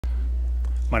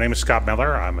My name is Scott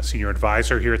Miller. I'm a senior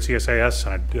advisor here at CSIS,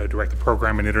 and I direct the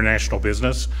program in international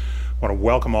business. I want to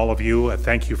welcome all of you.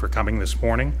 Thank you for coming this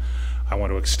morning. I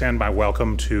want to extend my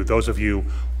welcome to those of you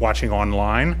watching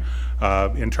online.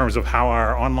 In terms of how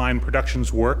our online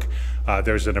productions work,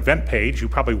 there's an event page. You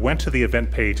probably went to the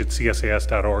event page at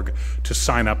csis.org to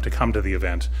sign up to come to the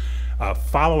event.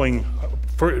 Following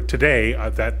for today,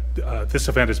 this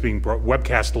event is being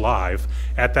webcast live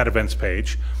at that events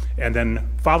page. And then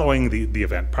following the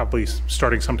event, probably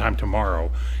starting sometime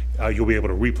tomorrow, you'll be able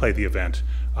to replay the event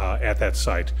at that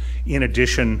site. In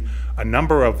addition, a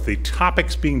number of the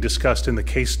topics being discussed in the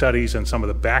case studies and some of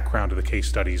the background of the case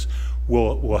studies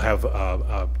will have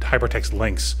hypertext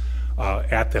links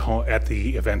at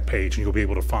the event page, and you'll be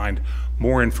able to find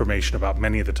more information about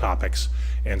many of the topics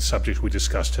and subjects we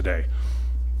discussed today.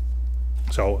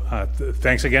 So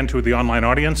thanks again to the online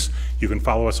audience. You can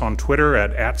follow us on Twitter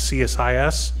at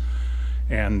CSIS,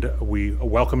 and we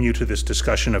welcome you to this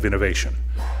discussion of innovation.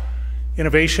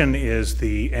 Innovation is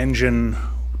the engine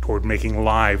toward making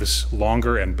lives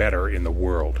longer and better in the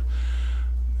world.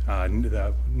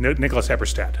 Nicholas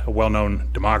Eberstadt, a well-known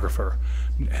demographer,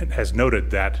 has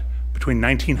noted that between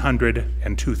 1900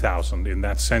 and 2000, in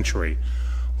that century,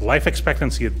 life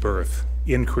expectancy at birth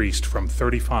increased from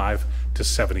 35 to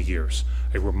 70 years,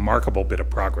 a remarkable bit of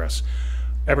progress.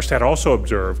 Eberstadt also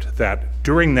observed that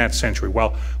during that century,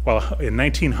 while in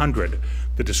 1900,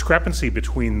 the discrepancy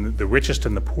between the richest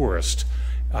and the poorest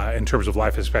in terms of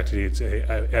life expectancy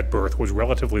at birth was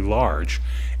relatively large,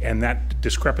 and that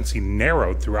discrepancy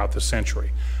narrowed throughout the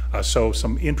century. So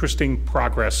some interesting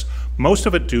progress, most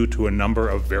of it due to a number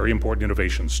of very important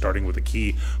innovations, starting with the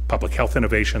key public health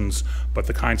innovations, but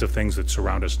the kinds of things that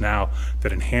surround us now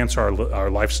that enhance our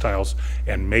lifestyles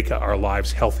and make our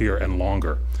lives healthier and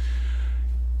longer.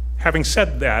 Having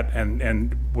said that,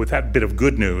 and with that bit of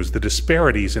good news, the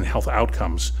disparities in health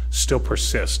outcomes still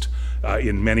persist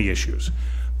in many issues.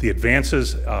 The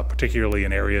advances, particularly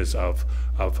in areas of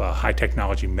high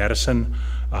technology medicine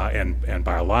and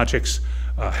biologics,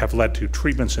 have led to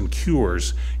treatments and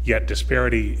cures, yet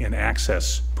disparity in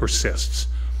access persists.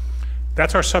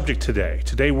 That's our subject today.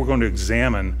 Today we're going to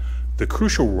examine the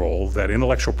crucial role that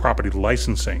intellectual property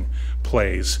licensing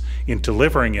plays in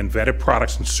delivering inventive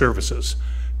products and services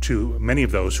to many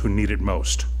of those who need it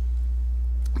most.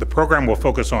 The program will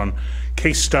focus on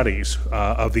case studies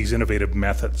of these innovative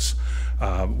methods.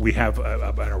 We have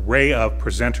an array of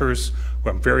presenters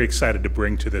who I'm very excited to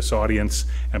bring to this audience.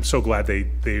 I'm so glad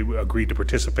they agreed to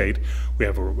participate. We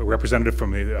have a representative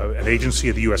from an agency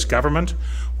of the US government.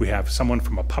 We have someone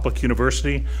from a public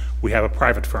university. We have a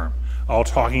private firm, all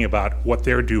talking about what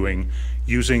they're doing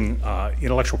using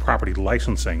intellectual property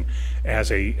licensing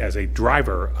as a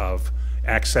driver of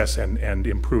access and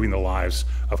improving the lives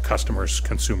of customers,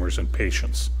 consumers, and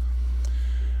patients.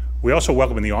 We also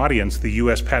welcome in the audience the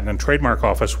U.S. Patent and Trademark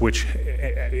Office, which,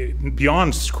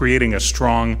 beyond creating a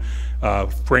strong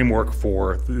framework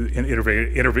for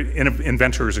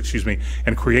inventors,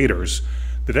 and creators,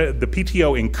 the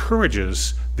PTO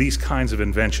encourages these kinds of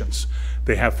inventions.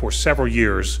 They have for several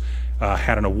years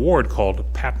had an award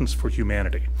called Patents for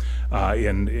Humanity.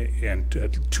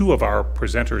 And two of our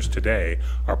presenters today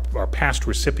are past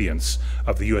recipients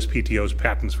of the USPTO's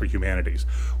Patents for Humanities.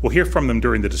 We'll hear from them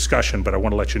during the discussion, but I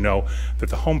want to let you know that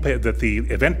the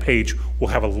event page will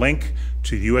have a link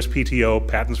to the USPTO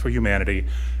Patents for Humanity.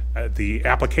 The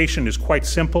application is quite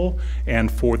simple,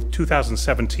 and for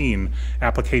 2017,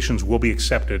 applications will be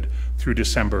accepted through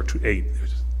December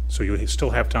 8th. So you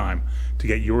still have time to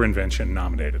get your invention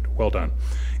nominated. Well done.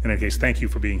 In any case, thank you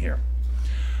for being here.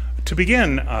 To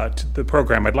begin the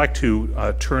program, I'd like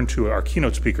to turn to our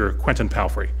keynote speaker, Quentin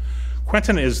Palfrey.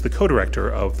 Quentin is the co-director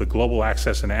of the Global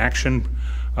Access and Action,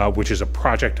 which is a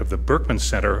project of the Berkman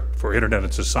Center for Internet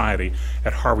and Society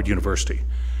at Harvard University.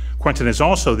 Quentin is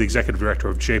also the executive director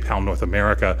of JPAL North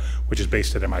America, which is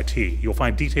based at MIT. You'll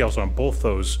find details on both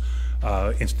those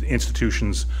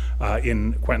institutions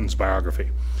in Quentin's biography.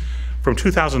 From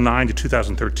 2009 to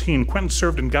 2013, Quentin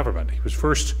served in government. He was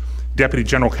first Deputy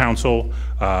General Counsel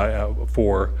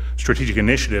for Strategic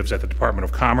Initiatives at the Department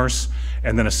of Commerce,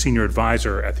 and then a senior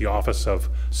advisor at the Office of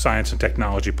Science and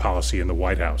Technology Policy in the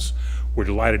White House. We're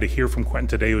delighted to hear from Quentin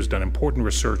today, who's done important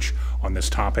research on this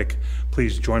topic.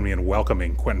 Please join me in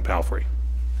welcoming Quentin Palfrey.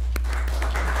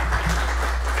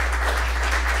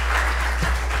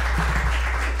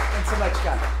 Thanks so much,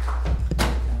 Scott.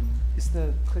 Is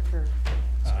the clicker?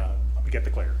 Let me get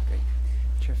the clicker. Great.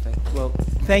 Terrific. Well,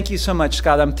 thank you so much,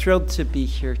 Scott. I'm thrilled to be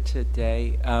here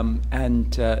today,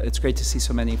 and it's great to see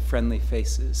so many friendly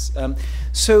faces.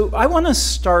 So I want to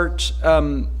start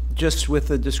just with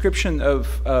a description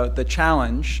of the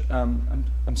challenge.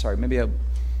 I'm sorry, maybe I'll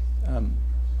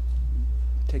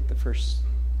take the first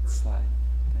slide.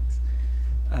 Thanks.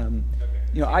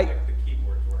 You know, the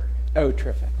keyboard's working. Oh,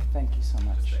 terrific. Thank you so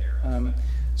much.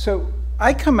 So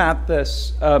I come at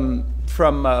this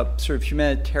from a sort of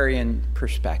humanitarian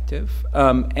perspective.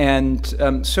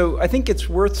 So I think it's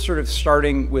worth sort of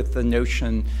starting with the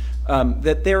notion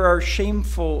that there are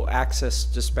shameful access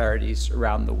disparities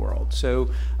around the world. So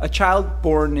a child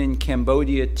born in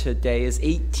Cambodia today is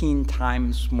 18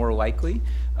 times more likely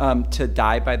to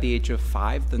die by the age of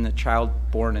 5 than a child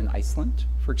born in Iceland,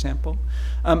 for example.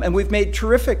 And we've made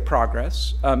terrific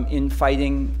progress in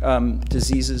fighting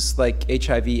diseases like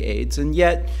HIV/AIDS, and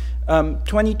yet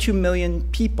 22 million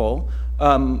people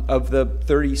of the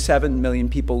 37 million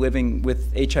people living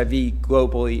with HIV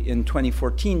globally in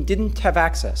 2014 didn't have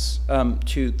access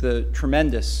to the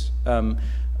tremendous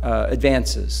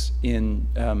advances in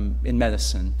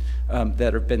medicine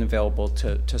that have been available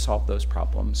to solve those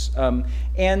problems.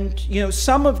 And you know,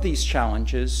 some of these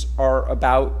challenges are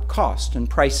about cost and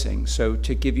pricing. So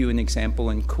to give you an example,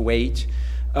 in Kuwait,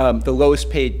 the lowest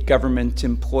paid government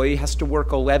employee has to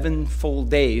work 11 full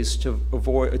days to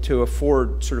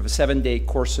afford sort of a 7-day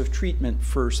course of treatment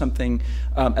for something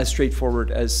as straightforward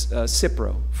as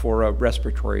Cipro for a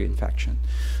respiratory infection.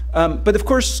 But of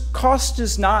course, cost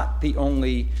is not the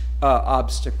only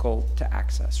obstacle to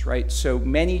access, right? So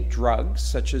many drugs,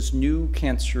 such as new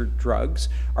cancer drugs,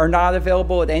 are not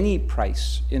available at any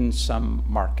price in some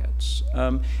markets.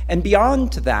 And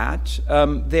beyond that,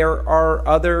 there are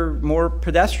other more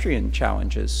pedestrian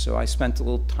challenges. So I spent a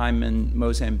little time in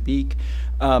Mozambique,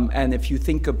 and if you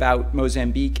think about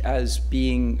Mozambique as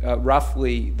being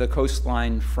roughly the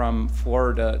coastline from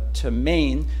Florida to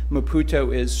Maine,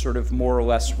 Maputo is sort of more or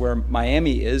less where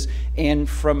Miami is, and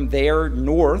from there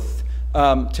north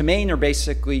to Maine are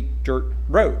basically dirt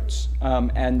roads.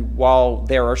 And while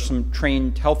there are some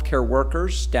trained healthcare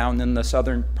workers down in the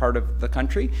southern part of the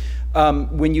country,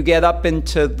 when you get up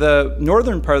into the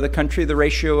northern part of the country, the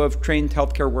ratio of trained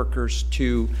healthcare workers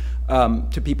to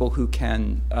people who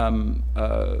can,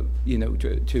 you know,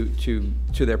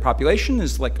 to their population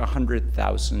is like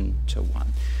 100,000 to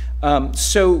 1.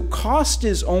 So cost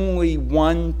is only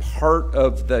one part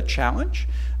of the challenge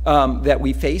that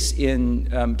we face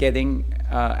in getting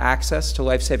access to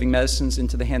life-saving medicines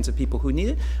into the hands of people who need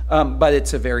it, but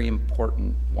it's a very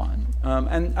important one.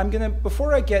 And I'm going to,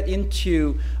 before I get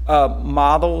into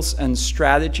models and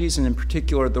strategies, and in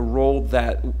particular the role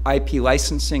that IP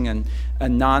licensing and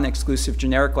non-exclusive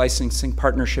generic licensing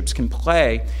partnerships can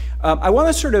play, I want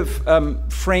to sort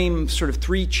of frame sort of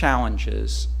 3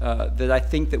 challenges that I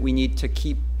think that we need to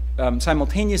keep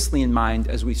simultaneously in mind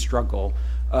as we struggle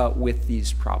with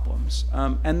these problems.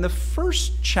 And the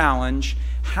first challenge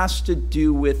has to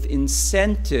do with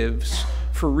incentives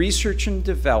for research and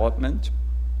development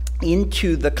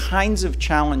into the kinds of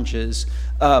challenges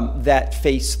that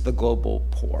face the global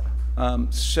poor.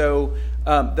 So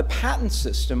the patent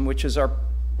system, which is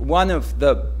one of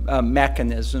the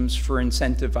mechanisms for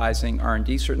incentivizing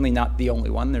R&D, certainly not the only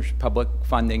one. There's public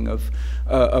funding of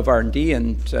R&D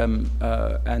and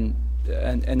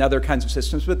other kinds of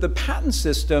systems, but the patent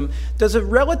system does a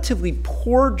relatively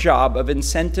poor job of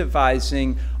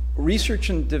incentivizing research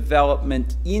and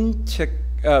development into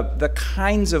the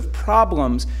kinds of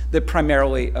problems that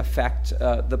primarily affect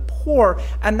the poor.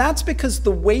 And that's because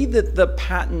the way that the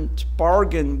patent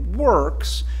bargain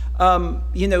works,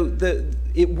 you know,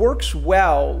 it works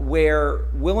well where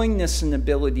willingness and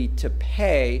ability to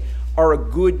pay are a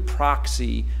good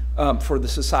proxy for the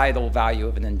societal value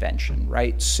of an invention,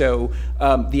 right? So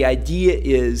the idea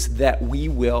is that we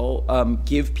will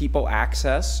give people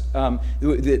access,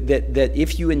 that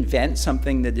if you invent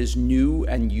something that is new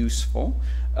and useful,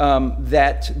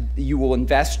 that you will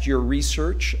invest your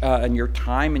research and your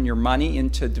time and your money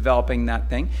into developing that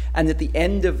thing. And at the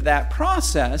end of that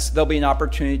process, there'll be an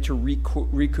opportunity to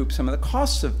recoup some of the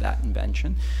costs of that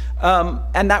invention.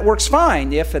 And that works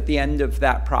fine if at the end of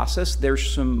that process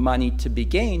there's some money to be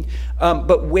gained.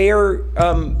 But where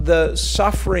the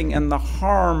suffering and the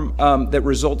harm that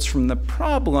results from the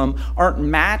problem aren't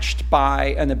matched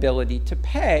by an ability to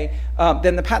pay,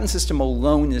 then the patent system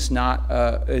alone is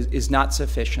not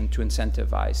sufficient to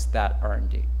incentivize that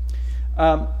R&D.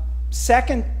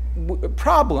 Second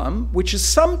problem, which is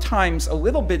sometimes a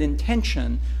little bit in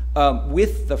tension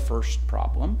with the first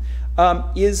problem,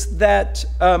 is that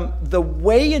the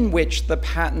way in which the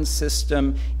patent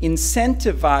system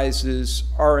incentivizes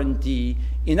R&D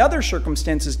in other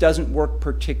circumstances doesn't work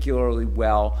particularly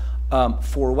well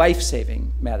for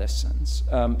life-saving medicines.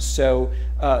 So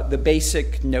the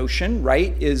basic notion,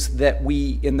 right, is that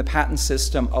we, in the patent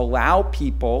system, allow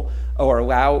people or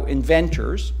allow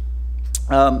inventors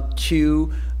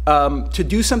to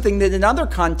do something that in other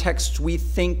contexts we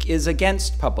think is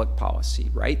against public policy,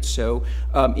 right? So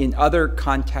in other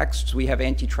contexts, we have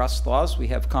antitrust laws, we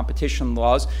have competition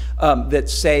laws that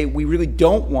say we really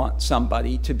don't want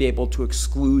somebody to be able to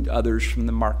exclude others from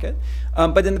the market.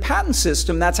 But in the patent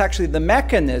system, that's actually the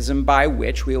mechanism by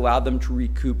which we allow them to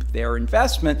recoup their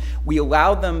investment. We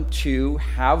allow them to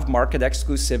have market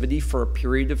exclusivity for a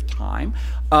period of time.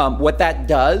 What that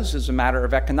does as a matter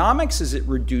of economics is it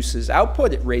reduces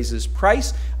output, it raises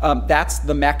price. That's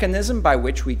the mechanism by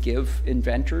which we give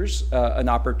inventors an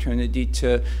opportunity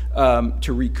to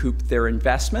recoup their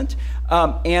investment.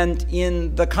 And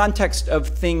in the context of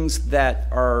things that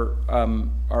are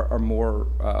more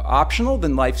optional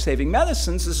than life-saving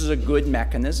medicines, this is a good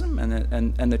mechanism,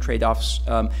 and the trade-offs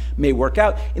may work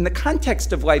out. In the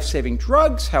context of life-saving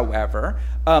drugs, however,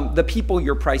 the people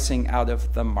you're pricing out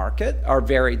of the market are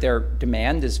their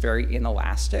demand is very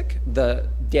inelastic. The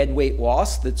deadweight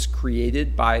loss that's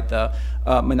created by the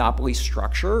monopoly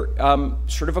structure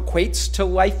sort of equates to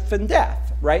life and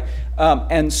death, right?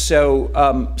 And so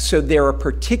there are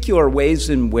particular ways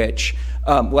in which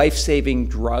life-saving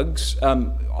drugs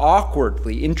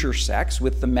awkwardly intersects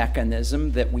with the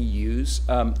mechanism that we use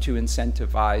to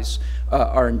incentivize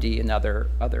R&D in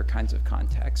other kinds of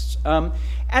contexts.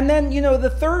 And then, the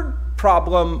third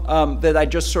problem that I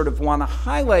just sort of want to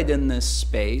highlight in this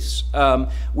space,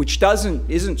 which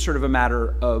isn't sort of a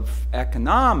matter of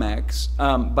economics,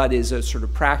 but is a sort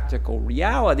of practical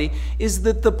reality, is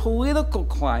that the political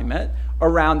climate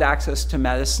around access to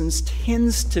medicines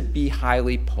tends to be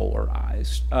highly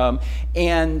polarized. I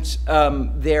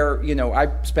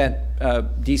spent a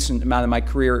decent amount of my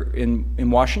career in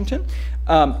Washington,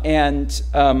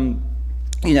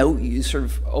 sort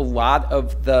of a lot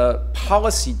of the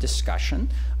policy discussion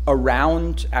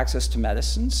around access to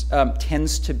medicines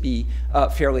tends to be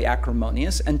fairly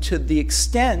acrimonious, and to the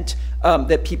extent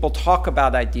that people talk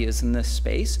about ideas in this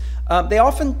space, they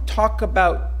often talk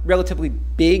about relatively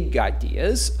big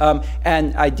ideas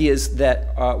and ideas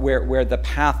that where the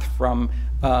path from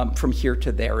here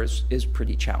to there is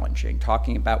pretty challenging,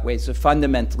 talking about ways of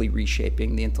fundamentally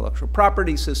reshaping the intellectual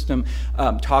property system,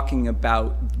 talking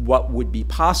about what would be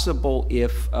possible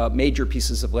if major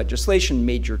pieces of legislation,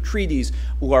 major treaties,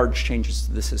 large changes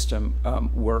to the system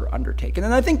were undertaken.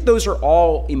 And I think those are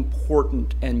all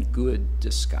important and good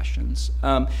discussions.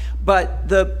 But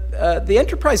the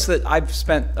enterprise that I've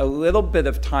spent a little bit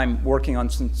of time working on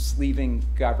since leaving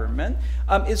government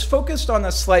is focused on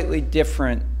a slightly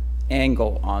different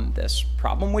angle on this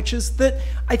problem, which is that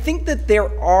I think that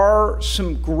there are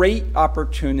some great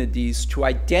opportunities to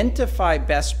identify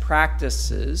best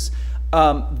practices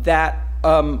that,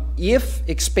 if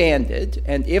expanded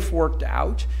and if worked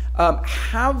out,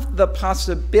 have the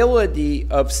possibility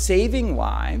of saving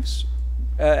lives,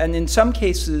 and in some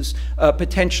cases,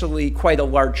 potentially quite a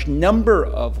large number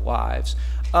of lives,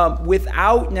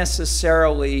 without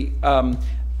necessarily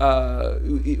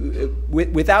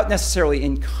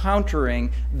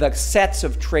encountering the sets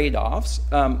of trade-offs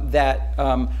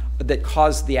that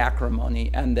cause the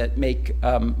acrimony and that make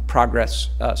progress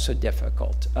so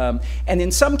difficult. And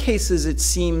in some cases, it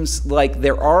seems like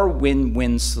there are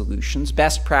win-win solutions,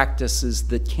 best practices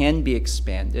that can be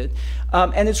expanded.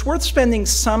 And it's worth spending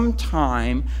some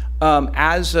time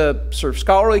as a sort of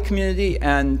scholarly community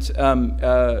and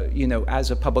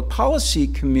as a public policy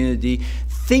community,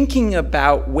 thinking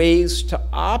about ways to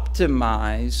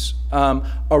optimize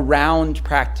around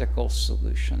practical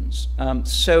solutions.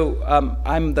 So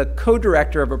I'm the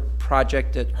co-director of a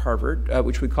project at Harvard,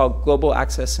 which we call Global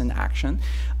Access in Action.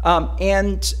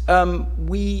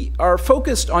 We are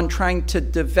focused on trying to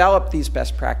develop these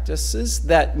best practices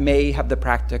that may have the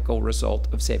practical result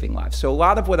of saving lives. So a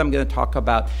lot of what I'm going to talk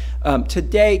about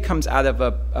today comes out of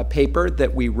a paper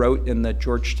that we wrote in the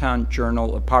Georgetown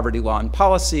Journal of Poverty Law and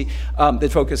Policy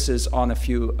that focuses on a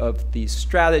few of these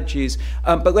strategies.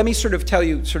 But let me sort of tell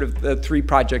you sort of the three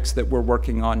projects that we're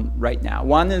working on right now.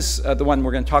 One is the one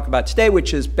we're going to talk about today,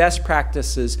 which is best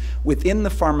practices within the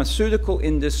pharmaceutical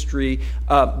industry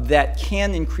that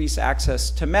can increase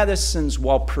access to medicines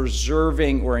while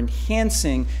preserving or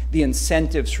enhancing the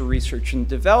incentives for research and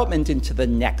development into the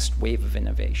next wave of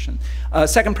innovation.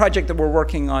 Second project that we're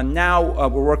working on now,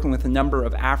 we're working with a number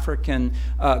of African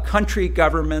country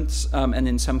governments, and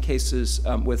in some cases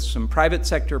with some private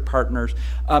sector partners,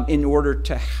 in order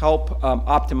to help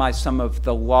optimize some of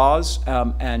the laws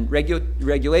and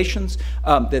regulations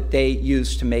that they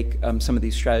use to make some of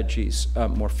these strategies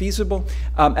more feasible.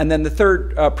 And then the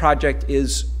third project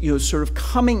is, sort of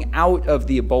coming out of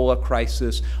the Ebola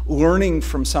crisis, learning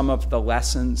from some of the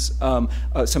lessons, some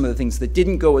of the things that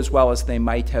didn't go as well as they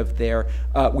might have there.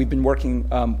 We've been working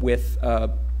with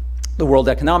the World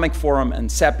Economic Forum and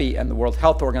CEPI and the World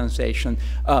Health Organization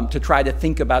to try to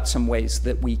think about some ways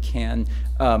that we can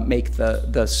make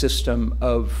the system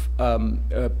of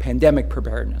pandemic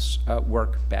preparedness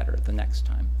work better the next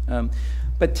time.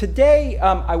 But today,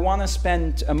 I want to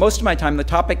spend most of my time. The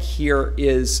topic here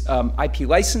is IP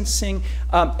licensing,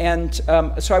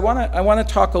 so I want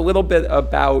to talk a little bit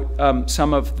about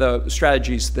some of the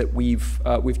strategies that we've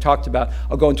talked about.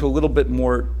 I'll go into a little bit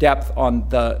more depth on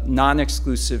the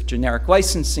non-exclusive generic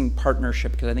licensing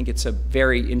partnership, because I think it's a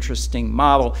very interesting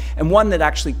model and one that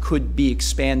actually could be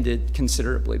expanded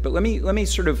considerably. But let me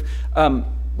sort of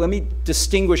let me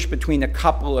distinguish between a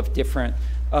couple of different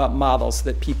models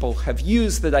that people have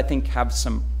used that I think have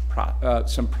some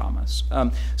promise.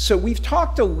 So we've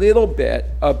talked a little bit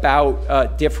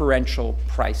about differential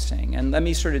pricing, and let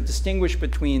me sort of distinguish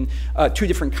between two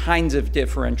different kinds of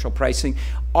differential pricing.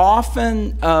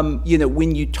 Often,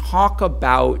 when you talk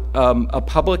about a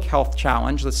public health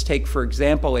challenge, let's take, for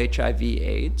example,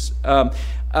 HIV/AIDS,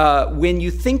 when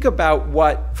you think about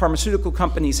what pharmaceutical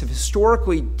companies have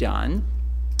historically done,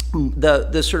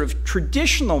 the sort of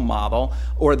traditional model,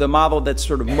 or the model that's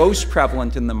sort of most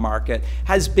prevalent in the market,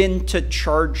 has been to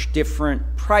charge different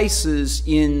prices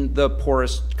in the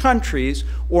poorest countries,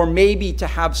 or maybe to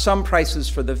have some prices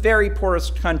for the very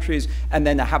poorest countries and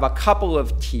then to have a couple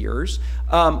of tiers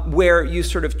where you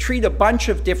sort of treat a bunch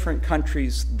of different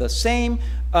countries the same,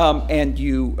 and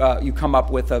you come up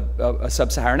with a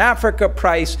sub-Saharan Africa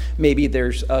price. Maybe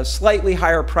there's a slightly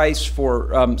higher price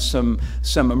for some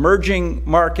emerging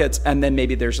markets, and then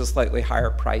maybe there's a slightly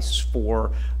higher price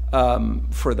for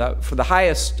the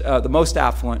highest, the most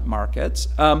affluent markets.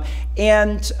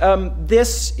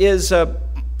 This is a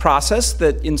process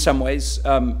that in some ways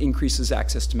increases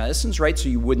access to medicines, right? So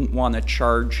you wouldn't want to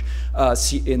charge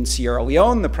in Sierra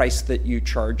Leone the price that you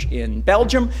charge in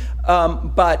Belgium,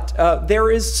 but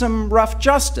there is some rough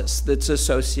justice that's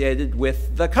associated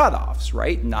with the cutoffs,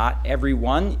 right? Not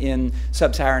everyone in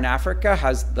sub-Saharan Africa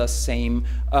has the same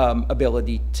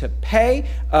ability to pay.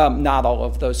 Not all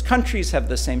of those countries have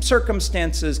the same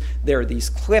circumstances. There are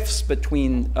these cliffs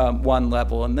between one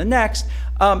level and the next.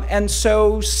 And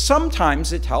so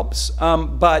sometimes it helps,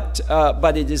 but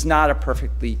it is not a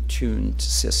perfectly tuned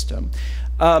system.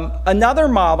 Another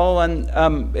model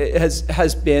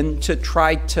has been to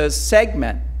try to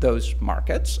segment those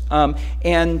markets,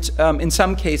 and in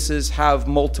some cases have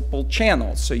multiple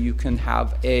channels. So you can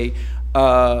have a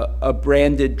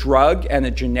branded drug and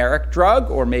a generic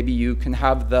drug, or maybe you can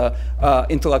have the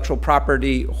intellectual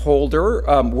property holder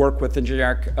work with the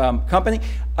generic company,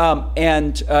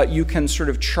 and you can sort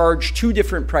of charge two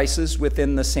different prices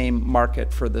within the same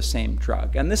market for the same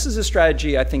drug. And this is a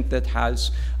strategy, I think, that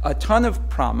has a ton of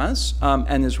promise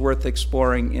and is worth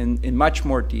exploring in much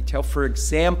more detail. For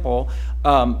example,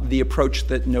 the approach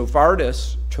that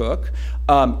Novartis took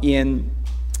in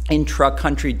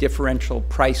intra-country differential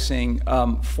pricing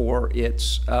for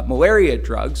its malaria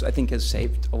drugs, I think, has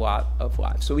saved a lot of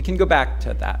lives. So we can go back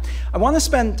to that. I want to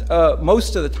spend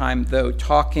most of the time, though,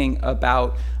 talking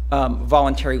about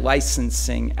voluntary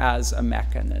licensing as a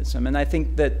mechanism. And I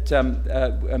think that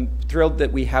I'm thrilled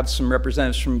that we have some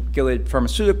representatives from Gilead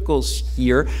Pharmaceuticals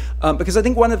here, because I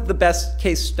think one of the best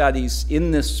case studies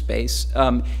in this space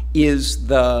is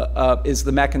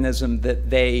the mechanism that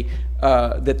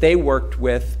they worked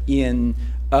with in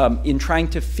trying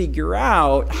to figure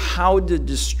out how to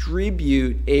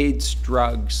distribute AIDS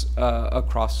drugs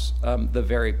across the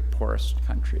very poorest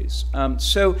countries.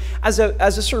 So as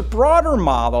a sort of broader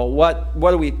model,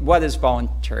 what is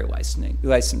voluntary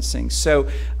licensing? So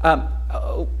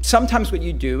sometimes what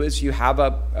you do is you have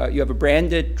a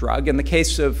branded drug. In the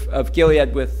case of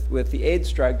Gilead with the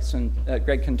AIDS drugs, and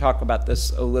Greg can talk about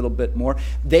this a little bit more,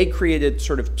 they created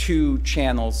sort of two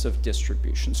channels of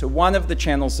distribution. So one of the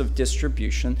channels of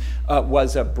distribution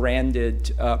was a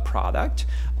branded product,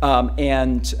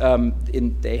 and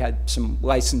they had some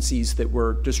licensees that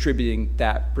were distributing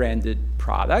that branded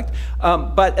product.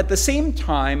 But at the same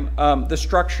time, the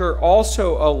structure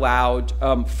also allowed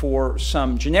for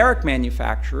some generic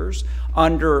manufacturers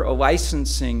under a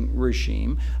licensing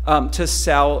regime to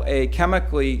sell a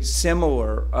chemically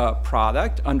similar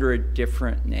product under a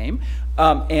different name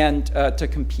and to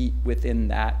compete within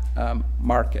that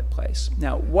marketplace.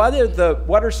 Now,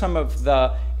 what are some of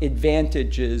the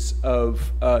advantages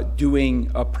of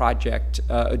doing a project,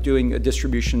 doing a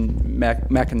distribution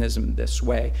mechanism this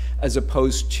way, as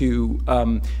opposed to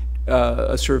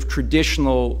a sort of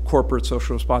traditional corporate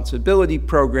social responsibility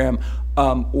program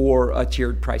or a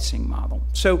tiered pricing model?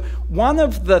 So one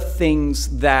of the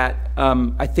things that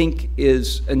I think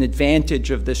is an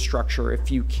advantage of this structure, if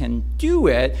you can do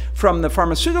it from the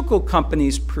pharmaceutical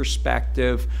company's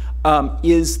perspective,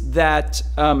 is that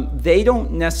they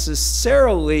don't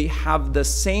necessarily have the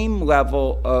same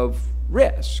level of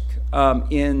risk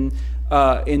in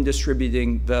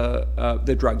distributing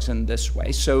the drugs in this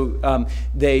way. So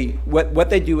what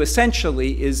they do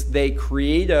essentially is they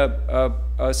create a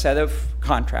set of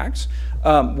contracts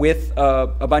with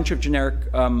a bunch of generic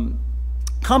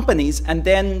companies, and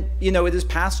then it is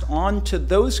passed on to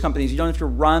those companies. You don't have to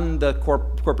run the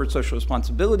corporate social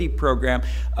responsibility program.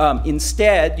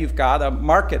 Instead, you've got a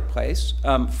marketplace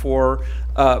for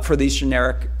these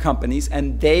generic companies,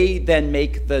 and they then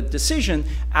make the decision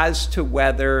as to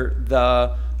whether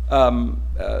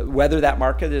whether that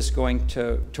market is going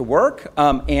to work,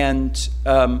 and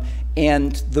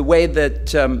the way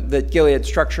that Gilead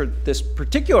structured this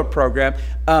particular program,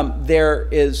 there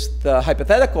is the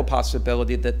hypothetical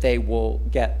possibility that they will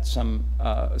get some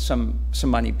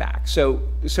money back. So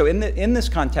in this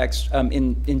context,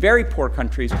 in very poor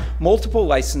countries, multiple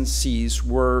licensees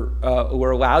were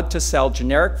allowed to sell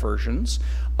generic versions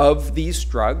of these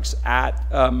drugs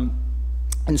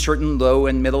in certain low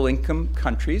and middle income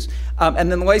countries,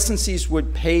 and then the licensees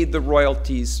would pay the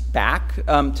royalties back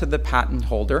to the patent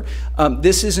holder.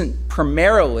 This isn't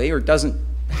primarily, or doesn't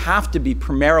have to be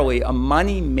primarily, a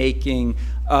money-making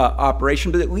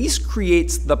operation, but at least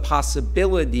creates the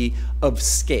possibility of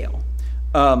scale.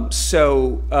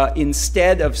 So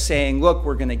instead of saying, look,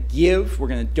 we're going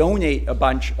to donate a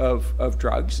bunch of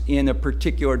drugs in a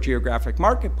particular geographic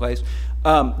marketplace,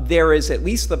 there is at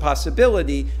least the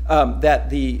possibility that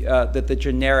the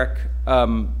generic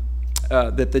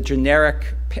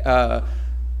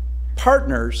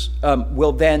partners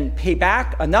will then pay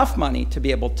back enough money to be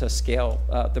able to scale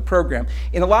the program.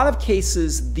 In a lot of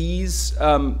cases, these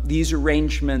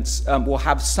arrangements will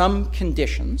have some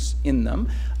conditions in them,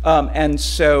 and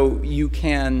so you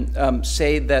can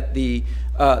say that the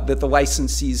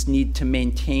licensees need to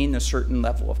maintain a certain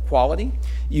level of quality.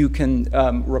 You can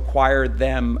require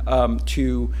them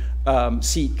to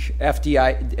seek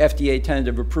FDA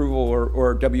tentative approval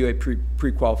or WA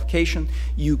pre-qualification.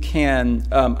 You can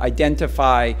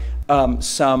identify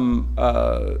some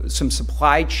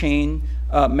supply chain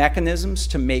mechanisms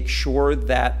to make sure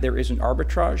that there isn't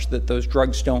arbitrage, that those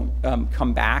drugs don't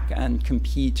come back and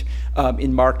compete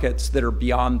in markets that are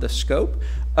beyond the scope.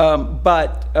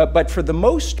 But for the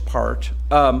most part,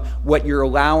 what you're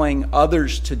allowing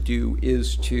others to do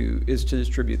is to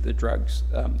distribute the drugs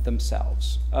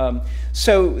themselves.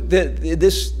 So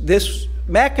this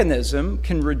mechanism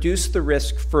can reduce the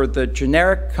risk for the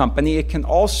generic company. It can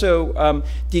also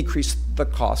decrease the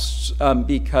costs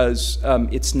because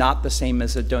it's not the same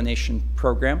as a donation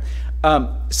program.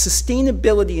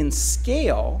 Sustainability and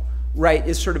scale, right,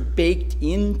 is sort of baked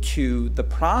into the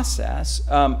process.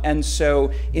 And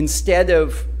so instead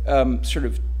of sort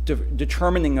of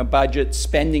determining a budget,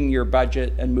 spending your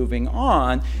budget, and moving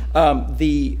on,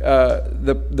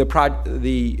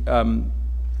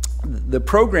 the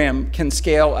program can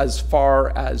scale as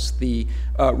far as the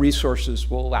resources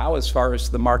will allow, as far as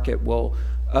the market will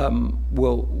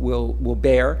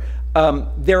bear.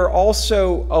 There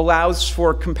also allows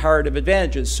for comparative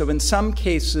advantages. So in some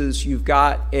cases, you've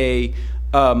got a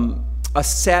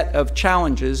set of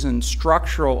challenges and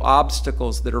structural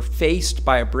obstacles that are faced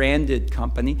by a branded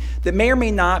company that may or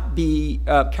may not be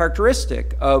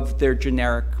characteristic of their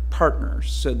generic partners.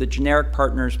 So the generic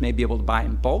partners may be able to buy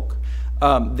in bulk.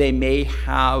 They may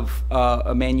have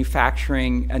a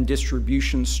manufacturing and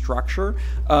distribution structure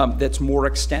that's more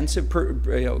extensive.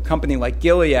 A company like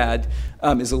Gilead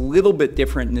is a little bit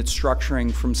different in its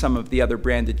structuring from some of the other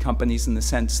branded companies in the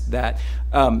sense that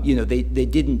they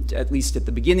didn't, at least at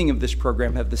the beginning of this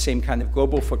program, have the same kind of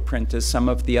global footprint as some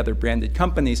of the other branded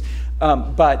companies.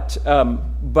 But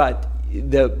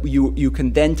you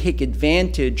can then take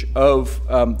advantage of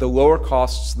the lower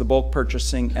costs, the bulk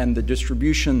purchasing, and the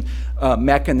distribution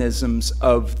mechanisms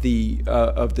of the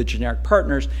generic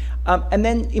partners. And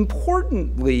then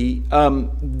importantly,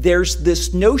 there's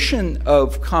this notion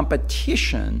of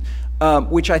competition,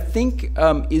 which I think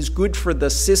is good for the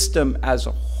system as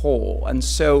a whole. And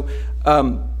so,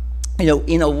 you know,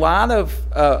 in a lot of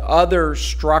other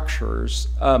structures,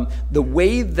 the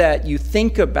way that you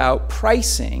think about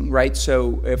pricing, right?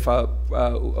 So if a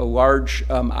large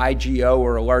IGO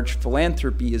or a large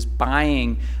philanthropy is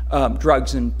buying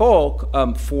drugs in bulk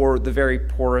for the very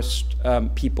poorest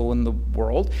people in the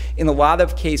world, in a lot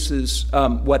of cases,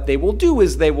 what they will do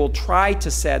is they will try to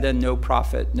set a no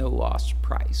profit, no loss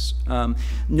price.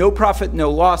 No profit, no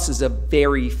loss is a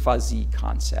very fuzzy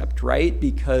concept, right?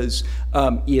 Because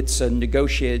it's a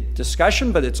negotiated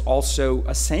discussion, but it's also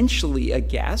essentially a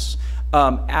guess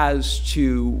as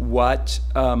to what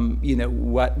you know,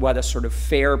 what a sort of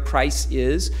fair price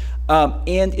is,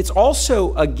 and it's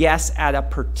also a guess at a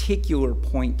particular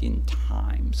point in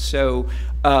time. So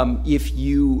if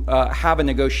you have a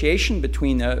negotiation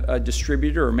between a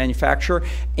distributor or manufacturer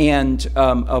and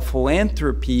a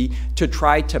philanthropy to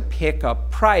try to pick a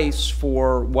price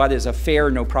for what is a fair,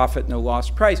 no profit, no loss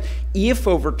price, if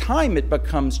over time it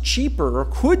becomes cheaper or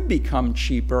could become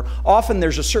cheaper, often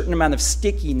there's a certain amount of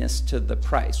stickiness to the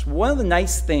price. One of the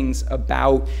nice things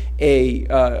about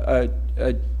a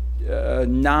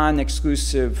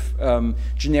non-exclusive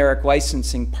generic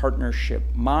licensing partnership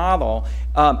model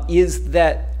is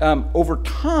that over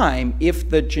time, if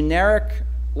the generic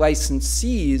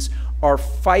licensees are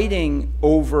fighting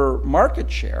over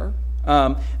market share,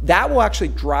 that will actually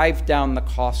drive down the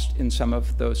cost in some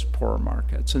of those poorer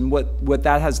markets. And what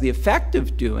that has the effect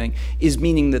of doing is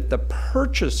meaning that the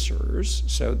purchasers,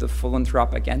 so the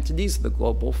philanthropic entities, the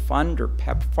Global Fund or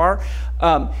PEPFAR,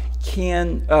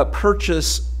 can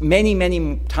purchase many,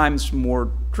 many times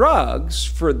more drugs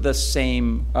for the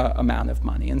same amount of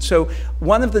money. And so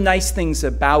one of the nice things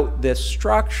about this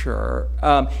structure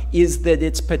is that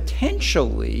it's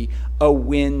potentially a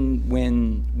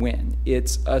win-win-win.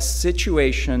 It's a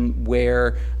situation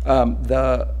where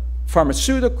the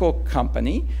pharmaceutical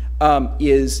company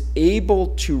is able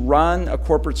to run a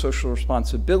corporate social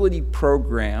responsibility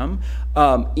program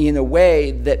in a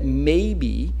way that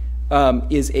maybe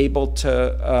is able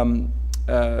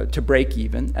to break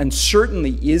even, and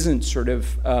certainly isn't sort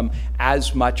of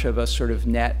as much of a sort of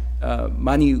net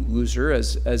money loser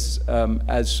as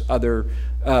other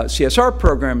CSR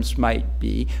programs might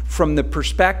be. From the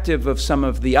perspective of some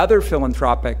of the other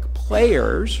philanthropic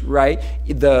players, right,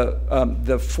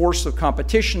 the force of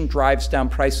competition drives down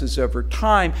prices over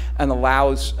time and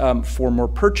allows for more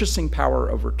purchasing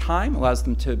power over time, allows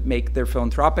them to make their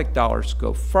philanthropic dollars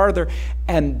go farther.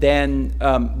 And then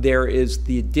there is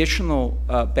the additional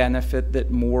benefit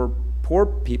that more poor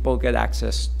people get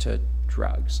access to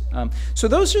drugs. So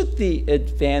those are the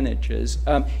advantages.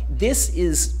 This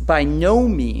is by no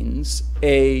means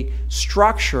a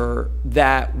structure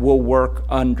that will work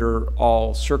under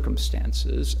all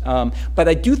circumstances, but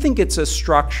I do think it's a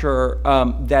structure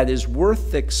that is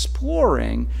worth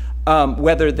exploring,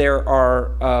 whether there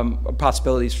are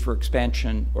possibilities for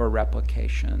expansion or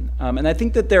replication. And I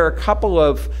think that there are a couple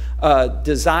of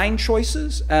design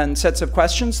choices and sets of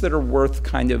questions that are worth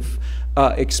kind of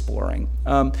exploring.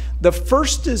 The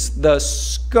first is the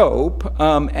scope,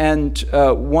 and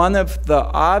one of the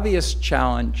obvious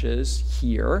challenges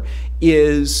here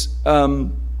is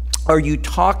are you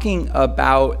talking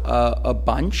about a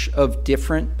bunch of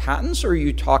different patents, or are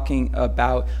you talking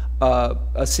about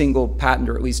a single patent,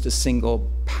 or at least a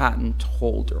single patent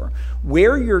holder?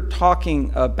 Where you're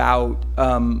talking about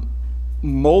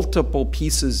multiple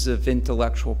pieces of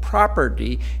intellectual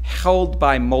property held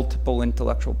by multiple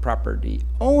intellectual property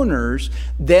owners,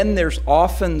 then there's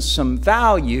often some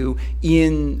value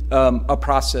in a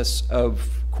process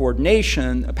of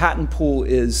coordination. A patent pool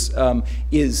is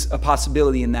a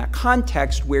possibility in that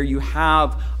context, where you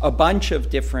have a bunch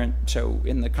of different, so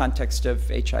in the context of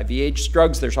HIV/AIDS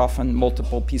drugs, there's often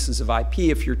multiple pieces of IP.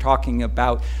 If you're talking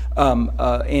about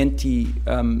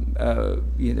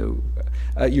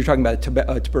you're talking about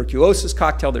a tuberculosis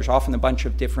cocktail, there's often a bunch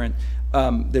of different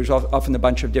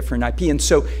IP. And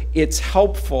so it's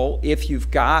helpful if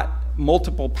you've got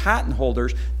multiple patent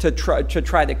holders to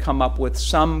try to come up with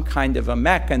some kind of a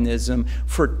mechanism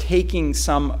for taking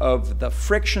some of the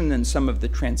friction and some of the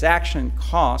transaction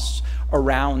costs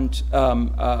around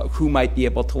who might be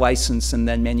able to license and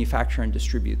then manufacture and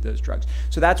distribute those drugs.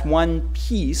 So that's one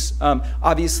piece.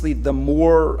 Obviously, the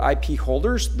more IP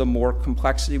holders, the more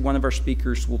complexity. One of our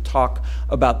speakers will talk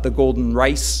about the golden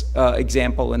rice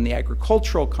example in the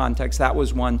agricultural context. That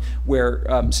was one where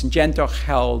Syngenta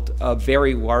held a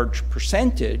very large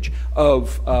percentage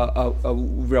of a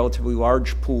relatively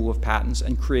large pool of patents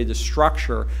and created a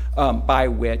structure by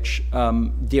which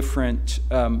different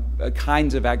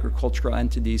kinds of agricultural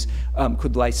entities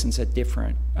could license at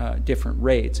different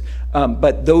rates.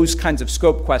 But those kinds of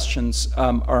scope questions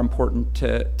are important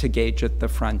to gauge at the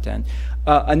front end.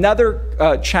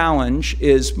 Another challenge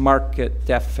is market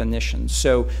definition.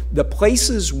 So the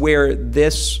places where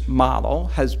this model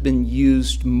has been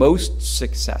used most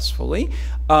successfully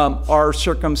are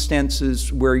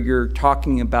circumstances where you're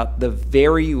talking about the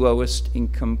very lowest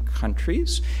income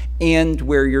countries and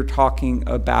where you're talking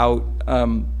about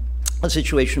a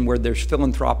situation where there's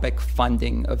philanthropic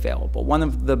funding available. One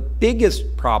of the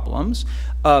biggest problems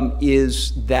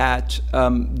is that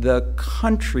the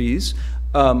countries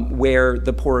where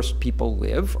the poorest people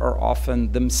live are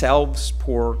often themselves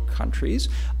poor countries.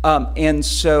 And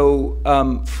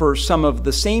so for some of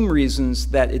the same reasons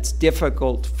that it's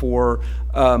difficult for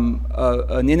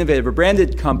an innovative or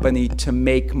branded company to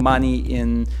make money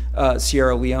in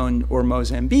Sierra Leone or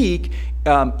Mozambique,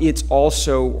 it's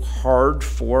also hard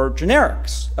for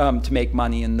generics to make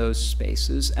money in those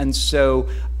spaces. And so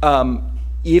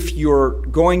if you're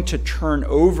going to turn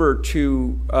over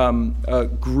to a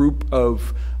group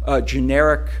of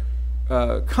generic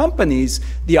companies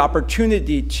the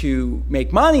opportunity to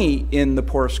make money in the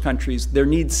poorest countries, there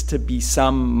needs to be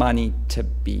some money to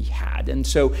be had. And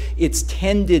so it's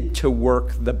tended to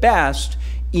work the best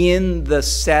in the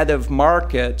set of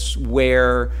markets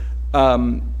where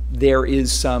there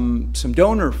is some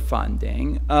donor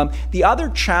funding. The other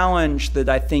challenge that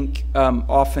I think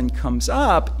often comes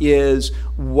up is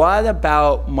what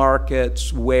about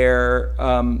markets where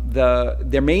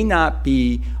there may not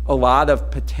be a lot of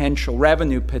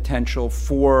revenue potential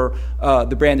for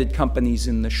the branded companies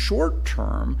in the short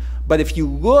term, but if you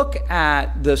look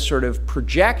at the sort of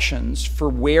projections for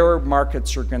where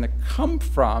markets are going to come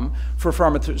from for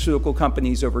pharmaceutical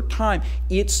companies over time,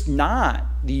 it's not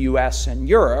the US and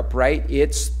Europe, right?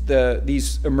 It's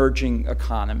these emerging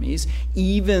economies.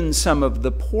 Even some of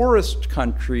the poorest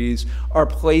countries are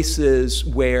places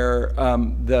where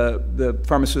the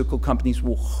pharmaceutical companies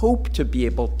will hope to be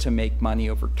able to make money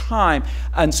over time.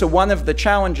 And so one of the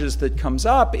challenges that comes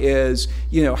up is,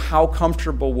 how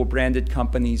comfortable will branded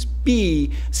companies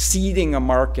be seeding a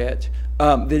market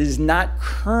that is not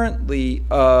currently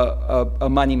a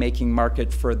money-making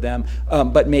market for them,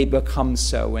 but may become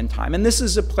so in time. And this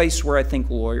is a place where I think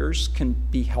lawyers can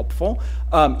be helpful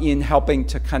in helping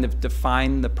to kind of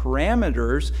define the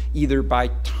parameters, either by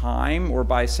time or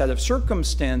by a set of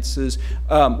circumstances,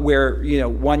 where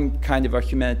one kind of a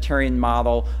humanitarian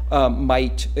model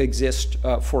might exist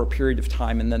for a period of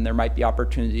time, and then there might be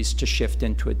opportunities to shift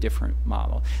into a different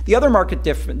model. The other market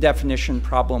definition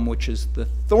problem, which is the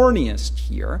thorniest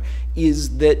here,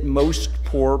 is that most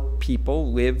poor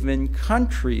people live in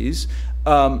countries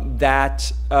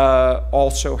that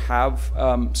also have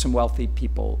some wealthy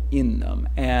people in them,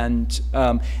 and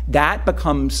that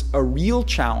becomes a real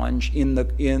challenge in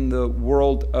the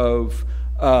world of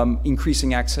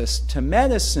increasing access to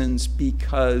medicines,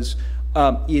 because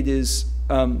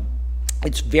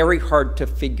it's very hard to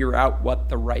figure out what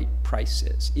the right price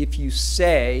is. If you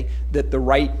say that the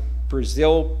right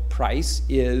Brazil price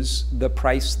is the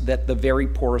price that the very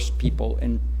poorest people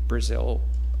in Brazil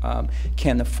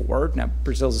can afford. Now,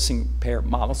 Brazil's a single-payer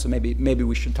model, so maybe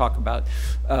we should talk about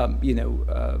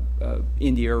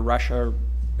India or Russia, or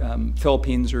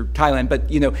Philippines or Thailand. But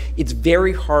it's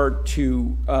very hard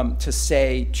to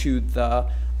say to the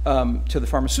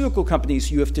pharmaceutical companies,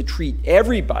 you have to treat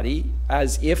everybody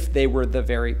as if they were the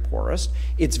very poorest.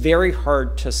 It's very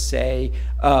hard to say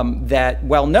that,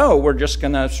 well, no, we're just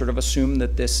going to sort of assume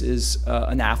that this is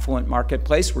an affluent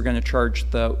marketplace. We're going to charge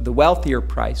the wealthier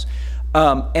price.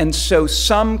 And so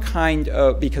some kind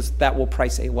of, because that will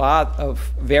price a lot of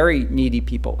very needy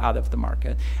people out of the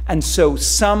market. And so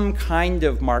some kind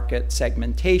of market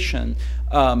segmentation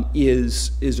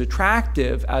is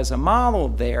attractive as a model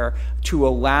there to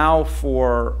allow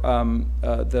for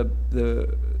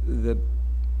the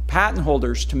patent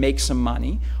holders to make some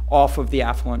money off of the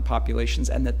affluent populations,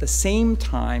 and at the same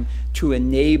time to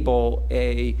enable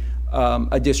a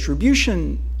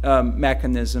distribution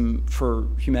mechanism for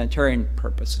humanitarian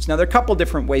purposes. Now, there are a couple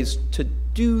different ways to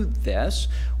do this.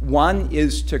 One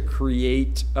is to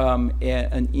create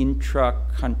an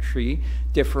intra-country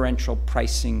differential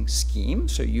pricing scheme.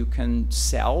 So you can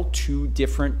sell 2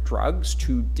 different drugs,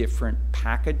 2 different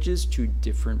packages, 2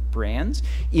 different brands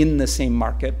in the same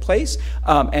marketplace,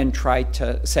 and try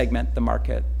to segment the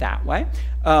market that way.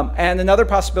 And another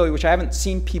possibility, which I haven't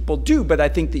seen people do, but I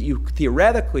think that you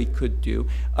theoretically could do,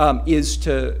 is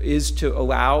to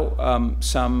allow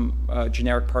some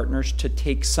generic partners to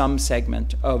take some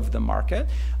segment of the market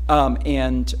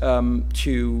and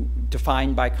to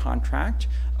define by contract.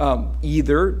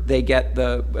 Either they get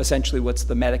essentially what's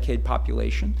the Medicaid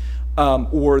population,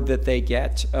 or that they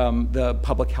get the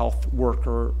public health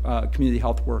worker, community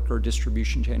health worker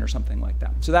distribution chain or something like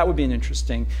that. So that would be an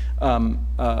interesting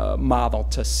model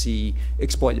to see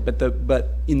exploited. But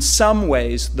in some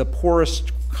ways, the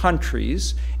poorest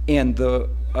countries and the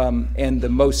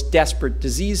most desperate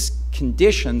disease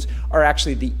conditions are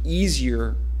actually the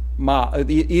easier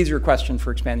question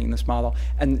for expanding this model.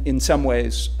 And in some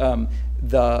ways,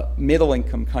 the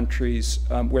middle-income countries,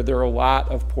 where there are a lot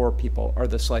of poor people, are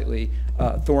the slightly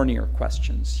thornier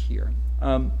questions here.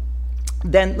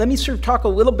 Then let me sort of talk a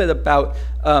little bit about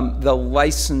the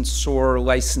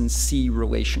licensor-licensee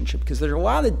relationship, because there are a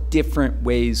lot of different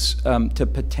ways to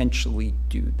potentially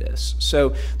do this.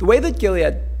 So the way that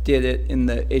Gilead did it in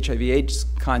the HIV/AIDS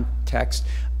context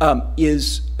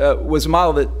was a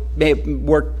model that may have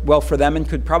worked well for them and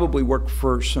could probably work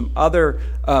for some other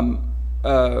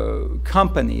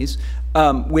companies,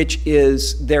 which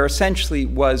is there essentially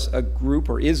was a group,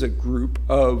 or is a group,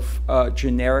 of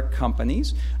generic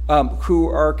companies who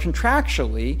are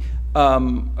contractually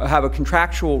have a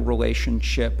contractual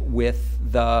relationship with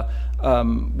the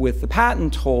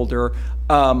patent holder,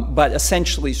 but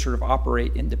essentially sort of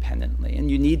operate independently. And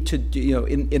you need to do,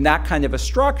 in that kind of a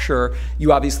structure,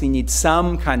 you obviously need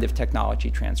some kind of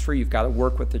technology transfer. You've got to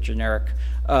work with the generic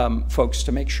folks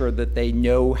to make sure that they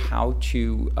know how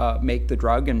to make the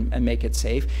drug and make it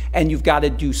safe. And you've got to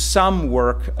do some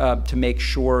work to make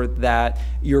sure that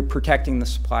you're protecting the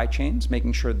supply chains,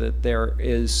 making sure that there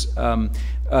is,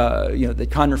 that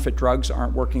counterfeit drugs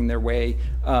aren't working their way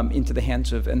into the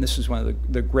hands of, and this is one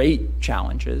of the great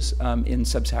challenges in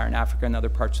sub-Saharan Africa and other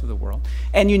parts of the world.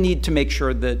 And you need to make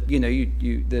sure that,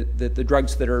 that the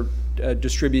drugs that are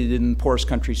distributed in the poorest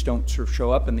countries don't sort of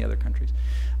show up in the other countries.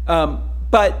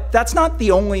 But that's not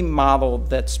the only model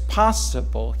that's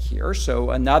possible here. So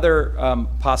another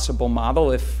possible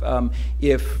model, if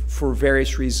for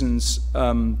various reasons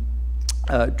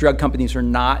drug companies are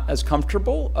not as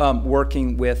comfortable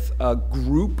working with a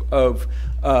group of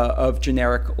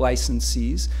generic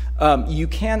licensees, you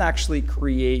can actually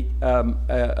create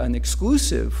an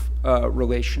exclusive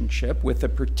relationship with a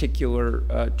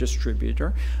particular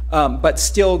distributor, but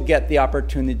still get the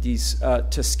opportunities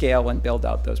to scale and build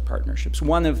out those partnerships.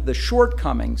 One of the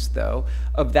shortcomings, though,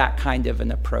 of that kind of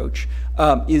an approach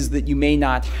is that you may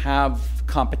not have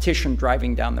competition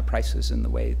driving down the prices in the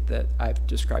way that I've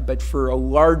described. But for a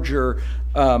larger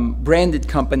branded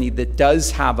company that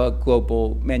does have a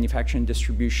global manufacturing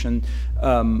distribution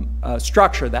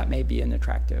structure, that may be an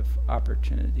attractive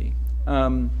opportunity.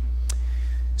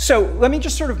 So let me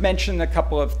just sort of mention a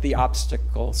couple of the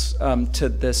obstacles to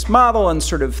this model and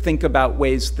sort of think about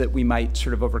ways that we might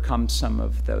sort of overcome some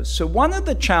of those. So one of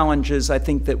the challenges I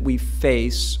think that we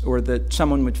face, or that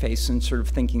someone would face in sort of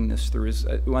thinking this through, is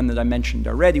one that I mentioned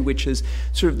already, which is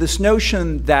sort of this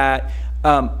notion that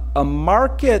a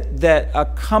market that a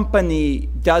company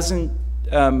doesn't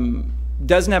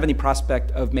have any prospect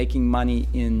of making money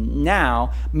in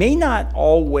now may not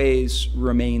always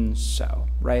remain so,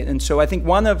 right? And so I think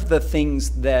one of the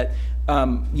things that,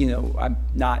 I'm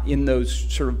not in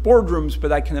those sort of boardrooms,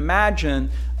 but I can imagine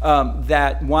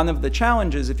that one of the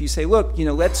challenges, if you say, look,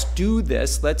 let's do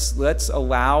this, let's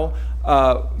allow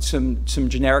some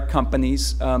generic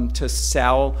companies to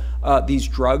sell these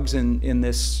drugs in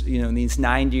this, in these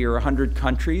 90 or 100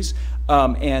 countries,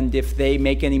 and if they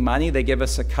make any money, they give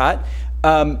us a cut.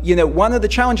 One of the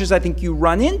challenges I think you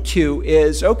run into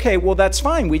is, okay, well, that's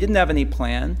fine. We didn't have any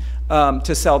plan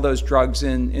to sell those drugs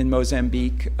in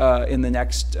Mozambique in the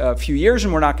next few years,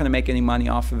 and we're not going to make any money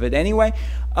off of it anyway.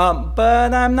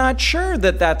 But I'm not sure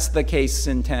that that's the case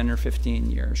in 10 or 15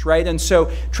 years, right? And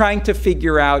so trying to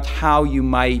figure out how you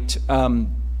might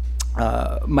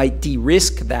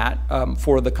de-risk that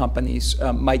for the companies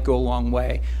might go a long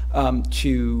way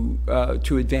to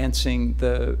advancing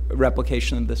the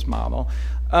replication of this model.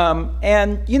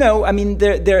 And you know, I mean,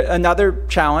 another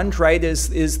challenge, right,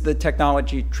 is the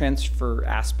technology transfer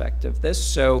aspect of this.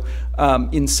 So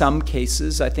in some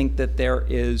cases, I think that there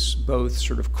is both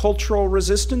sort of cultural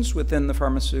resistance within the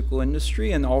pharmaceutical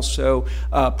industry and also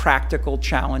practical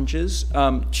challenges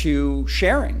to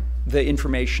sharing the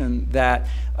information that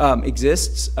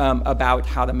exists about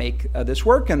how to make this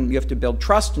work, and you have to build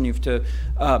trust, and you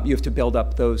have to build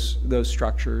up those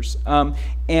structures.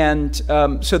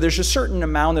 So there's a certain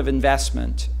amount of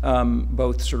investment,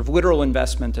 both sort of literal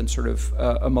investment and sort of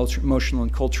emotional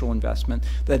and cultural investment,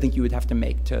 that I think you would have to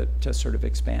make to sort of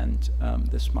expand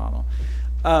this model.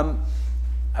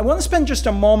 I want to spend just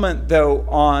a moment, though,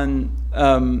 on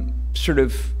sort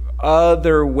of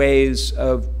other ways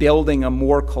of building a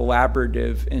more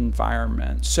collaborative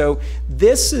environment. So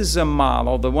this is a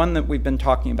model, the one that we've been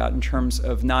talking about in terms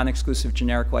of non-exclusive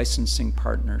generic licensing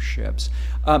partnerships,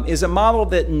 is a model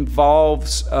that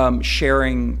involves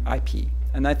sharing IP.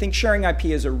 And I think sharing IP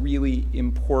is a really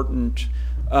important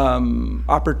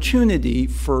opportunity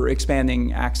for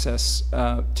expanding access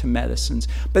to medicines.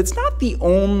 But it's not the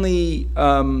only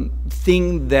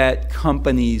thing that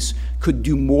companies could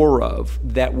do more of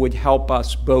that would help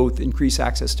us both increase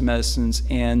access to medicines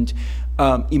and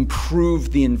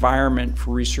improve the environment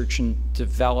for research and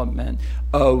development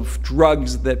of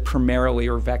drugs that primarily,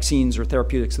 or vaccines or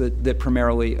therapeutics that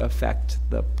primarily affect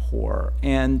the poor.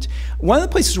 And one of the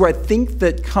places where I think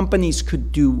that companies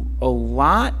could do a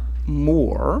lot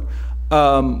more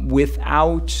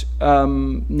without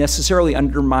necessarily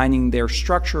undermining their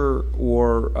structure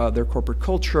or their corporate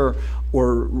culture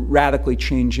or radically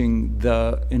changing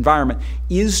the environment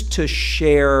is to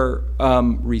share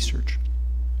research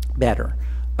better.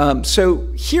 So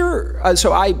here,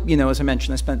 so I, as I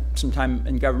mentioned, I spent some time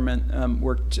in government,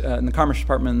 worked in the Commerce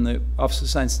Department in the Office of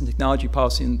Science and Technology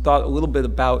Policy, and thought a little bit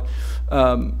about,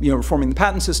 reforming the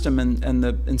patent system and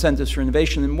the incentives for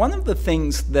innovation. And one of the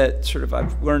things that sort of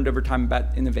I've learned over time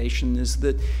about innovation is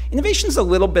that innovation is a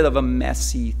little bit of a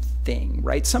messy thing,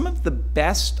 right? Some of the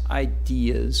best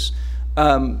ideas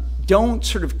don't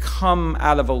sort of come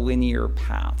out of a linear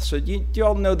path. So do you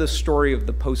all know the story of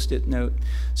the Post-it note?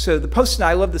 So the Post-it,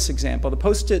 I love this example. The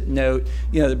Post-it note,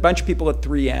 a bunch of people at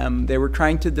 3M, they were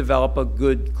trying to develop a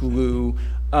good glue,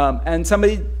 and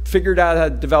somebody figured out how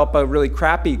to develop a really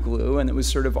crappy glue, and it was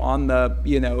sort of on the,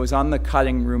 it was on the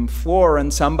cutting room floor,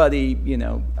 and somebody,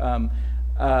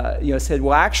 said,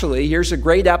 well, actually, here's a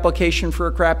great application for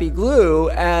a crappy glue,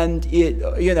 and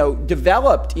it,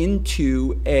 developed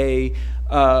into a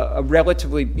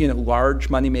relatively, large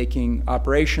money-making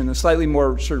operation. A slightly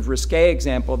more sort of risque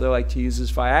example they like to use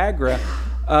is Viagra.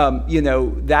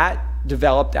 That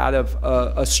developed out of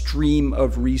a stream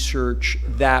of research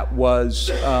that was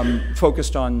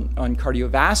focused on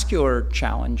cardiovascular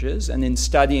challenges, and in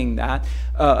studying that,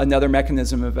 another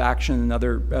mechanism of action,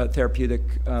 another therapeutic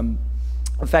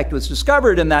effect was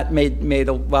discovered, and that made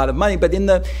a lot of money. But in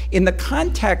the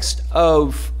context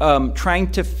of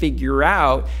trying to figure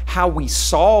out how we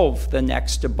solve the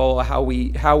next Ebola,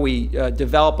 how we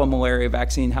develop a malaria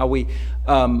vaccine, how we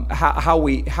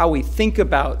think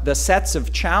about the sets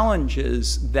of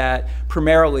challenges that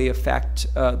primarily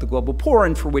affect the global poor,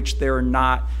 and for which there's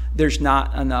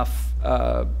not enough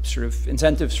sort of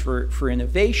incentives for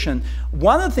innovation.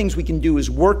 One of the things we can do is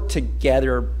work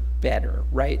together better,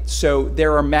 right? So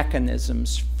there are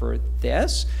mechanisms for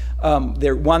this.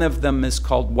 One of them is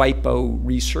called WIPO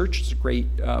Research. It's a great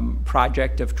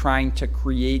project of trying to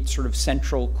create sort of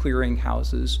central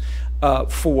clearinghouses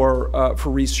for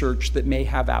research that may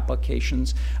have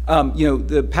applications.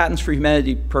 The Patents for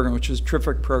Humanity program, which is a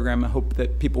terrific program, I hope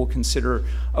that people will consider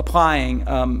applying.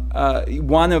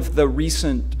 One of the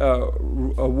recent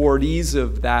awardees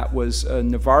of that was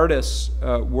Novartis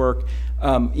work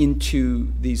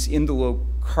into these indole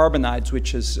carbonides,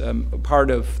 which is part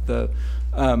of the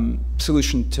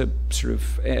solution to sort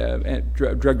of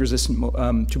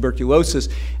drug-resistant tuberculosis.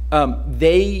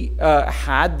 They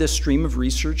had this stream of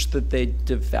research that they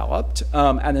developed,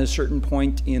 and at a certain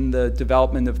point in the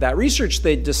development of that research,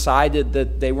 they decided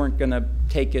that they weren't going to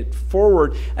take it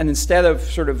forward, and instead of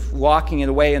sort of locking it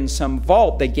away in some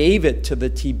vault, they gave it to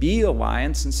the TB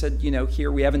Alliance and said,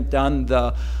 here we haven't done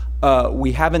the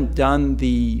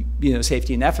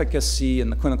safety and efficacy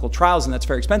and the clinical trials, and that's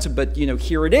very expensive, but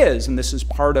here it is, and this is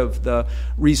part of the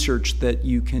research that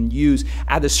you can use.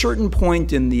 At a certain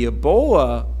point in the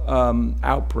Ebola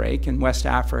outbreak in West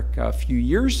Africa a few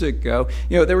years ago,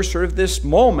 there was sort of this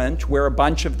moment where a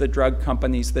bunch of the drug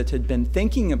companies that had been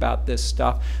thinking about this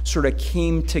stuff sort of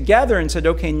came together and said,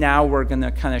 okay, now we're going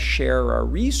to kind of share our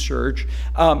research.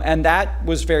 And that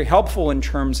was very helpful in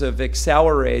terms of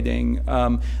accelerating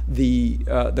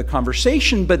the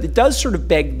conversation, but it does sort of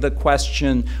beg the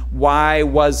question, why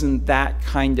wasn't that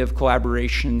kind of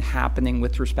collaboration happening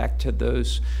with respect to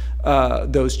those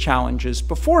challenges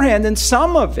beforehand? And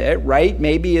some of it, right,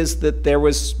 maybe is that there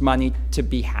was money to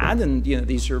be had, and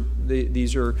these are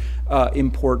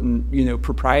important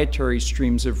proprietary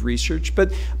streams of research.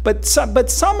 But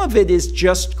some of it is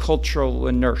just cultural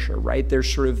inertia, right?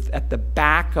 There's sort of at the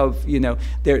back of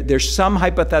there's some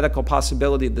hypothetical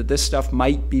possibility that this stuff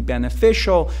might be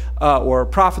beneficial or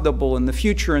profitable in the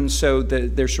future, and so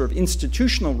there's sort of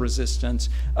institutional resistance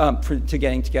to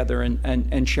getting together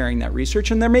and sharing that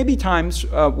research. And there may be times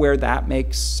where that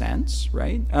makes sense,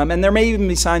 right? And there may even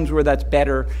be times where that's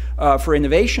better for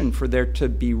innovation, for there to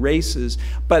be races.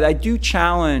 But I do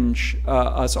challenge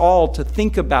us all to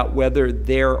think about whether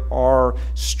there are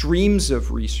streams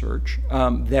of research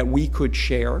that we could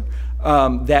share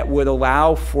that would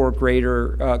allow for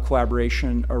greater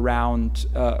collaboration around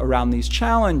these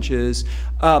challenges,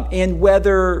 and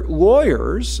whether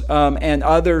lawyers and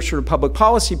other sort of public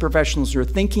policy professionals who are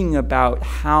thinking about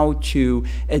how to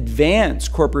advance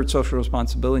corporate social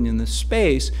responsibility in this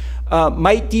space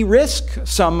might de-risk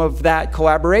some of that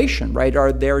collaboration, right?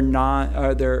 Are there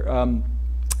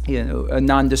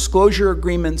non-disclosure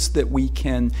agreements that we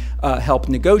can help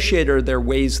negotiate? Are there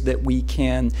ways that we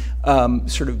can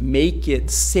sort of make it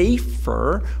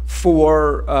safer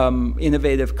for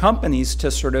innovative companies to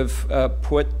sort of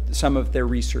put some of their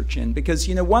research in? Because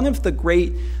one of the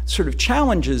great sort of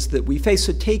challenges that we face,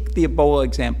 so take the Ebola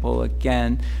example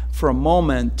again for a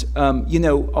moment, a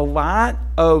lot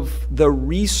of the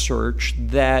research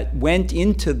that went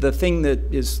into the thing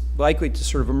that is likely to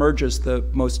sort of emerge as the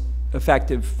most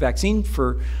effective vaccine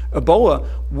for Ebola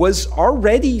was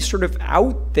already sort of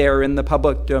out there in the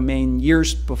public domain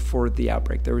years before the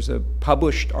outbreak. There was a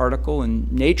published article in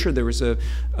Nature. There was a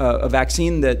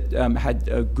vaccine that had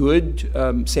a good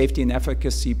safety and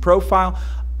efficacy profile,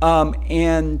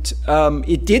 and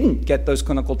it didn't get those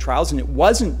clinical trials, and it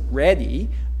wasn't ready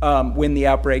when the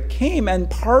outbreak came. And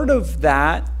part of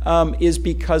that is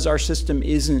because our system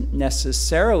isn't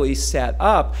necessarily set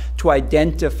up to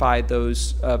identify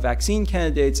those vaccine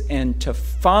candidates and to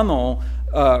funnel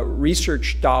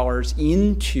research dollars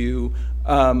into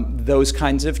those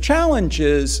kinds of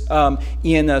challenges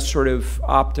in a sort of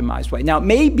optimized way. Now, it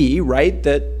may be, right,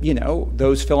 that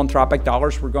those philanthropic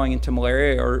dollars were going into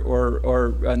malaria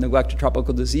or neglected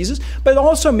tropical diseases, but it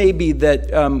also may be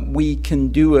that we can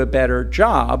do a better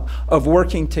job of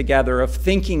working together, of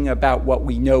thinking about what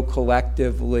we know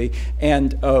collectively,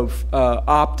 and of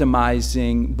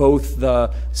optimizing both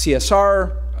the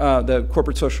CSR, the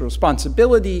corporate social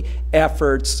responsibility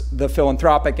efforts, the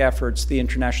philanthropic efforts, the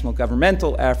international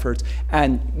governmental efforts,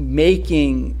 and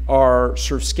making our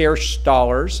sort of scarce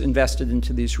dollars invested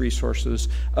into these resources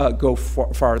go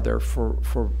farther for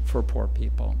poor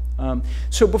people.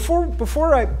 So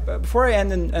before I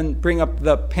end and bring up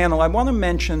the panel, I want to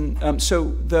mention,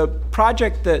 so the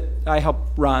project that I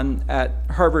helped run at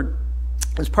Harvard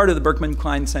as part of the Berkman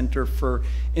Klein Center for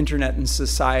Internet and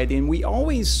Society, and we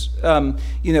always,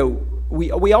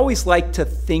 we always like to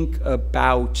think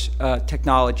about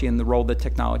technology and the role that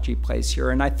technology plays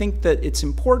here. And I think that it's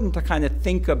important to kind of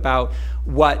think about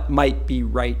what might be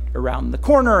right around the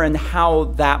corner and how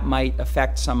that might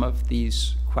affect some of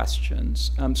these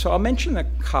questions. So I'll mention a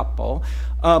couple.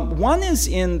 One is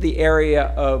in the area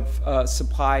of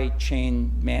supply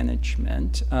chain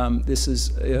management. This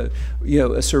is, a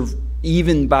sort of,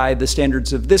 even by the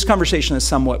standards of this conversation, a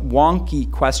somewhat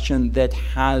wonky question that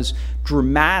has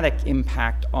dramatic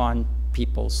impact on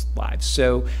people's lives.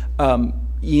 So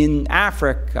in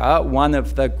Africa, one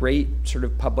of the great sort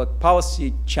of public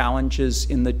policy challenges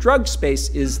in the drug space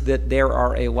is that there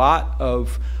are a lot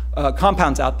of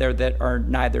compounds out there that are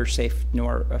neither safe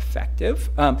nor effective.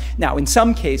 Now, in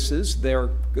some cases,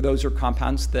 those are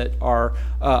compounds that are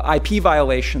IP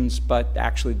violations, but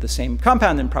actually the same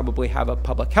compound and probably have a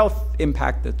public health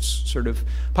impact that's sort of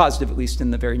positive, at least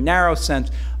in the very narrow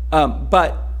sense.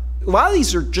 But a lot of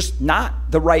these are just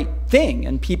not the right thing,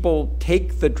 and people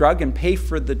take the drug and pay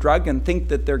for the drug and think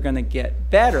that they're going to get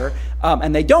better,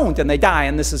 and they don't, and they die,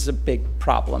 and this is a big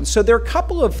problem. So there are a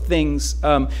couple of things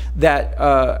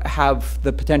that have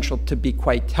the potential to be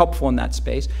quite helpful in that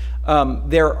space.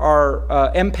 There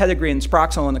are M-pedigree and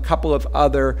Sproxyl and a couple of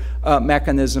other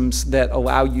mechanisms that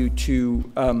allow you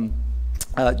to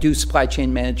do supply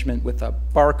chain management with a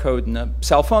barcode and a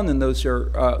cell phone, and those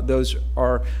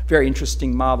are very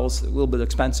interesting models, a little bit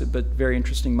expensive, but very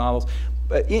interesting models.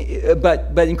 But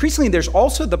increasingly, there's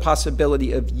also the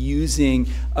possibility of using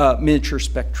miniature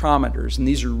spectrometers, and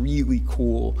these are really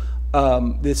cool.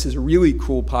 This is a really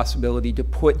cool possibility to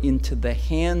put into the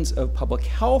hands of public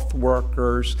health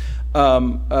workers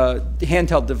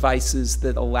handheld devices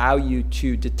that allow you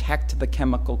to detect the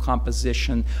chemical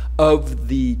composition of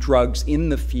the drugs in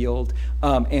the field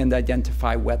and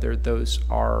identify whether those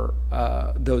are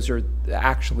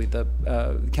actually the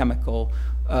chemical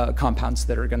compounds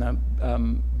that are going to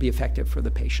be effective for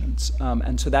the patients.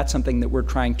 And so that's something that we're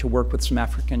trying to work with some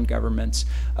African governments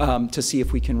to see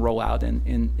if we can roll out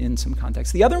in some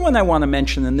context. The other one I want to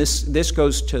mention, and this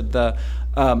goes to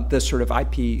the sort of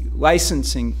IP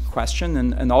licensing question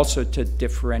and also to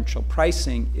differential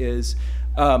pricing, is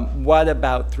what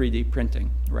about 3D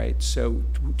printing, right? So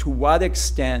to what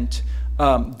extent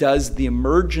does the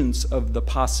emergence of the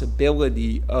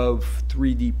possibility of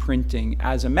 3D printing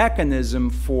as a mechanism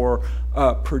for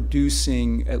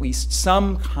producing at least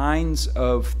some kinds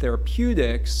of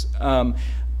therapeutics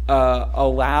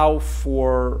allow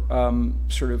for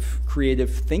sort of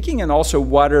creative thinking, and also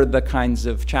what are the kinds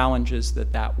of challenges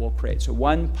that will create? So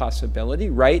one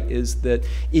possibility, right, is that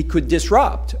it could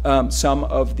disrupt some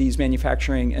of these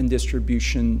manufacturing and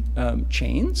distribution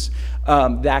chains.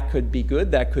 That could be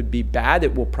good, that could be bad,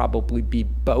 it will probably be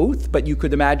both, but you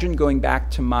could imagine, going back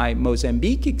to my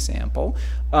Mozambique example,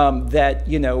 that,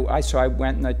 you know, I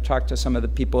went and I talked to some of the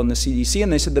people in the CDC,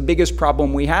 and they said the biggest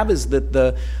problem we have is that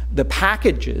the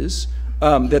packages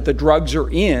that the drugs are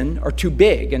in are too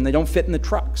big and they don't fit in the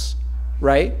trucks,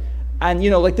 right? And,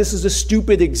 you know, like, this is a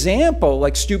stupid example,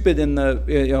 like stupid in the,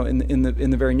 you know, in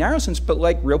the very narrow sense, but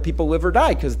like, real people live or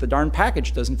die because the darn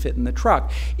package doesn't fit in the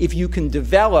truck. If you can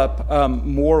develop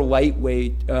more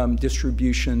lightweight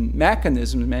distribution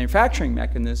mechanisms, manufacturing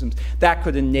mechanisms, that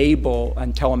could enable,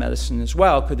 and telemedicine as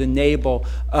well, could enable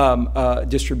a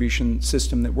distribution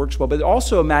system that works well. But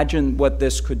also imagine what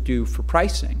this could do for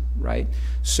pricing, right?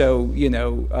 So, you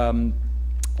know,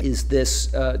 does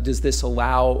this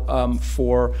allow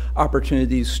for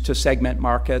opportunities to segment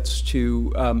markets,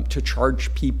 to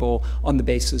charge people on the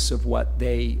basis of what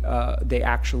they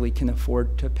actually can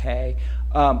afford to pay?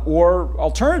 Or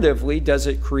alternatively, does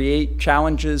it create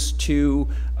challenges to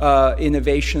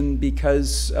innovation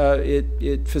because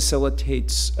it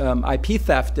facilitates IP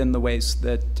theft in the ways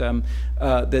that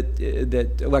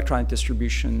that electronic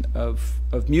distribution of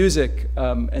music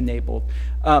enabled?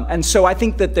 And so I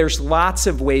think that there's lots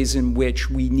of ways in which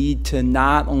we need to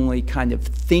not only kind of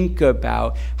think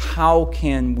about how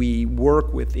can we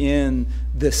work within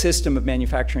the system of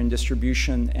manufacturing,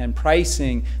 distribution, and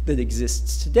pricing that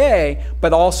exists today,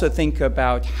 but also think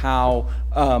about how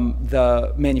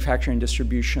the manufacturing and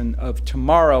distribution of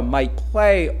tomorrow might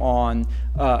play on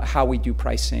how we do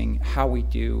pricing, how we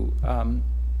do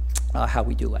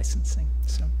licensing.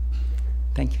 So,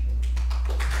 thank you.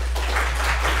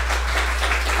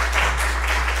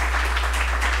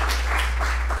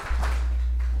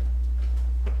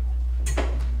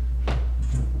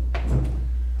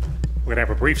 We're going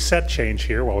to have a brief set change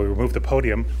here while we remove the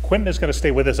podium. Quentin is going to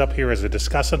stay with us up here as a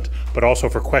discussant, but also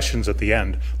for questions at the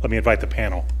end. Let me invite the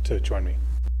panel to join me.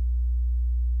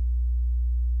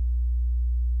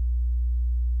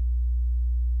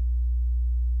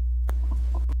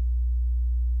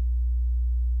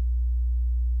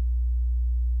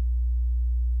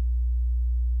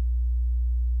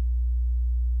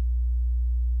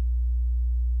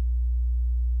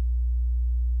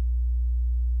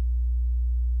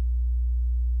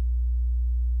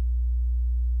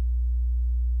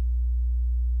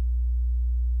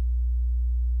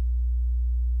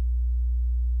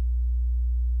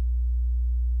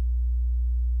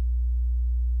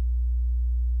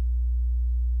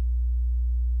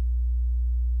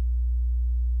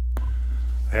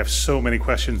 I have so many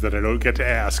questions that I don't get to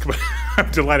ask, but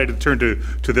I'm delighted to turn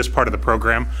to this part of the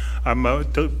program. I'm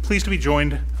pleased to be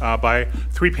joined by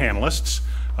three panelists,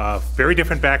 very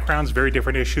different backgrounds, very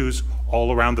different issues,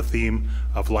 all around the theme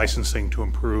of licensing to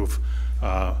improve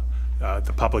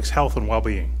the public's health and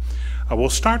well-being. We'll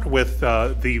start with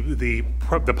the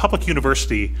public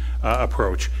university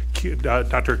approach.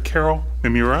 Dr. Carol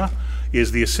Mimura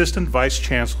is the Assistant Vice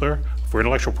Chancellor for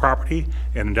Intellectual Property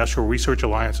and Industry Research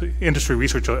Alliances,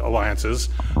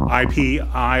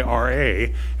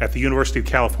 IPIRA, at the University of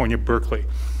California, Berkeley.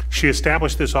 She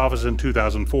established this office in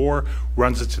 2004,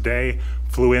 runs it today,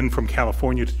 flew in from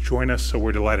California to join us, so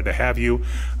we're delighted to have you.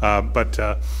 But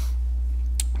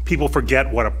people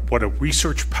forget what a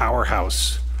research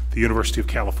powerhouse the University of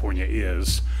California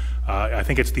is. I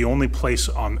think it's the only place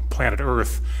on planet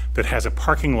Earth that has a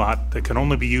parking lot that can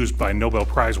only be used by Nobel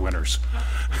Prize winners.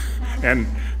 And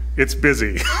it's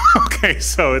busy. Okay,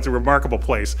 so it's a remarkable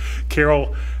place.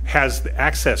 Carol has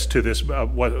access to this.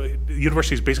 The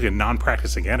university is basically a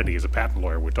non-practicing entity as a patent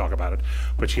lawyer. We'll talk about it.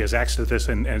 But she has access to this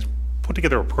and put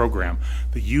together a program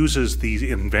that uses these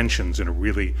inventions in a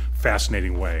really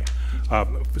fascinating way.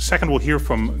 Second, we'll hear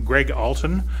from Greg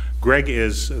Alton. Greg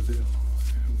is,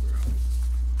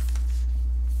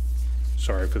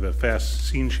 sorry for the fast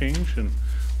scene change and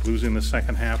losing the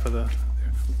second half of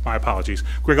my apologies.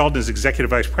 Greg Alton is Executive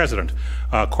Vice President,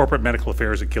 Corporate Medical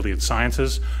Affairs at Gilead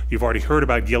Sciences. You've already heard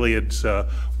about Gilead's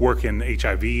work in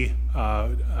HIV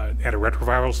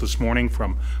antiretrovirals this morning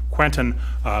from Quentin.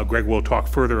 Greg will talk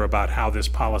further about how this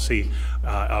policy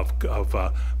of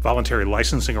voluntary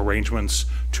licensing arrangements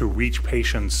to reach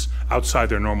patients outside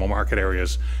their normal market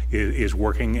areas is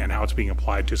working and how it's being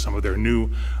applied to some of their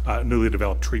newly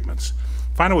developed treatments.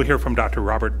 Finally, we'll hear from Dr.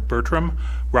 Robert Bertram.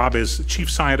 Rob is Chief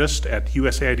Scientist at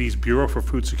USAID's Bureau for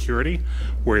Food Security,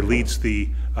 where he leads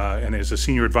and is a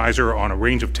senior advisor on a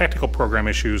range of technical program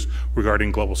issues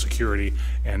regarding global security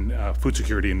and food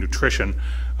security and nutrition,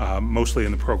 mostly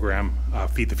in the program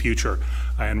Feed the Future.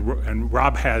 And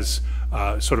Rob has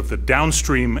sort of the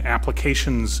downstream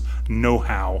applications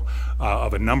know-how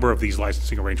of a number of these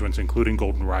licensing arrangements, including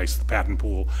Golden Rice, the patent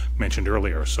pool mentioned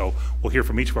earlier. So we'll hear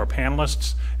from each of our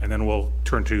panelists, and then we'll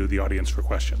turn to the audience for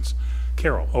questions.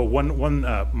 Carol, one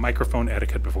microphone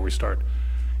etiquette before we start.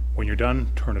 When you're done,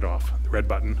 turn it off, the red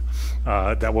button.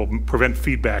 That will prevent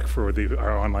feedback for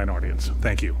our online audience.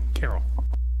 Thank you. Carol.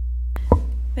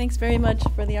 Thanks very much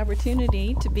for the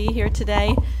opportunity to be here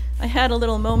today. I had a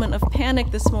little moment of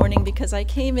panic this morning because I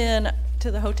came in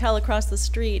to the hotel across the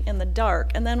street in the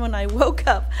dark, and then when I woke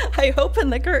up, I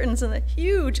opened the curtains and the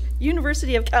huge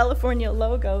University of California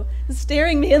logo is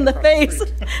staring me in the face.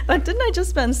 But didn't I just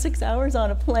spend 6 hours on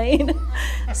a plane?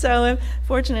 So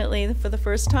fortunately, for the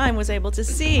first time, was able to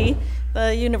see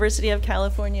the University of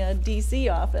California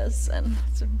DC office, and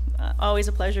it's always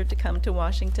a pleasure to come to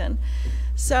Washington.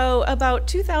 So about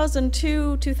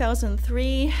 2002,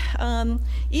 2003,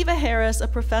 Eva Harris, a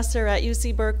professor at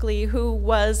UC Berkeley who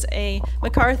was a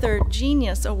MacArthur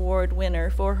Genius Award winner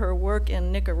for her work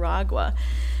in Nicaragua,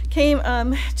 came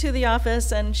to the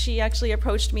office, and she actually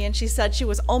approached me and she said she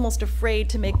was almost afraid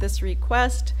to make this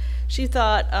request. She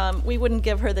thought we wouldn't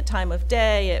give her the time of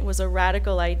day. It was a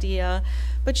radical idea.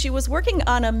 But she was working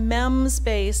on a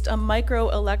MEMS-based, a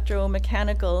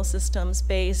micro-electromechanical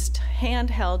systems-based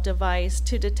handheld device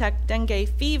to detect dengue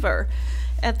fever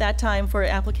at that time for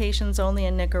applications only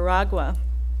in Nicaragua.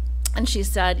 And she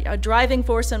said, a driving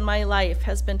force in my life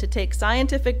has been to take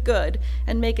scientific good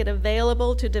and make it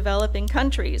available to developing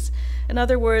countries. In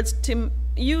other words, to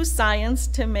use science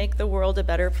to make the world a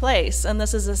better place. And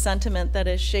this is a sentiment that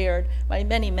is shared by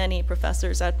many, many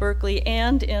professors at Berkeley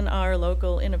and in our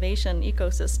local innovation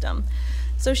ecosystem.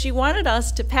 So she wanted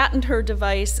us to patent her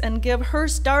device and give her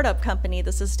startup company,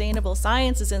 the Sustainable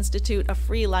Sciences Institute, a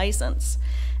free license.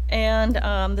 And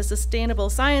the Sustainable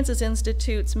Sciences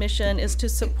Institute's mission is to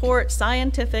support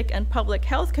scientific and public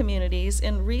health communities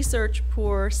in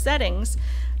research-poor settings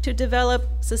to develop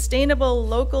sustainable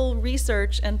local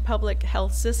research and public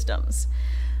health systems.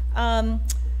 And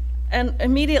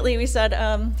immediately we said,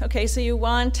 okay, so you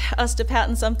want us to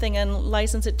patent something and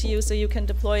license it to you so you can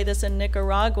deploy this in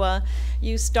Nicaragua.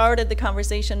 You started the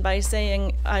conversation by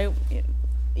saying,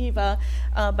 Eva,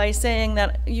 by saying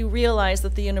that you realize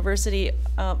that the university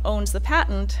owns the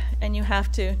patent and you have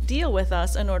to deal with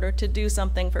us in order to do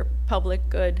something for public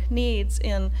good needs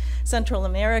in Central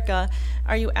America.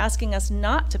 Are you asking us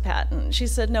not to patent? She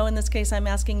said, no, in this case I'm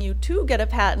asking you to get a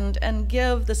patent and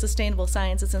give the Sustainable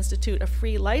Sciences Institute a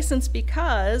free license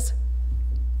because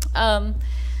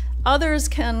others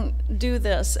can do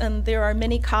this, and there are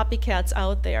many copycats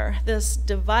out there. This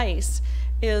device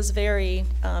is very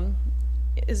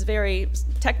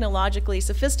technologically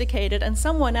sophisticated, and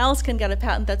someone else can get a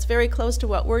patent that's very close to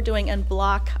what we're doing and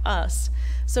block us.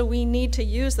 So we need to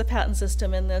use the patent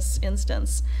system in this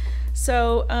instance.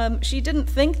 So she didn't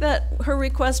think that her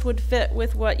request would fit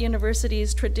with what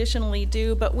universities traditionally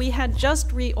do, but we had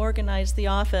just reorganized the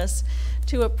office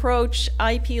to approach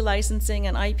IP licensing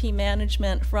and IP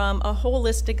management from a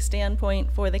holistic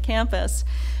standpoint for the campus.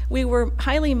 We were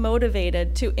highly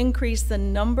motivated to increase the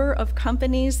number of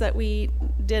companies that we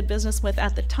did business with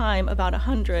at the time about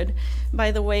 100.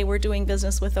 By the way, we're doing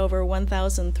business with over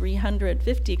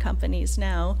 1,350 companies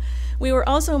now. We were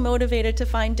also motivated to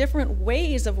find different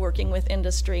ways of working with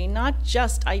industry, not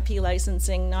just IP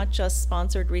licensing, not just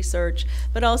sponsored research,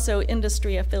 but also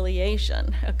industry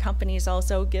affiliation. Companies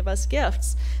also give us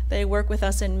gifts. They work with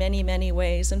us in many, many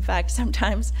ways. In fact,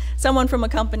 sometimes someone from a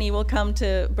company will come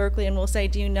to Berkeley and will say,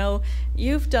 do you know,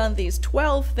 you've done these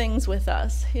 12 things with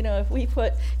us. You know, if we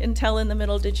put Intel in the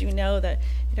middle, did you know that,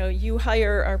 you know, you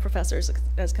hire our professors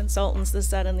as consultants, this,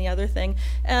 that, and the other thing.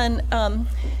 And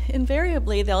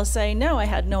invariably they'll say, no, I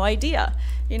had no idea.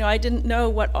 You know, I didn't know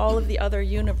what all of the other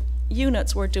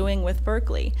units were doing with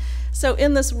Berkeley. So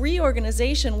in this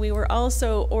reorganization, we were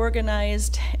also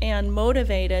organized and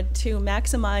motivated to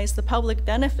maximize the public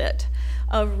benefit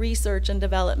of research and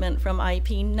development from IP,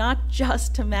 not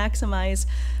just to maximize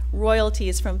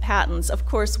royalties from patents. Of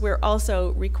course, we're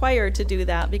also required to do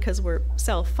that because we're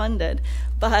self-funded,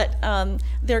 but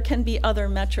there can be other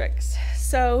metrics.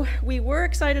 So we were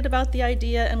excited about the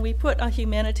idea, and we put a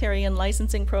humanitarian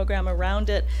licensing program around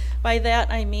it. By that,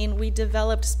 I mean we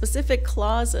developed specific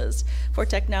clauses for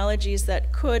technologies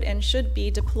that could and should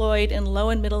be deployed in low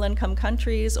and middle income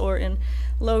countries or in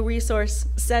low resource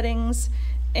settings.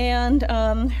 And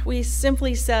we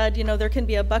simply said, you know, there can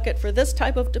be a bucket for this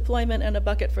type of deployment and a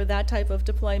bucket for that type of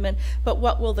deployment, but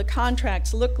what will the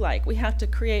contracts look like? We have to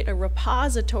create a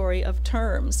repository of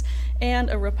terms and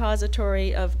a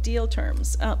repository of deal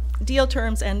terms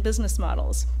and business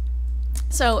models.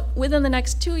 So within the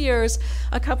next 2 years,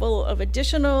 a couple of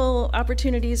additional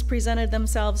opportunities presented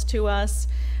themselves to us.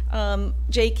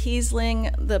 Jay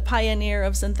Kiesling, the pioneer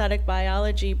of synthetic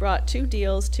biology, brought 2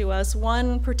 deals to us,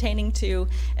 one pertaining to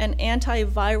an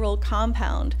antiviral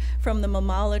compound from the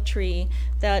mamala tree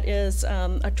that is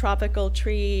a tropical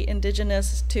tree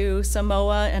indigenous to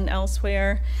Samoa and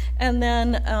elsewhere, and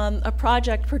then a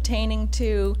project pertaining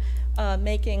to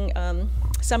making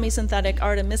semi-synthetic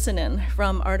artemisinin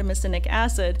from artemisinic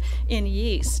acid in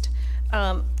yeast.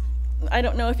 I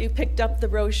don't know if you picked up the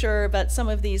brochure, but some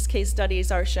of these case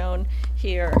studies are shown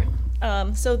here.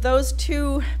 So those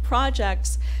 2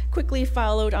 projects quickly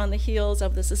followed on the heels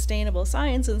of the Sustainable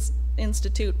Science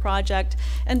Institute project,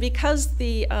 and because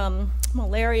the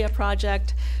malaria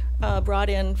project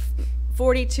brought in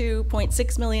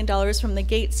 $42.6 million from the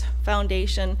Gates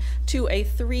Foundation to a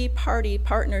 3-party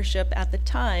partnership at the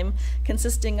time,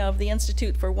 consisting of the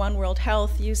Institute for One World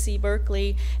Health, UC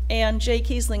Berkeley, and Jay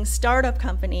Kiesling's startup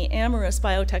company, Amyris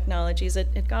Biotechnologies.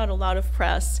 It got a lot of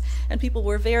press, and people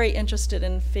were very interested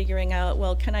in figuring out,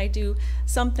 well, can I do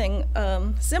something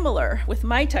similar with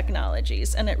my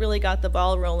technologies? And it really got the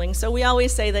ball rolling. So we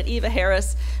always say that Eva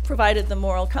Harris provided the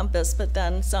moral compass, but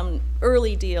then some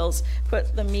early deals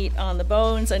put the meat on the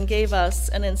bones and gave us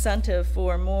an incentive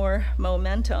for more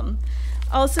momentum.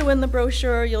 Also in the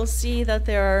brochure, you'll see that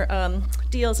there are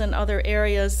deals in other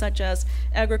areas such as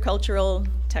agricultural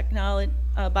technology,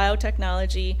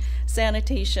 biotechnology,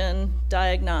 sanitation,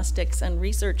 diagnostics, and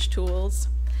research tools.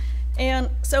 And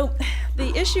so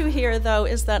the issue here, though,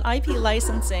 is that IP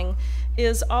licensing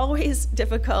is always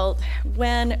difficult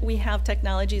when we have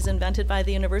technologies invented by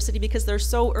the university because they're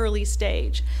so early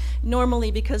stage,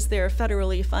 normally because they're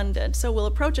federally funded. So we'll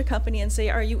approach a company and say,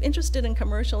 are you interested in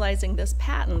commercializing this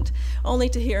patent? Only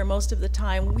to hear most of the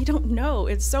time, we don't know,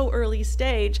 it's so early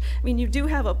stage. I mean, you do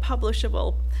have a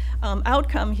publishable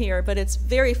outcome here, but it's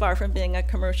very far from being a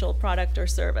commercial product or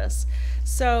service.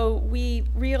 So we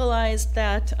realized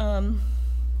that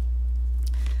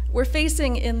we're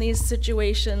facing in these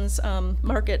situations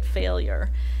market failure.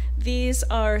 These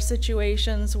are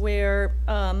situations where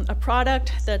a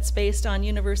product that's based on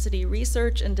university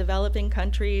research in developing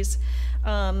countries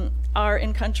are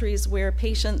in countries where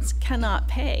patients cannot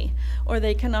pay, or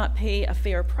they cannot pay a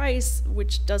fair price,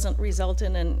 which doesn't result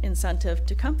in an incentive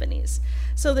to companies.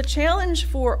 So the challenge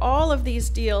for all of these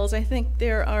deals, I think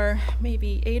there are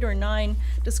maybe 8 or 9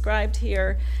 described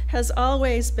here, has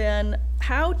always been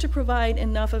how to provide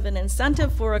enough of an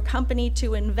incentive for a company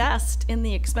to invest in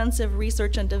the expensive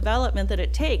research and development that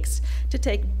it takes to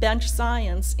take bench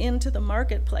science into the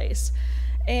marketplace,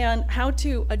 and how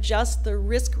to adjust the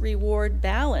risk-reward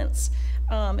balance,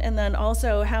 and then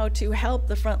also how to help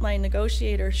the frontline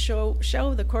negotiators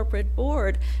show the corporate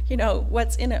board, you know,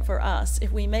 what's in it for us.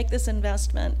 If we make this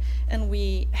investment and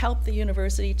we help the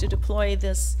university to deploy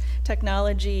this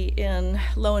technology in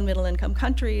low and middle income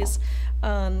countries,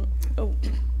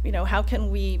 you know, how can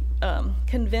we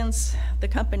convince the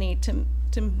company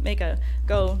to make a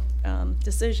go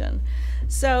decision?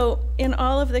 So in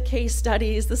all of the case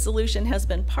studies, the solution has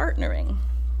been partnering.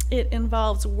 it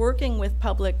involves working with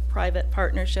public-private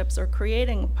partnerships or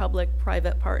creating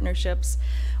public-private partnerships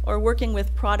or working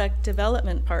with product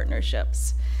development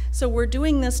partnerships. So we're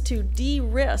doing this to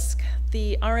de-risk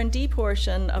the R&D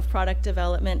portion of product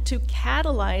development to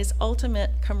catalyze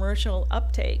ultimate commercial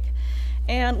uptake.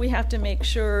 And we have to make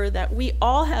sure that we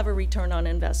all have a return on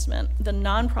investment, the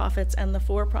nonprofits and the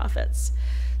for-profits.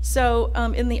 So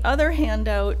in the other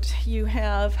handout, you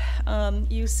have,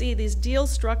 you see these deal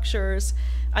structures,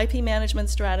 IP management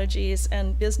strategies,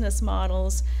 and business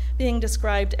models being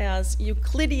described as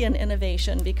Euclidean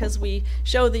innovation, because we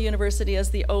show the university as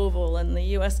the oval and the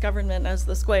US government as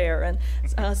the square, and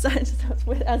as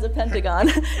a pentagon.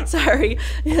 Sorry,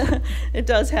 yeah, it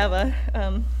does have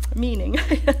a meaning.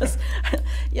 Yes.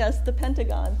 Yes, the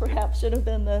Pentagon perhaps should have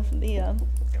been the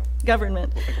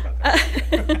government. We'll think about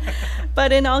that.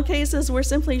 But in all cases, we're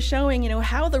simply showing,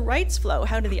 how the rights flow.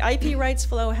 How do the IP rights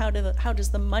flow? How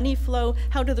does the money flow?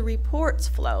 How do the reports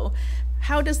flow?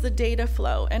 How does the data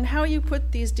flow? And how you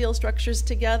put these deal structures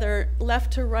together,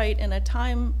 left to right in a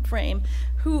time frame.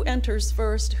 Who enters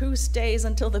first? Who stays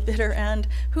until the bitter end?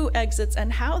 Who exits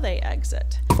and how they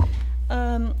exit?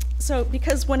 So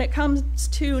because when it comes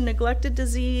to neglected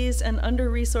disease and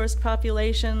under-resourced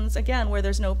populations, again, where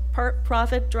there's no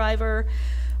profit driver,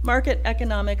 market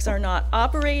economics are not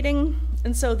operating,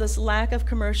 and so this lack of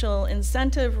commercial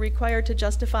incentive required to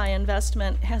justify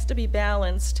investment has to be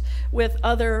balanced with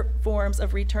other forms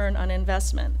of return on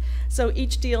investment. So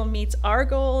each deal meets our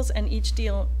goals and each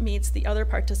deal meets the other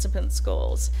participants'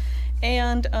 goals.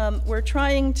 And we're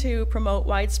trying to promote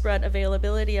widespread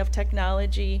availability of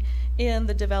technology in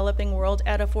the developing world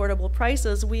at affordable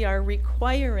prices. We are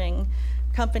requiring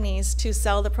companies to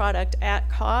sell the product at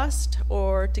cost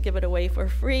or to give it away for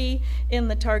free in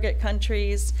the target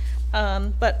countries.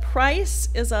 But price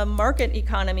is a market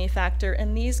economy factor,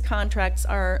 and these contracts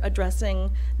are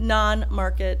addressing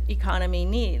non-market economy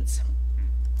needs.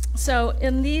 So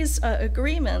in these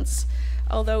agreements,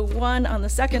 although one on the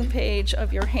second page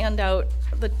of your handout,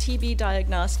 the TB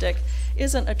diagnostic,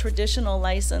 isn't a traditional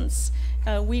license.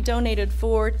 We donated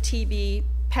 4 TB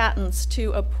patents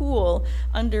to a pool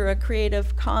under a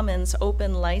Creative Commons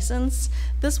open license.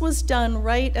 This was done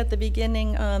right at the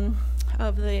beginning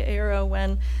of the era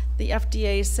when the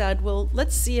FDA said, well,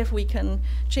 let's see if we can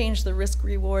change the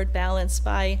risk-reward balance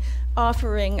by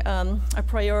offering a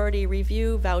priority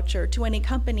review voucher to any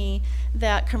company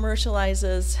that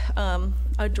commercializes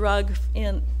a drug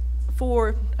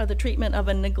for the treatment of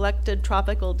a neglected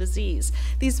tropical disease.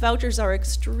 These vouchers are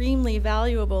extremely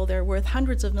valuable. They're worth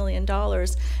hundreds of millions of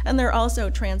dollars, and they're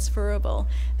also transferable.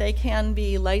 They can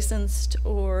be licensed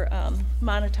or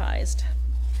monetized,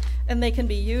 and they can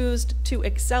be used to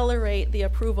accelerate the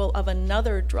approval of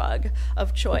another drug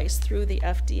of choice through the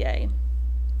FDA.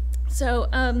 So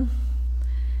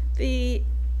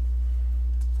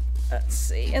let's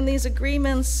see, in these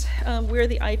agreements, we're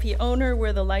the IP owner,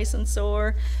 we're the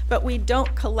licensor, but we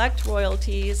don't collect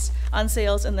royalties on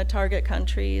sales in the target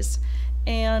countries.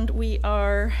 And we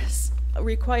are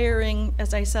requiring,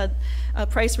 as I said,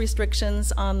 price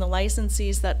restrictions on the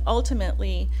licensees that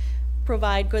ultimately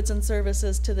provide goods and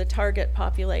services to the target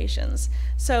populations.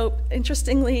 So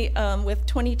interestingly, with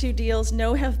 22 deals,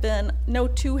 no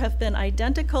two have been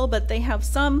identical, but they have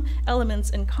some elements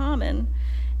in common.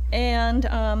 And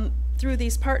through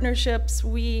these partnerships,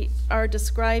 we are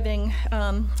describing,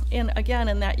 again,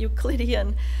 in that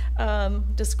Euclidean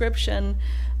description,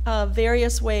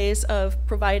 various ways of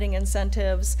providing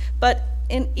incentives. But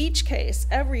in each case,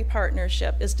 every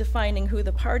partnership is defining who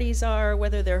the parties are,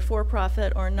 whether they're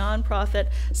for-profit or non-profit.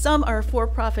 Some are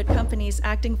for-profit companies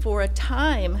acting for a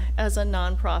time as a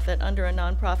non-profit under a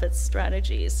non-profit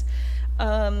strategies.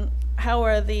 How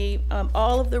are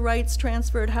all of the rights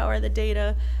transferred? How are the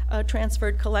data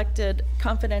transferred, collected,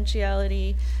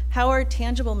 confidentiality? How are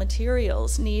tangible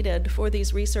materials needed for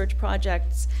these research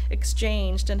projects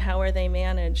exchanged, and how are they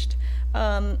managed?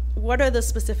 What are the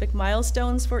specific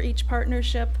milestones for each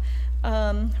partnership?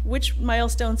 Which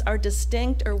milestones are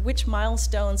distinct, or which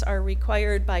milestones are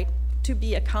required to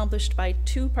be accomplished by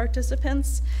 2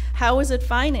 participants? How is it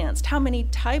financed? How many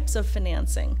types of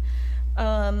financing?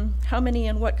 How many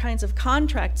and what kinds of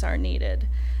contracts are needed?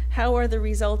 How are the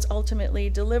results ultimately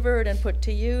delivered and put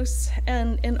to use?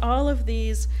 And in all of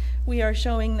these, we are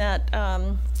showing that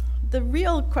the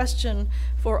real question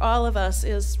for all of us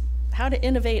is how to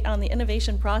innovate on the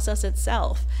innovation process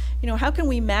itself. You know, how can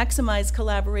we maximize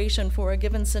collaboration for a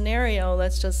given scenario,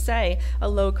 let's just say a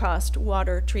low-cost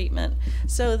water treatment,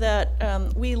 so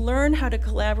that we learn how to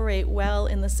collaborate well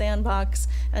in the sandbox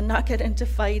and not get into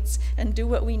fights and do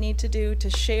what we need to do to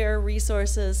share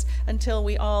resources until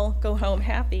we all go home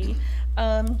happy.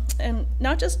 And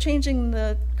not just changing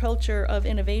the culture of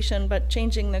innovation, but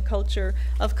changing the culture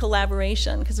of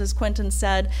collaboration, because as Quentin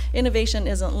said, innovation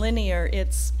isn't linear.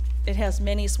 It has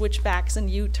many switchbacks and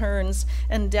U-turns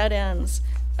and dead ends.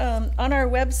 On our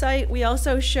website, we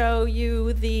also show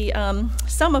you the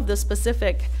some of the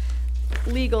specific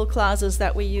legal clauses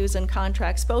that we use in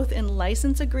contracts, both in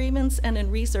license agreements and in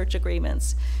research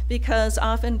agreements, because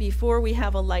often before we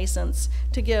have a license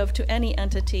to give to any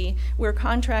entity, we're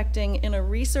contracting in a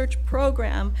research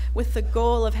program with the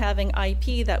goal of having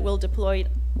IP that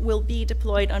will be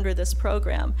deployed under this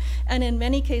program. And in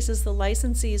many cases, the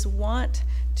licensees want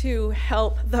to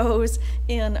help those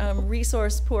in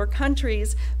resource-poor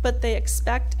countries, but they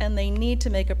expect and they need to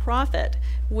make a profit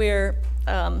where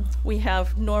we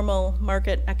have normal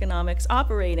market economics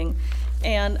operating.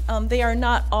 And they are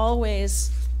not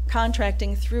always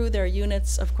contracting through their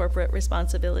units of corporate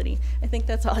responsibility. I think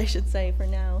that's all I should say for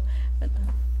now. But,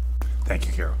 Thank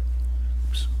you, Carol.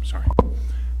 Oops, sorry.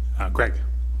 Greg.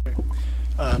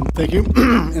 Thank you,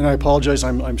 and I apologize.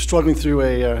 I'm struggling through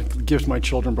a gift my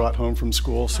children brought home from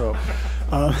school. So,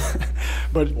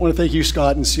 but I want to thank you,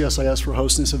 Scott, and CSIS for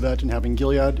hosting this event and having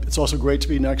Gilead. It's also great to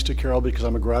be next to Carol because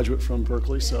I'm a graduate from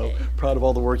Berkeley. So proud of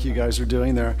all the work you guys are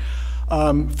doing there.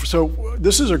 So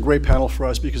this is a great panel for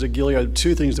us because at Gilead,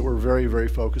 two things that we're very, very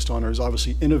focused on is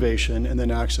obviously innovation and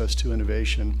then access to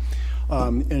innovation.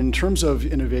 In terms of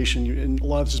innovation, and a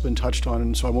lot of this has been touched on,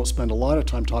 and so I won't spend a lot of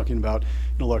time talking about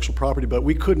intellectual property, but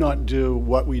we could not do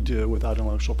what we do without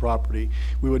intellectual property.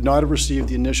 We would not have received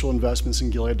the initial investments in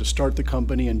Gilead to start the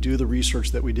company and do the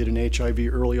research that we did in HIV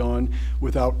early on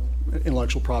without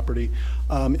intellectual property.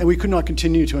 And we could not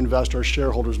continue to invest our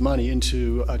shareholders' money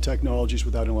into technologies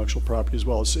without intellectual property as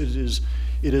well.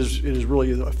 It is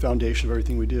really a foundation of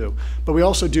everything we do. But we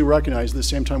also do recognize at the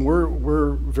same time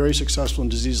we're very successful in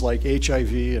diseases like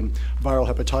HIV and viral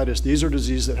hepatitis. These are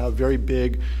diseases that have very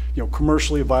big,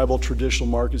 commercially viable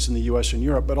traditional markets in the US and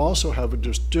Europe, but also have a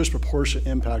disproportionate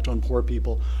impact on poor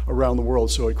people around the world.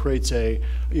 So it creates a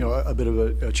bit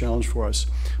of a challenge for us.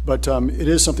 But it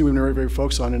is something we've been very, very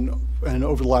focused on. And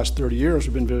over the last 30 years,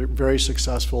 we've been very, very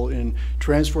successful in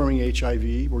transforming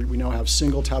HIV. We now have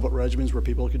single tablet regimens where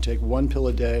people can take one pill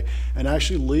a day and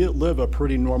actually live a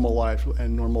pretty normal life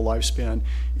and normal lifespan.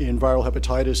 In viral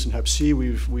hepatitis and Hep C,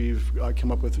 we've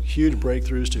come up with huge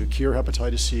breakthroughs to cure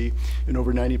hepatitis C in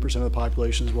over 90% of the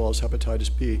population, as well as hepatitis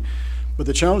B. But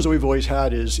the challenge that we've always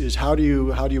had is how do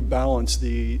you balance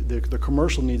the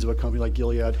commercial needs of a company like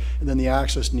Gilead and then the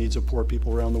access needs of poor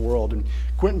people around the world? And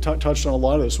Quentin touched on a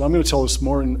lot of this, so I'm going to tell this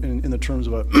more in the terms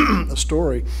of a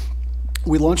story.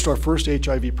 We launched our first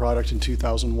HIV product in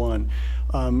 2001.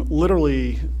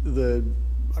 Literally,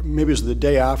 maybe it was the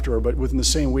day after, but within the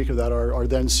same week of that, our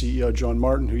then CEO, John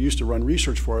Martin, who used to run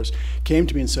research for us, came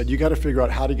to me and said, you got to figure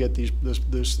out how to get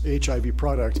this HIV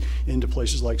product into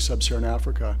places like sub-Saharan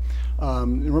Africa.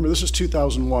 Remember, this is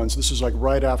 2001, so this is like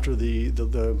right after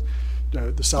the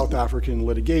South African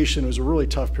litigation. It was a really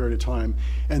tough period of time.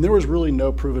 And there was really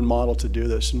no proven model to do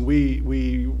this. And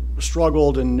we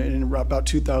struggled, and in about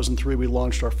 2003, we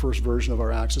launched our first version of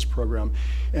our Access program.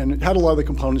 And it had a lot of the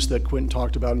components that Quentin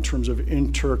talked about in terms of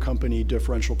inter-company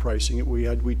differential pricing.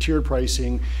 We tiered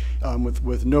pricing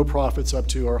with no profits up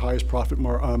to our highest profit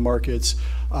markets,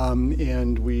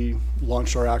 and we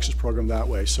launched our Access program that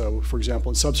way. So, for example,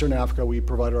 in sub-Saharan Africa, we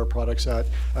provided our products at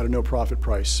a no profit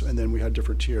price, and then we had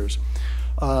different tiers.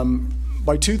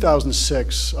 By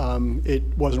 2006, it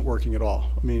wasn't working at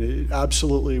all. I mean, it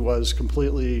absolutely was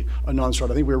completely a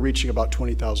non-starter. I think we were reaching about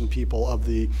 20,000 people of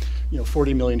the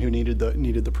 40 million who needed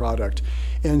the product.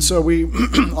 And so we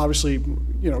obviously,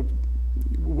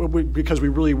 because we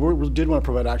really did want to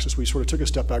provide access, we sort of took a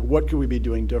step back. What could we be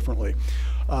doing differently?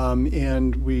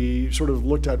 And we sort of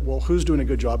looked at, well, who's doing a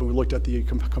good job? And we looked at the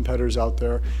competitors out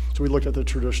there. So we looked at the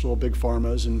traditional big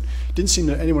pharmas, and it didn't seem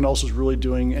that anyone else was really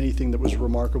doing anything that was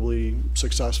remarkably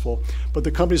successful. But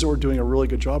the companies that were doing a really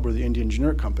good job were the Indian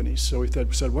generic companies. So we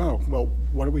said, wow, well,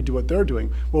 why don't we do what they're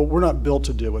doing? Well, we're not built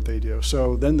to do what they do.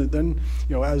 So then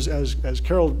as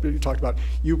Carol talked about,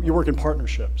 you work in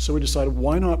partnership. So we decided,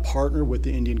 why not partner with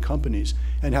the Indian companies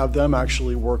and have them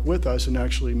actually work with us and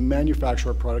actually manufacture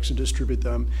our products and distribute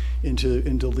them into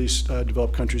the least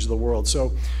developed countries of the world.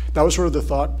 So that was sort of the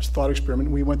thought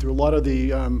experiment. We went through a lot of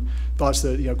the thoughts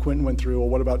that Quentin went through. Well,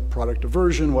 what about product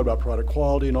diversion? What about product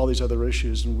quality? And all these other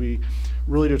issues. And we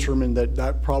really determined that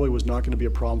that probably was not going to be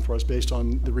a problem for us based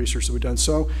on the research that we've done.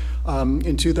 So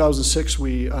in 2006,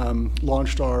 we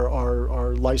launched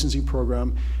our licensing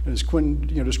program. And as Quentin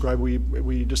described,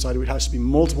 we decided it has to be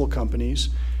multiple companies.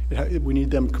 We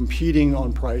need them competing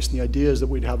on price. And the idea is that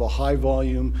we'd have a high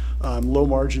volume, low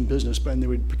margin business, and they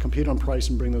would compete on price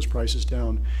and bring those prices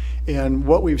down. And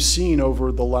what we've seen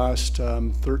over the last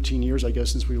 13 years, I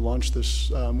guess, since we launched this,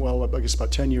 well, I guess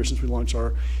about 10 years since we launched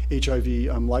our HIV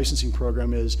licensing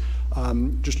program, is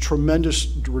just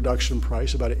tremendous reduction in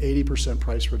price, about an 80%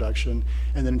 price reduction.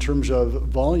 And then in terms of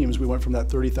volumes, we went from that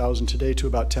 30,000 today to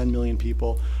about 10 million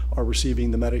people are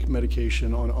receiving the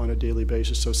medication on a daily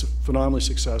basis. So it's phenomenally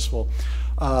successful.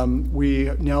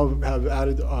 We now have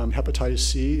added hepatitis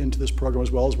C into this program as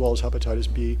well as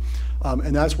hepatitis B.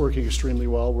 And that's working extremely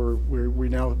well. We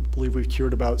now believe we've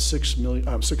cured about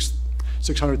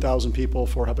 600,000 people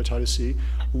for hepatitis C.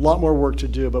 A lot more work to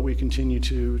do, but we continue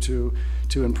to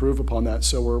improve upon that.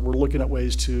 So we're looking at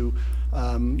ways to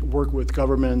work with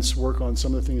governments, work on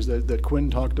some of the things that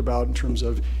Quentin talked about in terms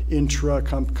of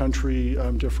intra-country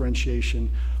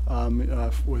differentiation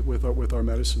with our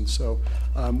medicines. So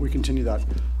we continue that.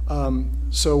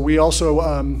 So we also,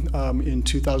 in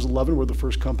 2011, were the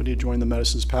first company to join the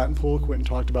medicines patent pool. Quentin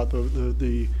talked about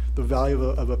the value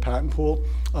of a patent pool.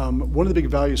 One of the big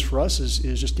values for us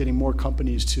is just getting more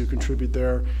companies to contribute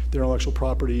their intellectual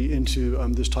property into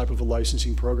this type of a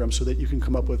licensing program so that you can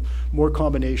come up with more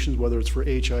combinations, whether it's for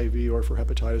HIV or for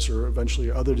hepatitis or eventually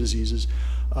other diseases.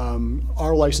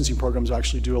 Our licensing programs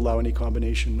actually do allow any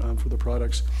combination for the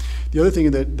products. The other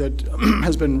thing that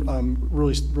has been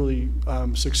really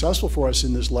successful for us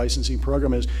in this licensing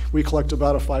program is we collect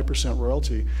about a 5%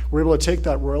 royalty. We're able to take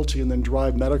that royalty and then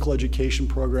drive medical education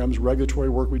programs, regulatory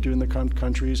work we do in the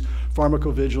countries,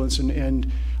 pharmacovigilance,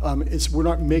 and we're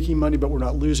not making money, but we're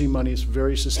not losing money. It's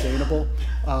very sustainable.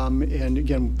 And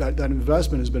again, that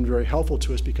investment has been very helpful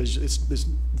to us because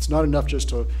it's not enough just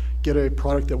to get a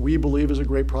product that we believe is a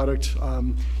great product.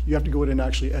 You have to go in and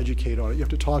actually educate on it. You have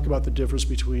to talk about the difference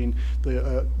between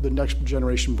the next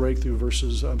generation breakthrough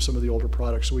versus some of the older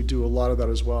products. So we do a lot of that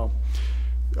as well.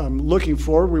 Looking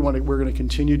forward, we're going to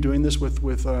continue doing this with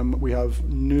we have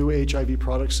new HIV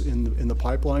products in the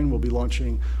pipeline. We'll be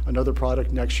launching another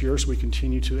product next year, so we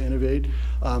continue to innovate.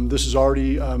 This is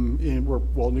already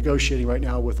we're negotiating right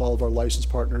now with all of our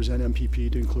licensed partners and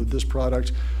MPP to include this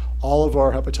product. All of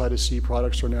our hepatitis C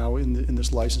products are now in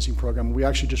this licensing program. We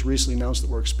actually just recently announced that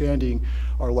we're expanding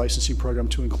our licensing program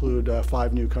to include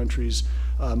 5 new countries,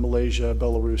 Malaysia,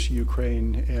 Belarus,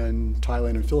 Ukraine, and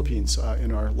Thailand and Philippines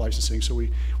in our licensing. So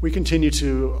we continue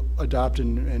to adapt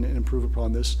and improve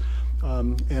upon this.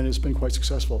 And it's been quite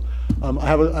successful. I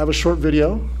have a short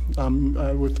video.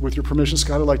 With your permission,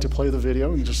 Scott, I'd like to play the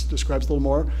video and just describes a little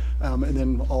more. And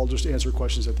then I'll just answer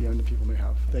questions at the end that people may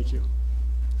have. Thank you.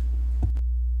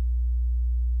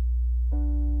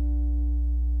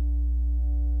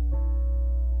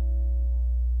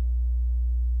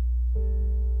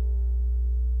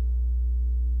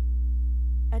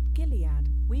 At Gilead,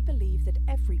 we believe that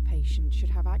every patient should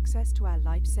have access to our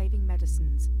life-saving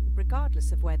medicines,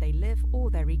 regardless of where they live or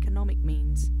their economic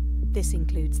means. This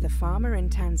includes the farmer in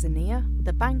Tanzania,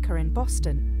 the banker in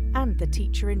Boston, and the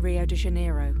teacher in Rio de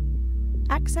Janeiro.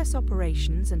 Access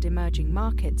Operations and Emerging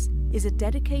Markets is a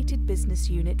dedicated business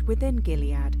unit within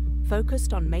Gilead,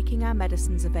 focused on making our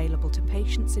medicines available to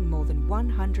patients in more than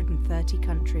 130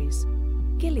 countries.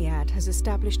 Gilead has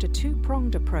established a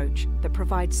two-pronged approach that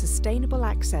provides sustainable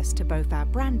access to both our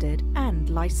branded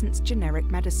and licensed generic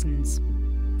medicines.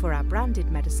 For our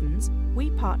branded medicines,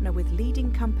 we partner with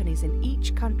leading companies in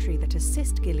each country that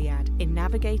assist Gilead in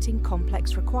navigating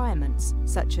complex requirements,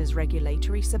 such as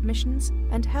regulatory submissions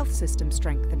and health system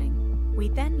strengthening. We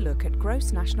then look at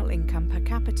gross national income per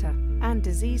capita and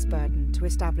disease burden to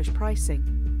establish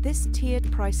pricing. This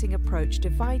tiered pricing approach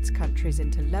divides countries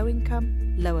into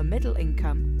low-income,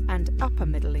 lower-middle-income, and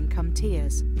upper-middle-income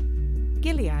tiers.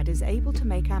 Gilead is able to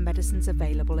make our medicines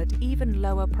available at even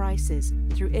lower prices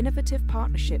through innovative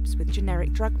partnerships with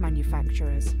generic drug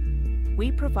manufacturers.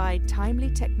 We provide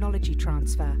timely technology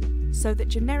transfer so that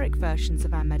generic versions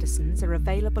of our medicines are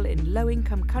available in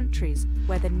low-income countries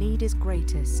where the need is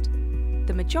greatest.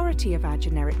 The majority of our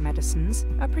generic medicines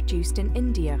are produced in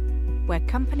India, where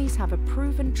companies have a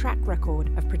proven track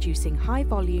record of producing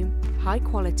high-volume,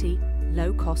 high-quality,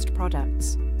 low-cost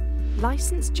products.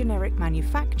 Licensed generic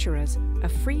manufacturers are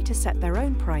free to set their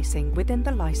own pricing within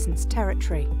the licensed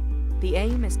territory. The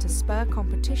aim is to spur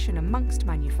competition amongst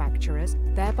manufacturers,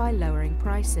 thereby lowering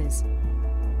prices.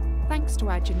 Thanks to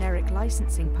our generic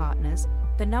licensing partners,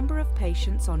 the number of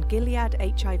patients on Gilead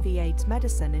HIV/AIDS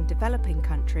medicine in developing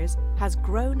countries has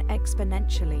grown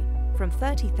exponentially from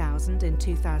 30,000 in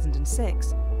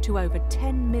 2006 to over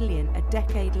 10 million a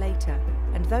decade later,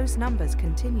 and those numbers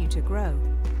continue to grow.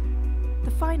 The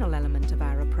final element of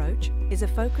our approach is a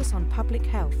focus on public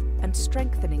health and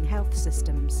strengthening health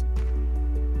systems.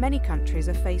 Many countries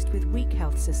are faced with weak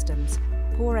health systems,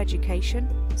 poor education,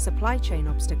 supply chain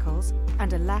obstacles,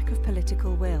 and a lack of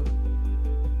political will.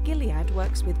 Gilead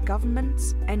works with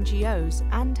governments, NGOs,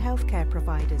 and healthcare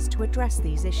providers to address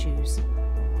these issues.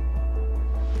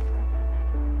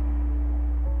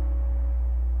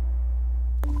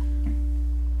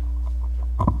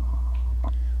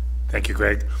 Thank you,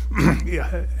 Greg.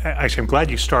 Yeah, actually, I'm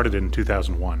glad you started in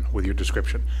 2001 with your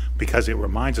description, because it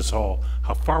reminds us all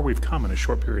how far we've come in a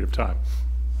short period of time.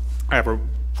 I have a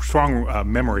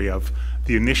strong memory of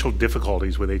the initial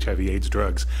difficulties with HIV/AIDS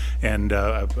drugs, and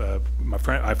I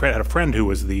had a friend who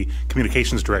was the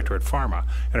communications director at Pharma,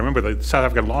 and I remember the South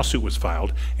African lawsuit was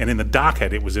filed, and in the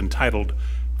docket it was entitled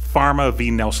Pharma v.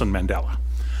 Nelson Mandela.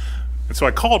 And so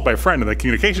I called my friend in the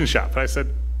communications shop, and I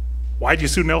said, "Why'd you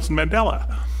sue Nelson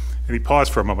Mandela?" And he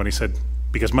paused for a moment. He said,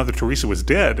 "Because Mother Teresa was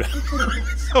dead."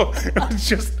 So it was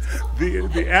just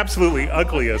the absolutely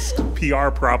ugliest PR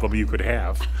problem you could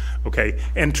have, okay?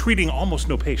 And treating almost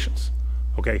no patients,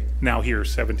 okay? Now here,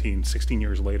 17, 16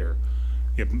 years later,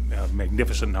 you have a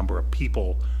magnificent number of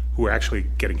people who are actually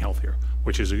getting healthier,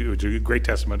 which is a great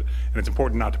testament, and it's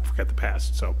important not to forget the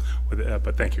past. So,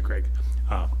 but thank you, Greg.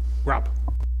 Rob.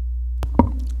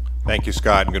 Thank you,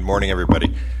 Scott, and good morning,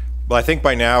 everybody. Well, I think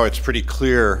by now it's pretty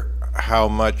clear how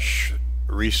much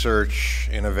research,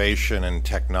 innovation, and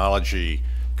technology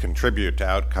contribute to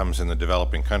outcomes in the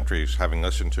developing countries, having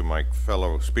listened to my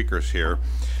fellow speakers here.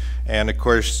 And of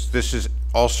course, this is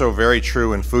also very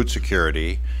true in food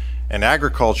security. And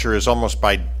agriculture is almost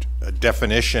by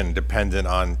definition dependent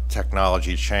on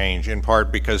technology change, in part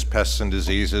because pests and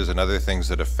diseases and other things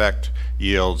that affect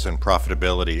yields and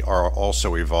profitability are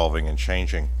also evolving and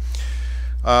changing.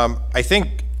 I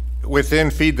think within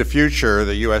Feed the Future,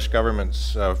 the U.S.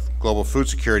 government's global food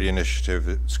security initiative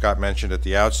that Scott mentioned at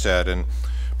the outset, and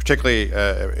particularly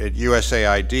at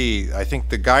USAID, I think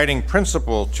the guiding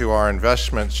principle to our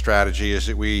investment strategy is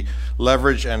that we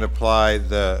leverage and apply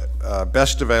the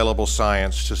best available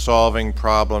science to solving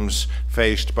problems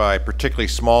faced by particularly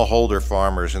smallholder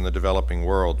farmers in the developing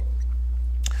world.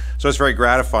 So it's very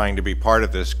gratifying to be part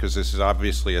of this, because this is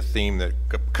obviously a theme that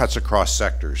cuts across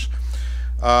sectors.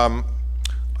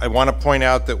 I want to point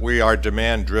out that we are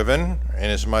demand-driven in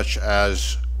as much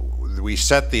as we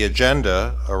set the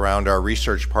agenda around our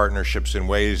research partnerships in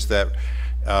ways that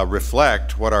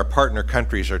reflect what our partner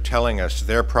countries are telling us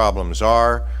their problems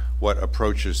are, what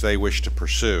approaches they wish to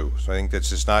pursue. So I think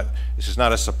this is not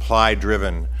a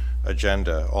supply-driven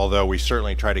agenda, although we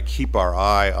certainly try to keep our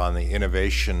eye on the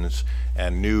innovations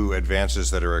and new advances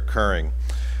that are occurring.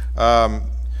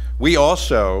 We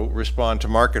also respond to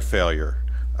market failure.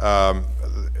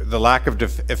 The lack of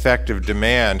effective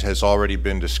demand has already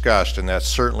been discussed, and that's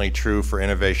certainly true for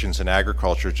innovations in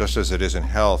agriculture, just as it is in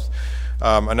health.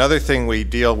 Another thing we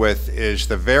deal with is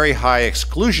the very high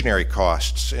exclusionary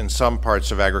costs in some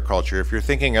parts of agriculture. If you're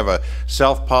thinking of a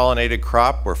self-pollinated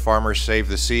crop where farmers save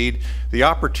the seed, the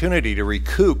opportunity to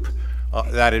recoup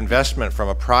that investment from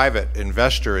a private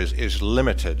investor is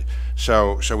limited.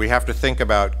 So we have to think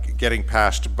about getting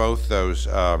past both those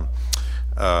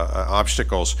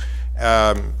obstacles.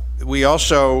 We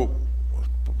also,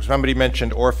 somebody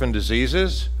mentioned orphan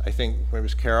diseases. I think it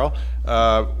was Carol.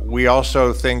 We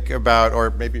also think about,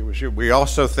 or maybe it was you, we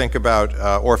also think about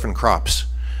orphan crops.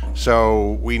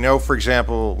 So we know, for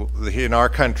example, in our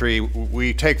country,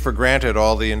 we take for granted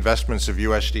all the investments of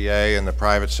USDA and the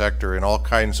private sector in all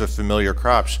kinds of familiar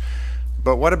crops.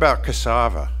 But what about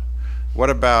cassava? What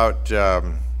about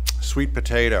sweet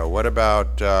potato? What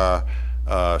about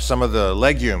some of the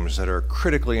legumes that are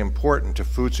critically important to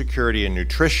food security and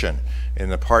nutrition in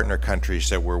the partner countries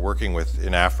that we're working with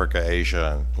in Africa,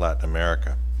 Asia, and Latin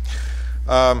America?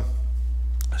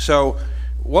 So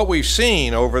what we've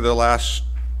seen over the last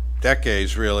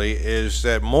decades really is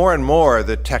that more and more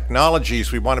the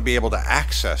technologies we want to be able to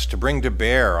access to bring to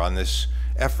bear on this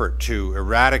effort to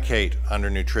eradicate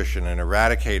undernutrition and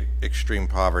eradicate extreme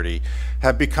poverty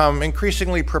have become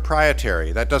increasingly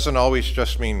proprietary. That doesn't always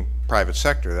just mean private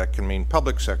sector, that can mean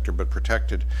public sector, but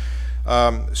protected.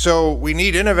 So we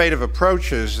need innovative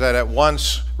approaches that at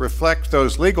once reflect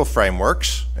those legal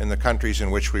frameworks in the countries in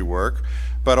which we work,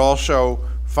 but also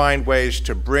find ways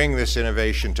to bring this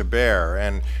innovation to bear.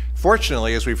 And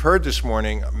fortunately, as we've heard this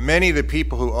morning, many of the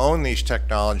people who own these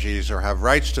technologies or have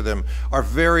rights to them are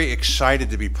very excited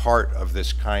to be part of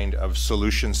this kind of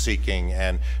solution seeking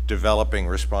and developing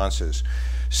responses.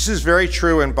 This is very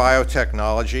true in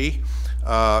biotechnology.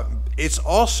 It's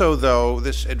also, though,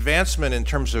 this advancement in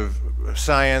terms of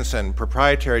science and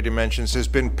proprietary dimensions has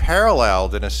been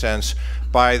paralleled, in a sense,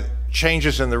 by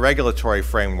changes in the regulatory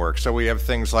framework. So we have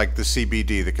things like the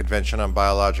CBD, the Convention on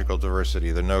Biological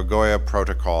Diversity, the Nagoya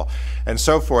Protocol, and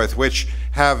so forth, which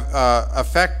have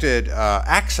affected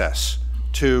access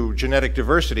to genetic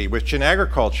diversity, which in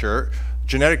agriculture,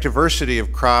 genetic diversity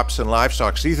of crops and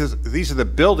livestock, these are the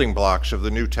building blocks of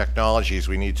the new technologies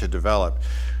we need to develop.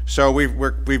 So we've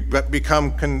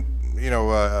become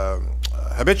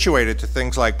habituated to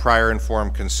things like prior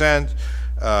informed consent,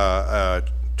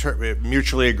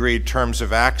 mutually agreed terms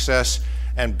of access,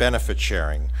 and benefit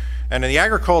sharing. And the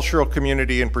agricultural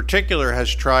community in particular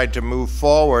has tried to move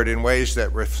forward in ways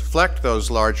that reflect those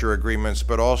larger agreements,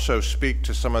 but also speak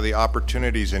to some of the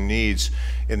opportunities and needs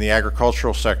in the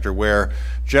agricultural sector, where,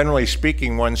 generally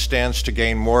speaking, one stands to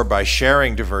gain more by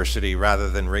sharing diversity rather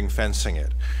than ring fencing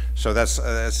it. So that's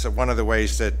one of the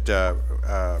ways that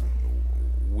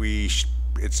we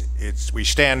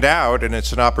stand out, and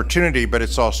it's an opportunity, but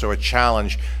it's also a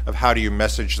challenge of how do you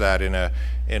message that in a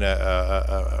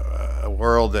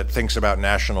world that thinks about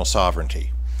national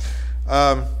sovereignty.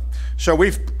 So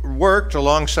we've worked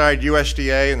alongside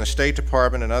USDA and the State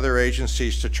Department and other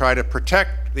agencies to try to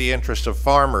protect the interests of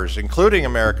farmers, including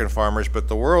American farmers, but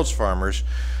the world's farmers,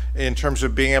 in terms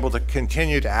of being able to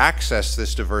continue to access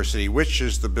this diversity, which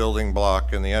is the building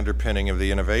block and the underpinning of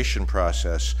the innovation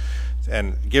process,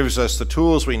 and gives us the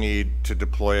tools we need to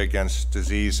deploy against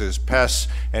diseases, pests,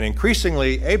 and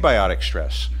increasingly abiotic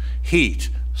stress, heat,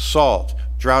 salt,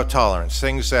 drought tolerance,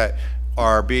 things that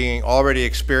are being already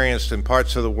experienced in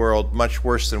parts of the world much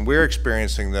worse than we're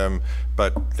experiencing them,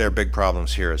 but they're big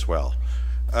problems here as well.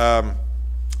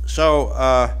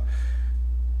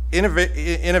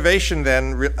 Innovation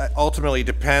then ultimately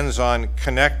depends on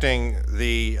connecting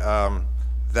the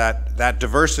that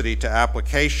diversity to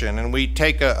application, and we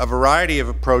take a variety of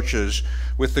approaches,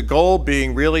 with the goal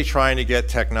being really trying to get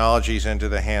technologies into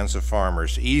the hands of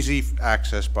farmers, easy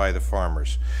access by the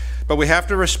farmers. But we have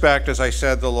to respect, as I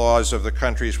said, the laws of the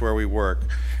countries where we work.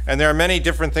 And there are many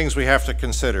different things we have to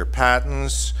consider: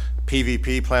 patents,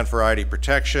 PVP, plant variety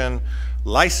protection,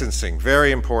 licensing,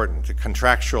 very important, the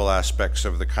contractual aspects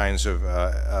of the kinds of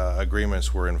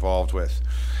agreements we're involved with.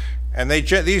 And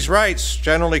these rights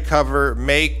generally cover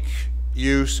make,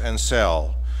 use, and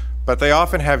sell. But they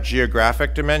often have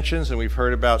geographic dimensions, and we've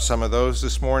heard about some of those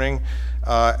this morning.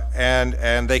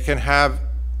 And they can have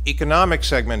economic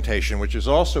segmentation, which has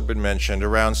also been mentioned,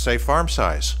 around, say, farm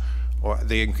size, or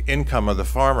the income of the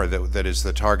farmer that is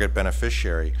the target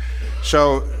beneficiary.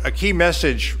 So a key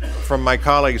message from my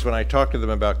colleagues when I talked to them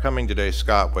about coming today,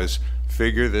 Scott, was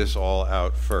figure this all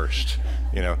out first.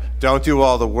 You know, don't do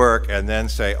all the work and then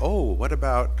say, oh, what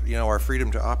about, you know, our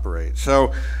freedom to operate?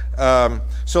 So,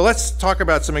 so let's talk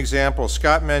about some examples.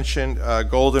 Scott mentioned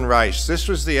golden rice. This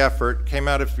was the effort, came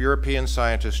out of European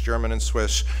scientists, German and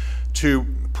Swiss, to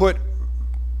put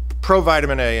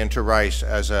provitamin A into rice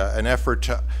as an effort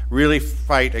to really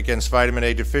fight against vitamin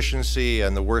A deficiency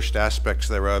and the worst aspects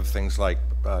thereof, things like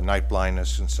night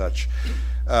blindness and such,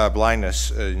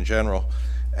 blindness in general.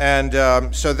 And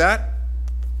so that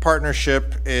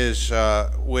partnership is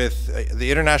with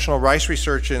the International Rice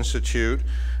Research Institute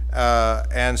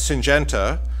and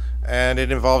Syngenta, and it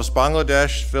involves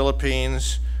Bangladesh,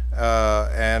 Philippines,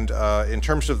 and in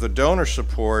terms of the donor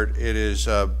support, it is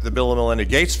the Bill and Melinda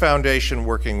Gates Foundation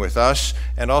working with us,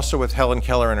 and also with Helen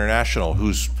Keller International,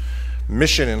 whose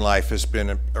mission in life has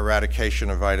been eradication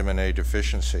of vitamin A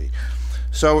deficiency.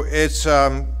 So it's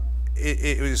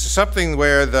it was something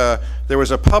where there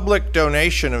was a public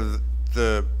donation of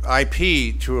the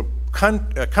IP to a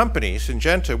company,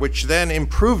 Syngenta, which then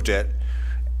improved it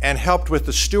and helped with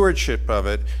the stewardship of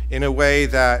it in a way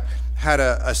that had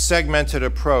a segmented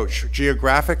approach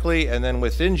geographically, and then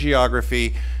within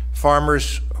geography,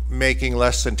 farmers making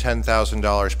less than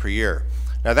 $10,000 per year.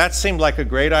 Now that seemed like a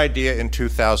great idea in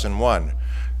 2001.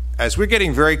 As we're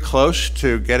getting very close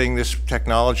to getting this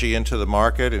technology into the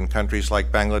market in countries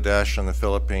like Bangladesh and the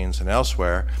Philippines and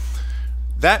elsewhere,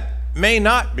 that may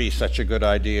not be such a good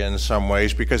idea in some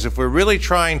ways, because if we're really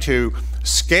trying to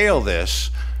scale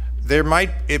this, it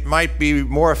might be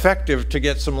more effective to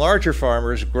get some larger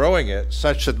farmers growing it,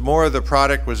 such that more of the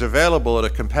product was available at a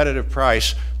competitive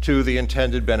price to the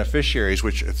intended beneficiaries,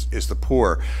 which is the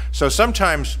poor. So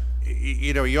sometimes,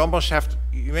 you know, you almost have to,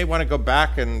 you may want to go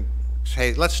back and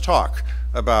hey, let's talk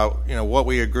about what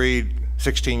we agreed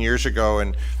 16 years ago,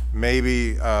 and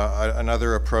maybe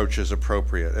another approach is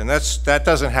appropriate. And that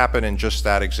doesn't happen in just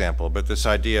that example, but this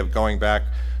idea of going back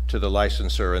to the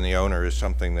licensor and the owner is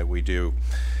something that we do.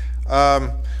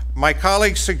 My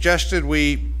colleagues suggested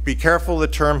we be careful of the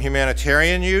term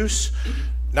humanitarian use.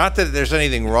 Not that there's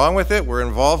anything wrong with it, we're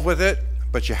involved with it,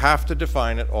 but you have to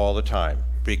define it all the time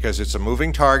because it's a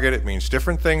moving target. It means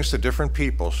different things to different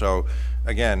people. So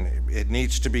again, it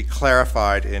needs to be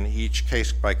clarified in each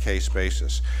case-by-case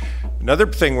basis. Another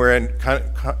thing we're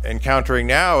encountering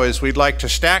now is we'd like to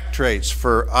stack traits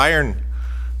for iron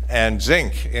and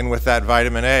zinc in with that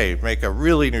vitamin A, make a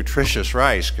really nutritious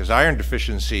rice, because iron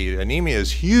deficiency anemia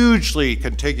is hugely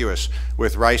contiguous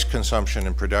with rice consumption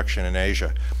and production in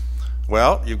Asia.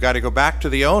 Well, you've got to go back to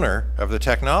the owner of the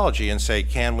technology and say,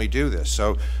 can we do this?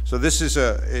 So this is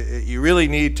you really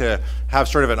need to have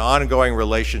sort of an ongoing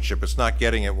relationship. It's not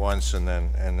getting it once and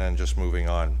then just moving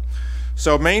on.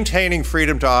 So maintaining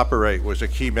freedom to operate was a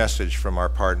key message from our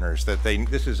partners, that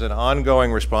this is an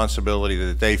ongoing responsibility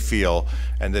that they feel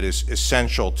and that is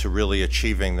essential to really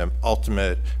achieving the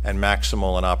ultimate and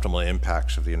maximal and optimal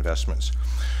impacts of the investments.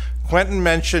 Quentin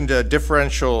mentioned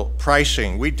differential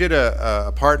pricing. We did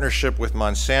a partnership with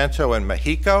Monsanto and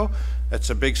Mexico. That's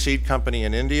a big seed company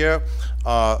in India,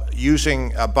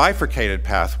 using a bifurcated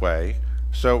pathway.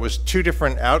 So it was two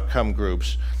different outcome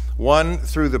groups. One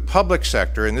through the public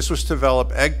sector, and this was to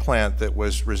develop eggplant that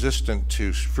was resistant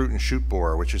to fruit and shoot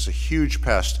borer, which is a huge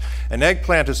pest. An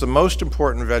eggplant is the most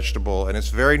important vegetable, and it's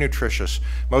very nutritious,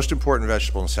 most important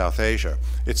vegetable in South Asia.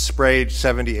 It's sprayed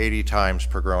 70, 80 times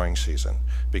per growing season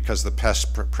because the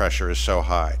pest pressure is so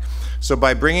high. So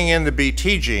by bringing in the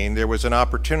Bt gene, there was an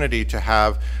opportunity to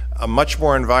have a much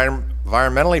more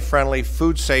environmentally friendly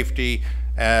food safety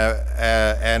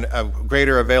and a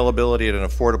greater availability at an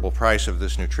affordable price of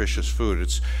this nutritious food.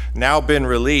 It's now been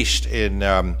released in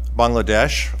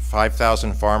Bangladesh.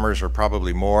 5,000 farmers or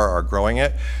probably more are growing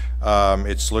it.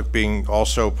 It's being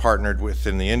also partnered with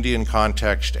in the Indian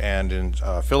context and in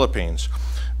Philippines.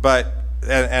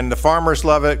 And the farmers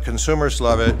love it, consumers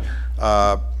love it.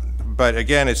 But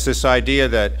again, it's this idea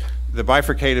that the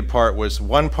bifurcated part was,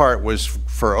 one part was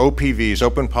for OPVs,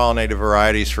 open pollinated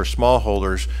varieties for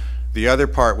smallholders. The other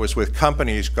part was with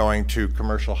companies going to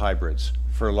commercial hybrids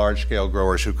for large-scale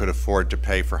growers who could afford to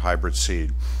pay for hybrid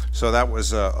seed. So that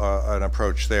was an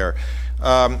approach there.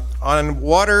 On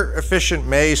water-efficient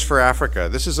maize for Africa,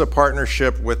 this is a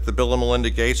partnership with the Bill and Melinda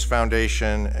Gates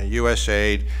Foundation,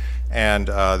 USAID, and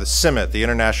the CIMMYT, the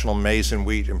International Maize and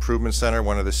Wheat Improvement Center,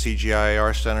 one of the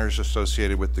CGIAR centers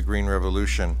associated with the Green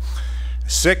Revolution.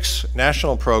 6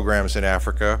 national programs in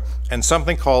Africa, and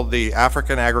something called the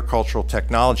African Agricultural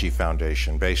Technology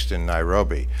Foundation based in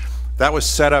Nairobi. That was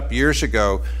set up years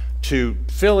ago to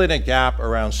fill in a gap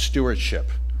around stewardship,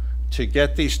 to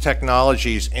get these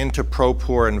technologies into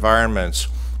pro-poor environments.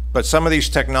 But some of these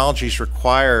technologies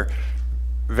require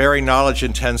very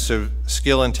knowledge-intensive,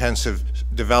 skill-intensive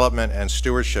development and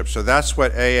stewardship. So that's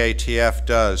what AATF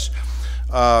does.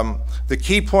 The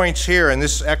key points here, and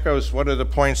this echoes one of the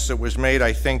points that was made,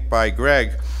 I think, by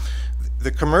Greg,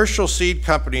 the commercial seed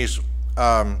companies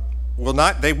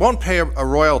they won't pay a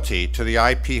royalty to the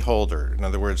IP holder. In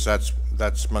other words, that's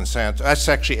Monsanto, that's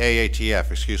actually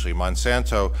AATF, excuse me.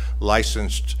 Monsanto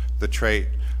licensed the trait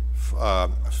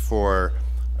for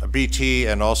Bt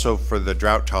and also for the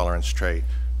drought tolerance trait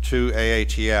to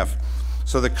AATF.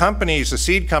 So the companies, the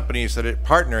seed companies that are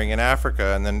partnering in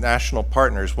Africa and the national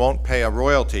partners won't pay a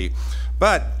royalty,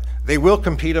 but they will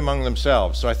compete among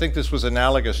themselves. So I think this was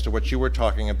analogous to what you were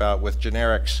talking about with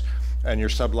generics and your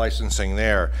sub-licensing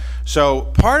there. So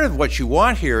part of what you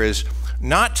want here is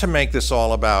not to make this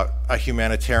all about a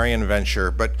humanitarian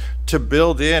venture, but to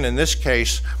build in this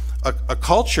case, a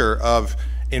culture of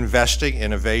investing,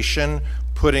 innovation,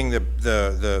 putting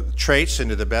the traits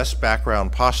into the best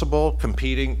background possible,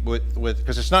 competing with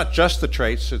because it's not just the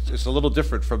traits, it's a little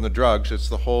different from the drugs, it's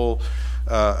the whole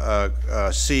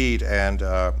seed and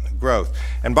growth.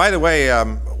 And by the way,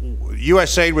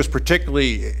 USAID was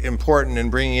particularly important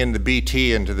in bringing in the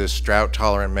Bt into this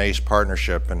drought-tolerant maize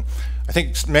partnership. And I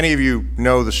think many of you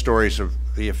know the stories of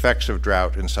the effects of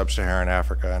drought in sub-Saharan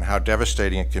Africa and how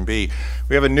devastating it can be.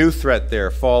 We have a new threat there,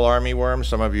 fall armyworm.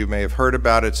 Some of you may have heard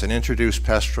about it. It's an introduced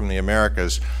pest from the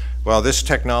Americas. Well, this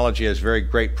technology has very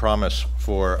great promise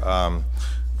for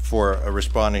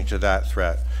responding to that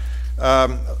threat.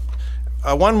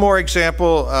 One more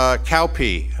example,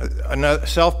 cowpea, a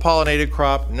self-pollinated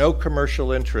crop, no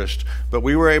commercial interest, but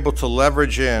we were able to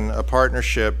leverage in a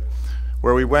partnership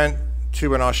where we went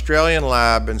to an Australian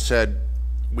lab and said,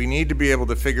 we need to be able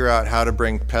to figure out how to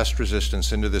bring pest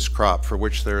resistance into this crop for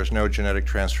which there is no genetic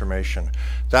transformation.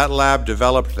 That lab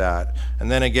developed that, and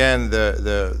then again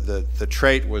the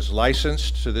trait was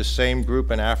licensed to this same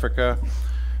group in Africa.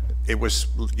 It was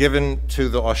given to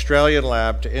the Australian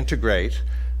lab to integrate.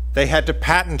 They had to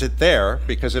patent it there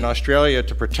because in Australia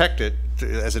to protect it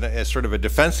as sort of a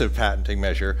defensive patenting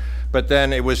measure, but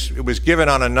then it was given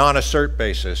on a non-assert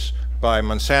basis by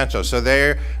Monsanto. So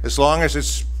there, as long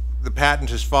as the patent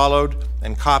is followed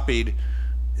and copied,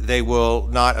 they will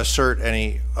not assert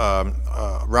any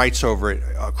rights over it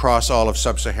across all of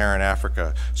sub-Saharan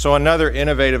Africa. So another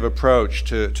innovative approach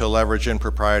to leverage in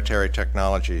proprietary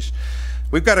technologies.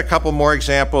 We've got a couple more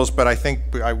examples, but I think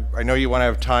I know you want to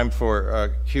have time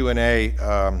for Q&A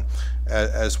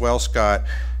as well, Scott.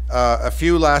 A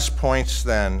few last points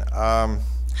then.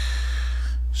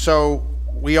 So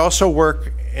we also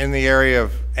work in the area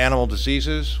of animal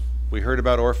diseases. We heard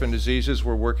about orphan diseases.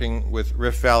 We're working with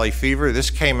Rift Valley fever. This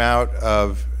came out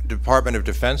of Department of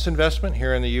Defense investment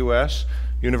here in the US.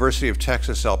 University of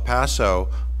Texas, El Paso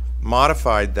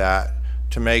modified that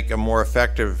to make a more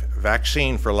effective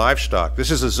vaccine for livestock.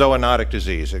 This is a zoonotic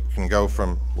disease. It can go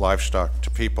from livestock to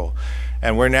people.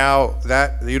 And we're now,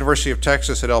 the University of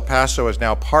Texas at El Paso is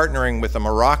now partnering with a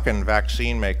Moroccan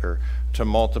vaccine maker to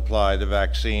multiply the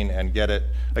vaccine and get it.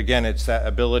 Again, it's that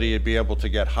ability to be able to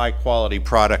get high quality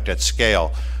product at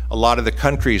scale. A lot of the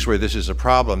countries where this is a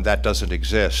problem, that doesn't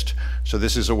exist. So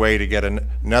this is a way to get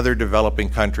another developing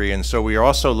country. And so we are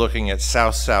also looking at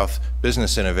South-South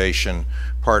business innovation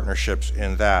partnerships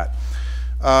in that.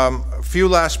 A few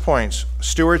last points.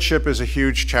 Stewardship is a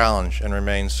huge challenge and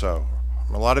remains so.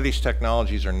 A lot of these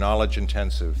technologies are knowledge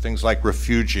intensive, things like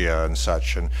refugia and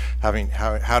such, and having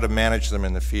how to manage them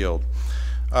in the field.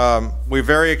 We're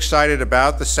very excited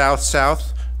about the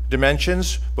South-South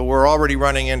dimensions, but we're already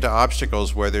running into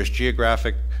obstacles where there's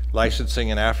geographic licensing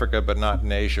in Africa but not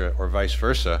in Asia, or vice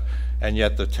versa, and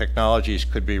yet the technologies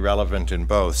could be relevant in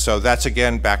both. So that's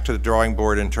again back to the drawing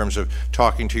board in terms of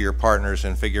talking to your partners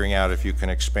and figuring out if you can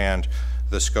expand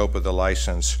the scope of the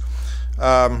license.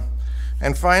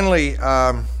 And finally,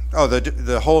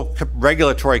 the whole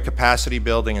regulatory capacity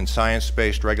building and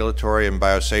science-based regulatory and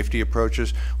biosafety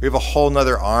approaches. We have a whole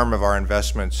nother arm of our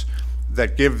investments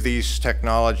that give these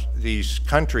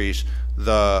countries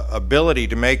the ability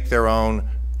to make their own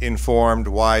informed,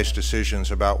 wise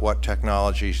decisions about what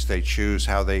technologies they choose,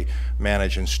 how they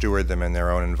manage and steward them in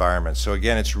their own environments. So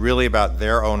again, it's really about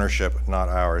their ownership, not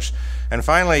ours. And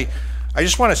finally, I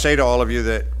just want to say to all of you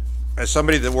that as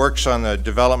somebody that works on the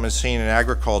development scene in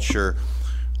agriculture,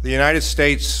 the United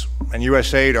States and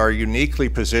USAID are uniquely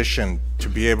positioned to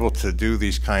be able to do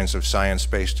these kinds of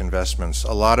science-based investments.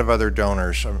 A lot of other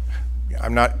donors,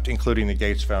 I'm not including the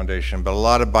Gates Foundation, but a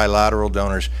lot of bilateral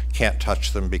donors can't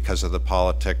touch them because of the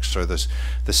politics or the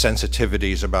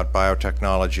sensitivities about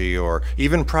biotechnology, or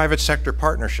even private sector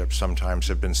partnerships sometimes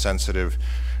have been sensitive.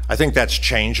 I think that's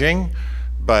changing,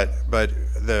 but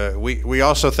we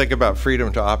also think about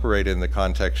freedom to operate in the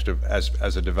context of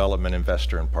as a development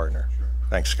investor and partner.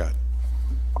 Thanks, Scott.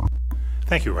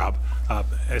 Thank you, Rob. But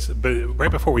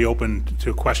right before we open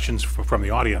to questions from the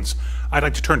audience, I'd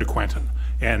like to turn to Quentin.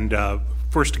 And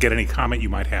first, to get any comment you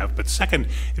might have, but second,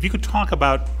 if you could talk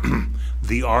about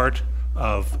the art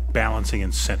of balancing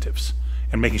incentives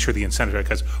and making sure the incentives are,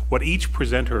 because what each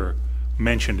presenter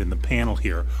mentioned in the panel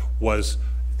here was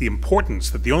the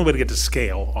importance that the only way to get to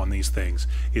scale on these things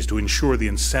is to ensure the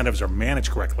incentives are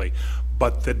managed correctly,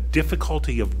 but the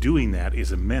difficulty of doing that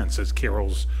is immense, as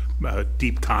Carol's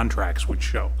deep contracts would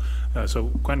show. So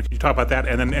Quentin, could you talk about that,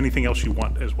 and then anything else you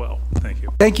want as well? Thank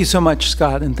you. Thank you so much,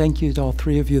 Scott, and thank you to all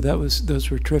three of you. Those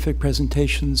were terrific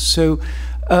presentations. So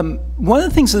one of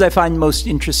the things that I find most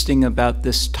interesting about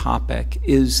this topic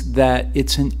is that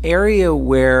it's an area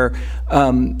where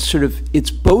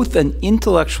it's both an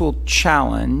intellectual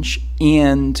challenge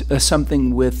and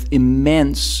something with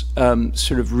immense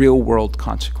real-world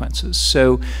consequences.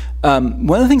 So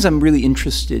one of the things I'm really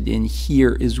interested in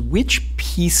here is which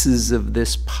pieces of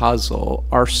this puzzle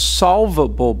are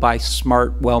solvable by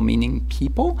smart, well-meaning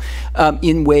people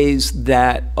in ways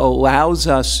that allows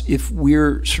us, if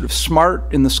we're sort of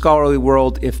smart in the scholarly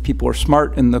world, if people are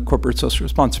smart in the corporate social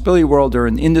responsibility world or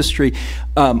in industry,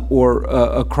 or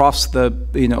across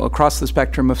the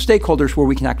spectrum of stakeholders, where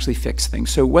we can actually fix things.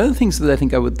 So one of the things that I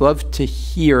think I would love to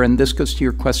hear, and this goes to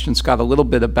your question, Scott, a little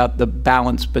bit about the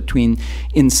balance between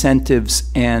incentives incentives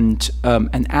and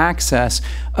access,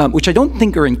 which I don't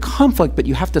think are in conflict, but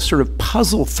you have to sort of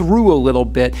puzzle through a little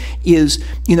bit, is,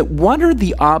 what are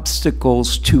the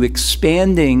obstacles to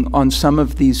expanding on some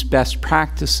of these best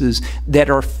practices that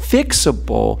are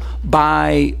fixable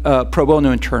by pro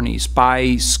bono attorneys,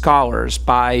 by scholars,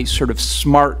 by sort of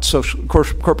smart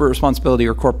corporate responsibility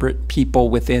or corporate people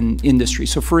within industry?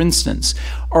 So for instance,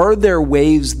 are there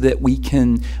ways that we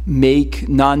can make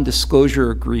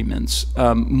non-disclosure agreements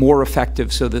more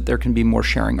effective so that there can be more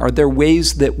sharing? Are there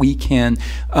ways that we can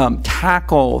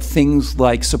tackle things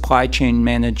like supply chain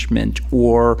management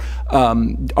or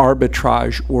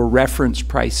arbitrage or reference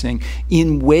pricing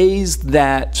in ways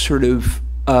that sort of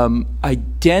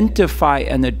identify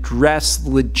and address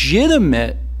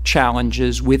legitimate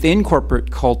challenges within corporate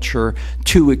culture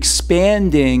to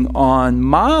expanding on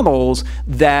models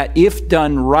that, if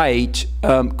done right,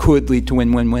 could lead to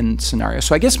win-win-win scenarios?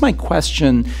 So I guess my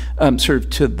question sort of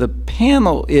to the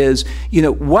panel is,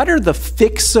 what are the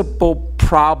fixable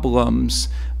problems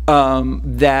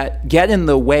that get in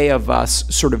the way of us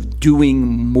sort of doing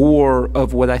more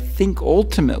of what I think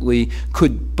ultimately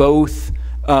could both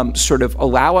sort of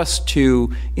allow us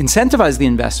to incentivize the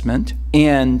investment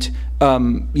and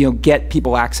get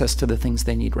people access to the things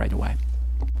they need right away?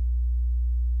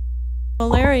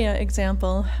 Malaria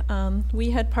example,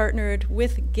 we had partnered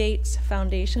with Gates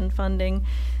Foundation funding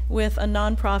with a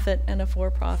nonprofit and a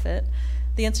for-profit,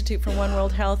 the Institute for One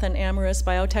World Health and Amyris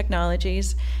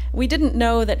Biotechnologies. We didn't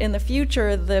know that in the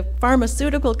future, the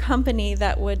pharmaceutical company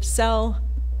that would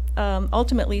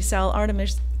ultimately sell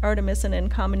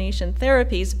artemisinin combination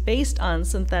therapies based on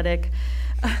semi-synthetic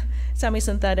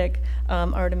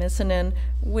artemisinin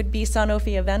would be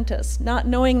Sanofi-Aventis. Not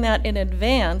knowing that in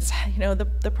advance,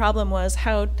 the problem was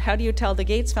how do you tell the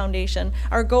Gates Foundation,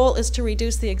 our goal is to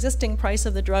reduce the existing price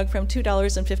of the drug from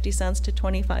 $2.50 to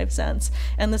 25 cents,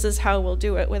 and this is how we'll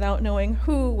do it, without knowing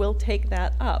who will take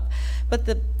that up. But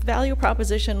the value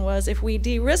proposition was, if we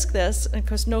de-risk this,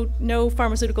 because no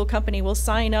pharmaceutical company will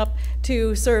sign up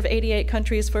to serve 88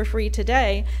 countries for free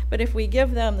today, but if we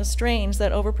give them the strains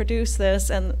that overproduce this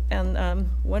and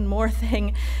one more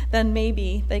thing, then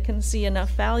maybe they can see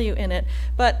enough value in it.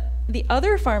 But the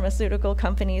other pharmaceutical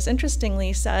companies,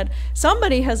 interestingly, said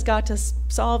somebody has got to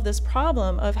solve this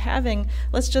problem of having,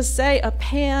 let's just say, a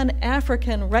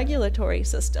pan-African regulatory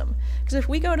system. Because if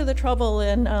we go to the trouble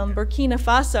in Burkina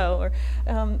Faso or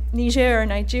Niger or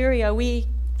Nigeria,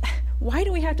 why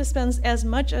do we have to spend as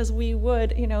much as we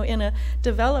would, in a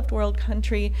developed world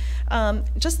country?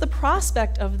 Just the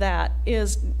prospect of that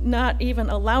is not even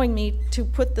allowing me to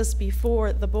put this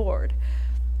before the board.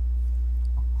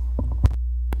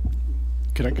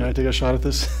 Can I take a shot at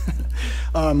this?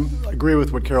 I agree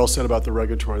with what Carol said about the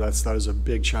regulatory. That is a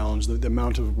big challenge, the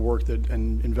amount of work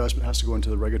and investment has to go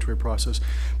into the regulatory process.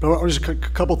 But just a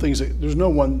couple things. There's no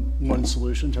one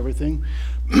solution to everything.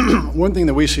 One thing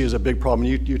that we see as a big problem,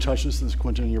 you touched this,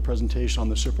 Quentin, in your presentation on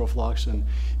the ciprofloxacin,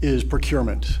 is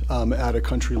procurement at a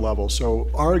country level. So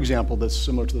our example that's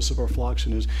similar to the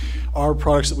ciprofloxacin is our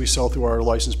products that we sell through our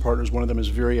licensed partners. One of them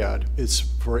is Viriad. It's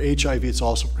for HIV, it's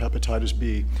also for hepatitis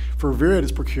B. For Viriad,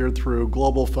 it's procured through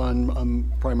Global Fund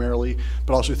primarily,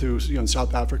 but also through, in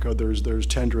South Africa, there's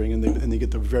tendering, and they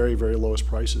get the very, very lowest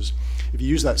prices. If you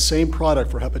use that same product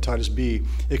for hepatitis B,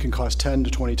 it can cost 10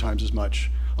 to 20 times as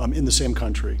much in the same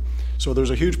country. So there's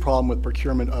a huge problem with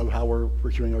procurement of how we're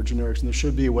procuring our generics, and there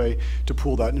should be a way to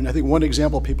pool that. And I think one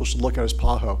example people should look at is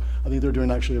PAHO. I think they're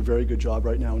doing actually a very good job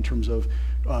right now in terms of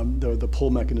the pull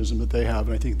mechanism that they have,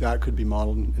 and I think that could be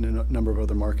modeled in a number of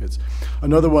other markets.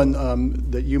 Another one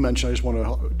that you mentioned, I just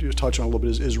want to touch on a little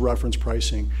bit, is reference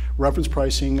pricing. Reference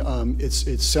pricing, it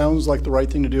sounds like the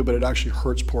right thing to do, but it actually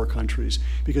hurts poor countries,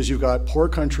 because you've got poor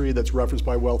country that's referenced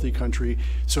by wealthy country.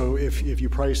 So if you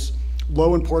price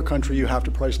low in poor country, you have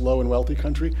to price low in wealthy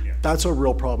country. Yeah. That's a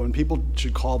real problem, and people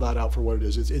should call that out for what it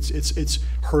is. It's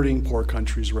hurting poor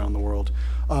countries around the world.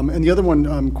 And the other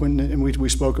one, Quentin, and we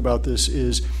spoke about this,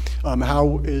 is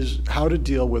how to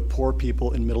deal with poor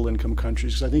people in middle-income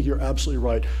countries. Because I think you're absolutely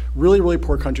right. Really, really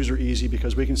poor countries are easy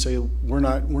because we can say we're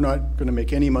not going to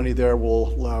make any money there. We'll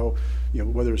allow,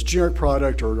 whether it's generic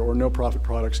product or no-profit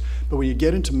products. But when you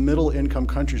get into middle-income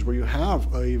countries where you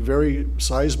have a very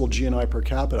sizable GNI per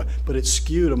capita, but it's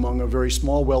skewed among a very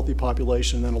small wealthy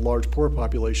population and then a large poor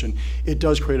population, it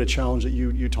does create a challenge that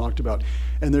you talked about.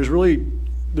 And there's really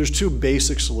there's two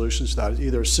basic solutions to that. It's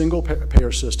either a single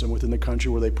payer system within the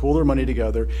country where they pool their money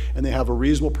together and they have a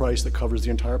reasonable price that covers the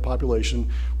entire population,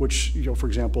 which, for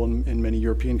example, in many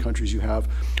European countries you have,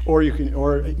 or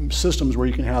systems where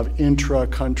you can have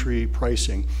intra-country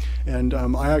pricing. And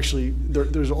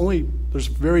there's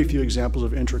very few examples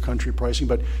of intra-country pricing,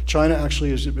 but China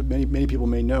actually, as many people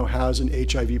may know, has an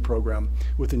HIV program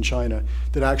within China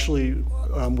that actually,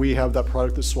 we have that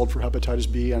product that's sold for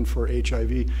hepatitis B and for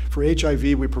HIV. For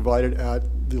HIV, we provide it at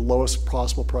the lowest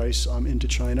possible price into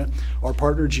China. Our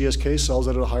partner GSK sells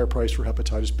it at a higher price for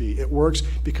hepatitis B. It works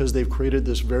because they've created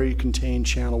this very contained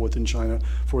channel within China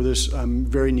for this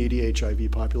very needy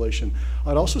HIV population.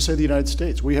 I'd also say the United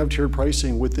States. We have tiered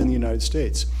pricing within the United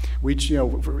States. We,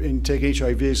 take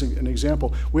HIV as an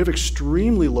example. We have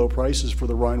extremely low prices for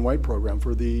the Ryan White program,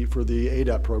 for the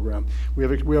ADAP program.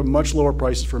 We have much lower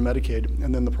prices for Medicaid,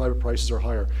 and then the private prices are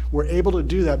higher. We're able to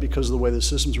do that because of the way the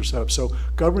systems are set up. So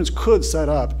governments could set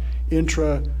up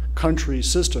intra-country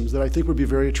systems that I think would be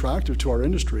very attractive to our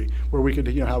industry, where we could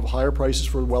have higher prices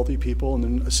for wealthy people and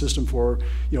then a system for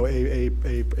a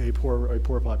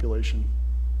poor population.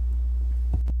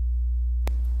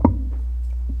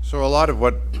 So a lot of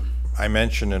what I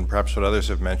mentioned, and perhaps what others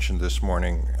have mentioned this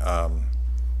morning,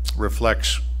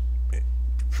 reflects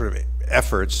sort of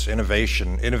efforts,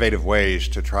 innovative ways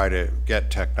to try to get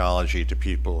technology to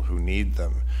people who need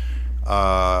them,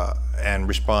 and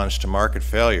responds to market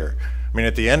failure. I mean,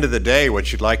 at the end of the day,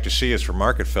 what you'd like to see is for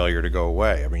market failure to go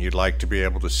away. I mean, you'd like to be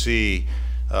able to see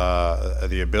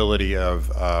the ability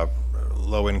of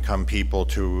low-income people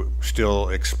to still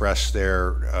express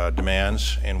their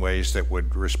demands in ways that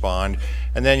would respond.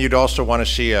 And then you'd also want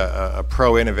to see a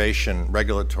pro-innovation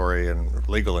regulatory and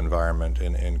legal environment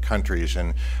in countries,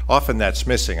 and often that's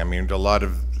missing. I mean, a lot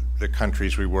of the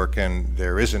countries we work in,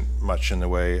 there isn't much in the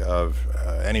way of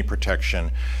any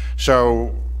protection.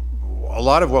 So a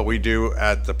lot of what we do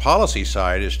at the policy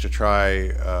side is to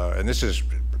try, and this is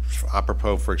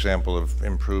apropos, for example, of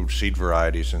improved seed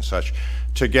varieties and such,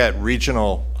 to get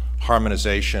regional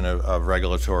harmonization of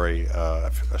regulatory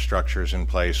structures in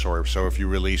place. Or so if you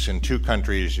release in 2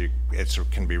 countries, it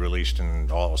can be released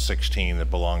in all 16 that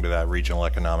belong to that regional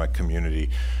economic community,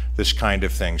 this kind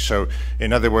of thing. So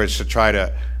in other words, to try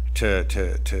to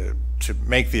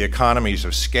make the economies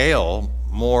of scale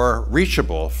more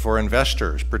reachable for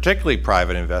investors, particularly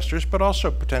private investors, but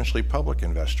also potentially public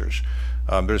investors.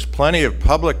 There's plenty of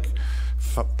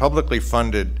publicly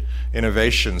funded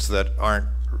innovations that aren't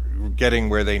getting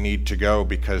where they need to go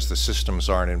because the systems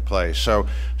aren't in place. So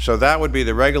that would be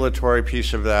the regulatory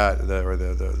piece of that, or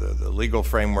the legal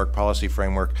framework, policy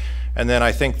framework. And then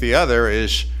I think the other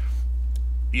is,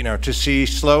 to see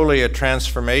slowly a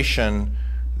transformation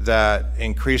that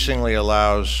increasingly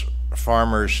allows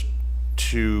farmers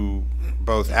to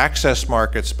both access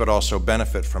markets but also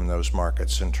benefit from those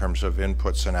markets in terms of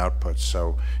inputs and outputs.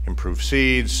 So improved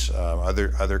seeds,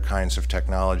 other kinds of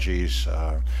technologies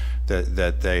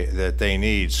that they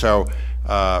need. So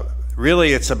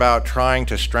really it's about trying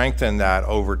to strengthen that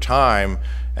over time,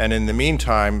 and in the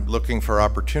meantime looking for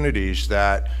opportunities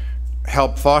that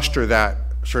help foster that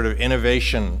sort of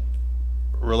innovation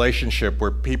relationship where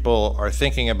people are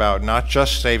thinking about not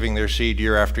just saving their seed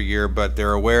year after year, but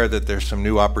they're aware that there's some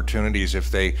new opportunities. If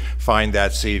they find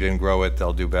that seed and grow it,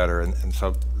 they'll do better. And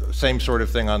so same sort of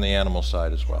thing on the animal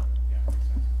side as well.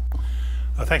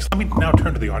 Thanks. Let me now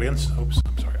turn to the audience. Oops,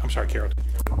 I'm sorry, Carol.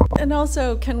 And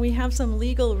also, can we have some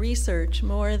legal research,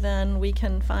 more than we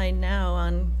can find now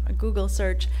on a Google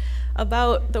search,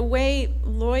 about the way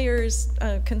lawyers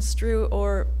construe,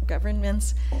 or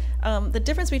governments, the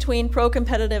difference between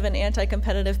pro-competitive and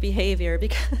anti-competitive behavior?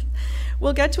 Because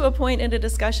we'll get to a point in a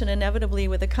discussion inevitably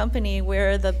with a company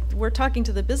where we're talking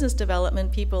to the business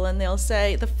development people, and they'll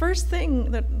say, the first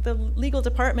thing that the legal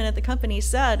department at the company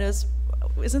said is,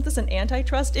 isn't this an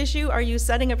antitrust issue? Are you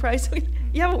setting a price?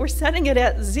 Yeah, but we're setting it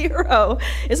at 0.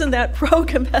 Isn't that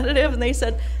pro-competitive? And they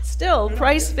said, still,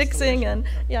 price fixing and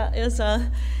is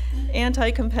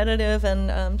anti-competitive,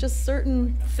 and just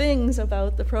certain things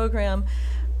about the program.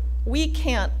 We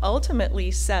can't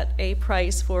ultimately set a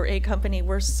price for a company.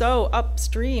 We're so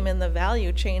upstream in the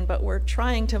value chain, but we're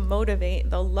trying to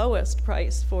motivate the lowest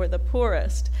price for the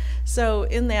poorest. So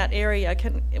in that area,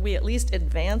 can we at least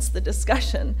advance the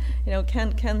discussion?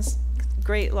 Can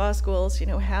great law schools,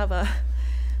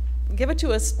 give it to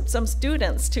us, some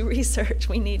students to research.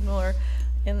 We need more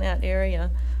in that area.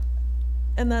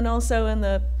 And then also in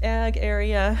the ag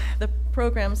area, the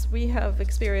programs we have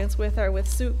experience with are with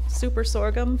super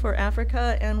sorghum for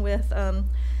Africa, and with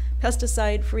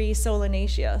pesticide-free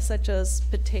solanaceae, such as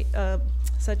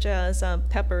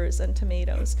peppers and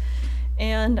tomatoes.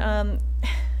 And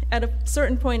at a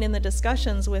certain point in the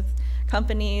discussions with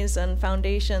companies and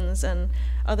foundations and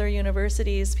other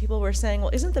universities, people were saying,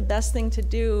 well, isn't the best thing to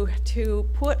do to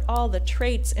put all the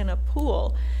traits in a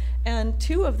pool? And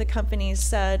two of the companies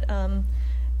said,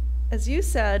 as you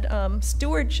said,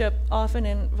 stewardship often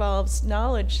involves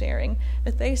knowledge sharing,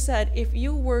 but they said if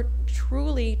you were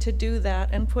truly to do that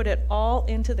and put it all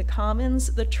into the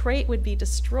commons, the trait would be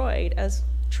destroyed, as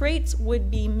traits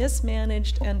would be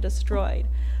mismanaged and destroyed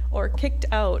or kicked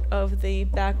out of the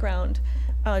background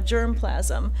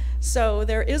germplasm. So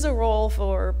there is a role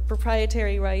for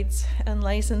proprietary rights and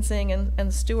licensing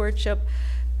and stewardship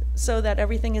so that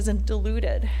everything isn't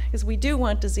diluted, because we do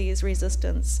want disease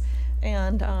resistance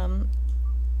and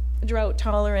drought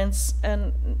tolerance,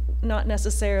 and not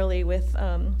necessarily with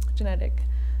the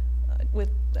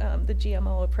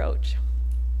GMO approach.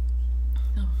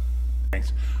 Oh.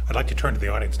 Thanks. I'd like to turn to the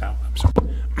audience now. I'm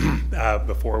sorry.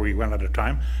 Before we run out of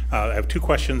time, I have two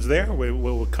questions there.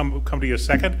 We'll come to you a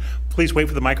second. Please wait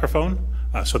for the microphone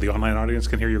so the online audience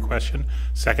can hear your question.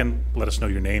 Second, let us know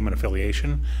your name and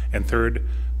affiliation. And third,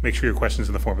 make sure your question is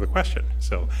in the form of the question.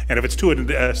 So, and if it's to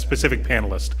a specific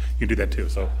panelist, you can do that too.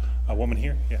 So, a woman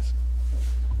here, yes.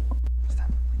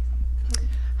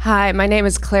 Hi, my name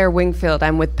is Claire Wingfield.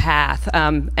 I'm with PATH,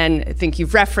 and I think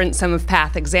you've referenced some of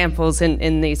PATH examples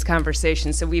in these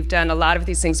conversations. So we've done a lot of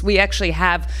these things. We actually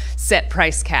have set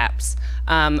price caps,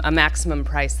 a maximum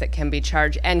price that can be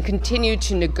charged, and continue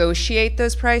to negotiate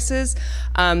those prices.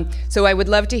 So I would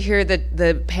love to hear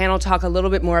the panel talk a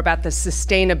little bit more about the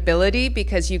sustainability,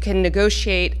 because you can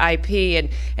negotiate IP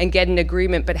and get an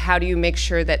agreement, but how do you make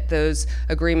sure that those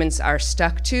agreements are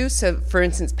stuck to? So for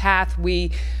instance, PATH,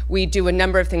 we do a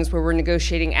number of things where we're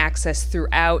negotiating access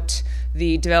throughout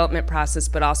the development process,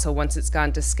 but also once it's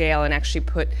gone to scale, and actually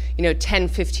put 10,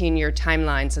 15-year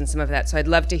timelines on some of that. So I'd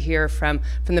love to hear from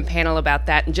the panel about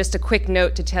that. And just a quick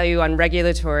note to tell you on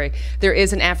regulatory, there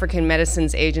is an African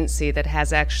Medicines Agency that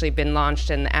has actually been launched,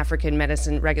 and the African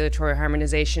medicine regulatory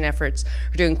harmonization efforts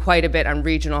are doing quite a bit on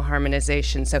regional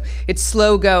harmonization. So it's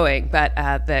slow going, but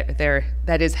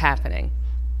that is happening.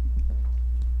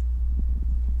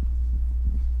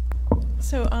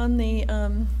 So on the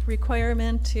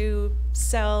requirement to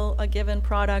sell a given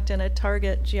product in a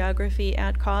target geography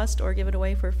at cost or give it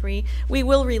away for free, we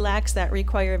will relax that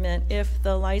requirement if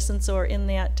the licensor in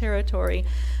that territory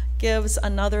gives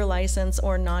another license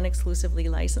or non-exclusively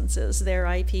licenses their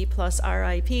IP plus our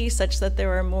IP, such that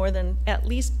there are more than, at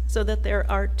least so that there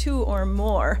are 2 or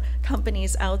more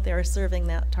companies out there serving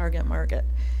that target market.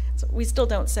 So we still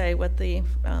don't say what the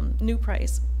new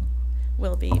price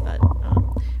will be, but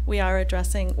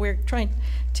we're trying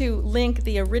to link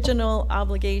the original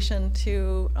obligation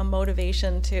to a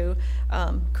motivation to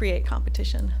create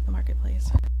competition in the marketplace.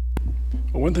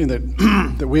 Well, one thing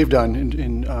that we've done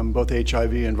in both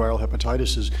HIV and viral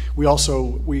hepatitis is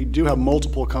we do have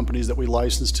multiple companies that we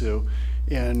license to,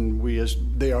 and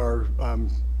they are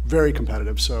very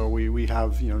competitive. So we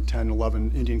have 10,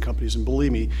 11 Indian companies, and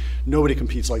believe me, nobody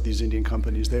competes like these Indian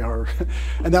companies. They are,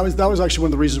 and that was actually one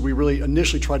of the reasons we really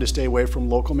initially tried to stay away from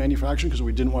local manufacturing, because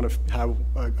we didn't want to have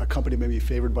a company maybe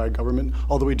favored by a government,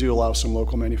 although we do allow some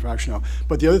local manufacturing now.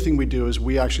 But the other thing we do is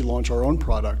we actually launch our own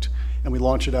product, and we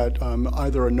launch it at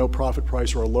either a no profit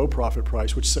price or a low profit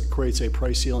price, which creates a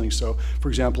price ceiling. So for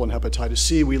example, in hepatitis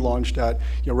C, we launched at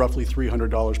roughly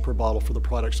 $300 per bottle for the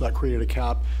product. So that created a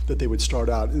cap that they would start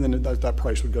out, and then that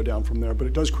price would go down from there. But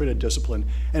it does create a discipline,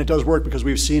 and it does work, because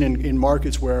we've seen in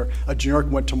markets where a generic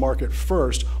went to market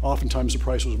first, oftentimes the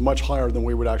price was much higher than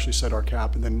we would actually set our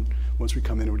cap, and then once we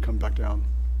come in, it would come back down.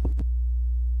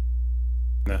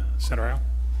 The center aisle.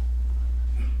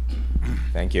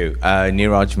 Thank you.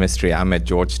 Neeraj Mistry. I'm at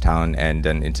Georgetown and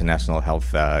an international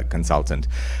health consultant.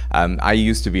 I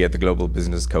used to be at the Global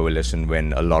Business Coalition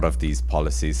when a lot of these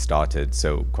policies started,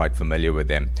 so quite familiar with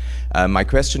them. My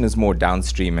question is more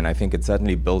downstream, and I think it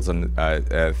certainly builds on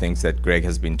things that Greg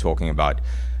has been talking about.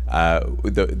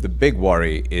 The big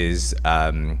worry is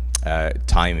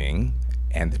timing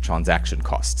and the transaction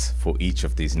costs for each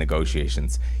of these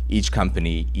negotiations. Each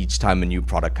company, each time a new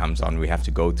product comes on, we have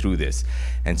to go through this.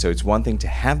 And so it's one thing to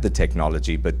have the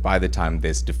technology, but by the time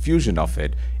there's diffusion of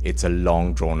it, it's a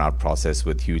long drawn out process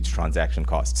with huge transaction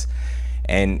costs.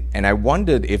 And I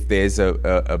wondered if there's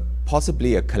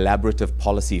possibly a collaborative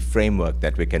policy framework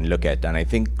that we can look at. And I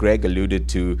think Greg alluded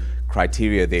to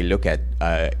criteria they look at,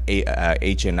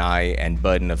 HNI and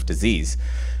burden of disease.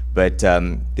 But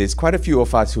there's quite a few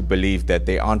of us who believe that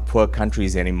they aren't poor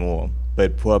countries anymore,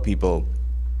 but poor people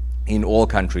in all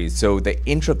countries. So the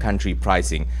intra-country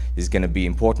pricing is going to be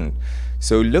important.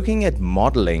 So looking at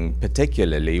modeling,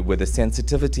 particularly with a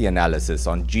sensitivity analysis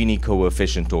on Gini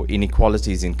coefficient or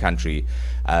inequalities in country,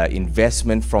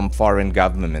 investment from foreign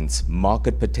governments,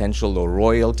 market potential or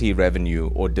royalty revenue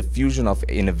or diffusion of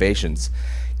innovations,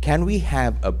 can we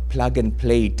have a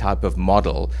plug-and-play type of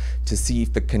model to see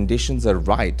if the conditions are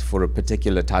right for a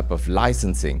particular type of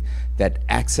licensing that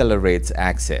accelerates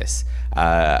access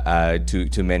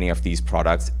to many of these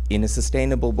products in a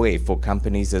sustainable way for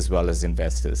companies as well as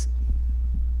investors?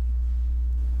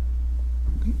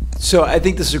 So I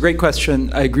think this is a great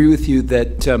question. I agree with you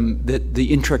that that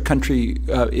the intra-country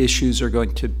issues are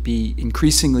going to be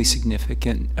increasingly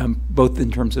significant, both in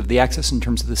terms of the access, in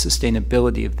terms of the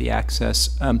sustainability of the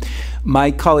access. My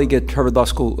colleague at Harvard Law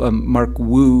School, Mark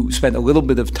Wu, spent a little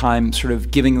bit of time sort of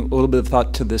giving a little bit of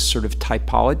thought to this sort of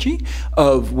typology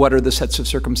of what are the sets of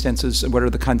circumstances, what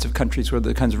are the kinds of countries, what are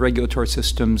the kinds of regulatory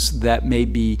systems that may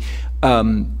be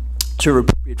sort of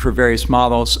appropriate for various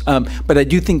models. But I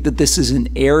do think that this is an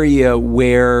area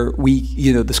where we,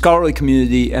 the scholarly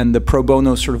community and the pro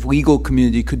bono sort of legal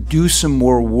community could do some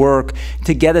more work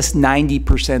to get us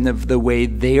 90% of the way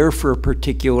there for a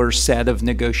particular set of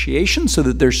negotiations so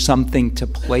that there's something to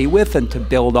play with and to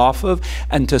build off of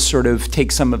and to sort of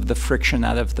take some of the friction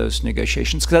out of those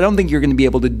negotiations. Because I don't think you're going to be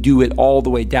able to do it all the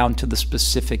way down to the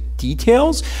specific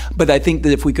details, but I think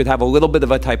that if we could have a little bit of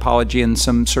a typology and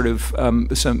some sort of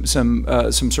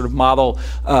some sort of model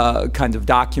kind of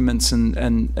documents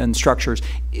and structures.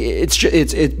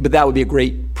 But that would be a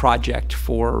great project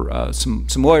for some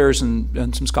lawyers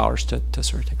and some scholars to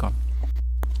sort of take on.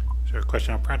 Is there a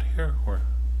question up front here, or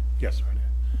yes, right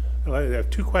here? I have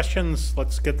two questions.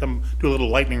 Let's get them. Do a little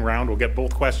lightning round. We'll get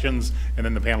both questions, and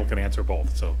then the panel can answer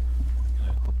both. So.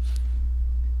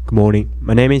 Good morning.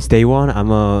 My name is Daewon.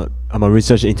 I'm a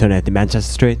research intern at the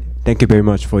Manchester Street. Thank you very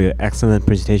much for your excellent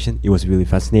presentation. It was really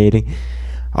fascinating.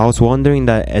 I was wondering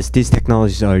that as these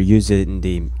technologies are used in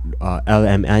the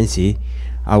LMNC,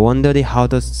 I wondered how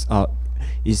does how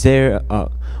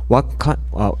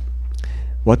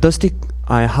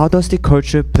does the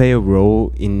culture play a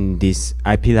role in this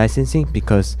IP licensing?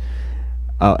 Because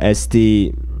as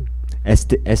you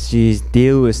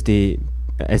deal with the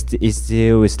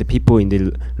people in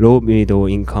the low middle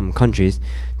income countries,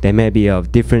 there may be a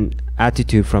different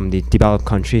attitude from the developed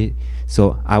country.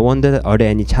 So I wonder, are there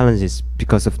any challenges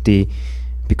because of the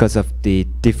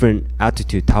different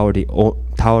attitude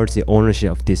towards the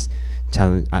ownership of this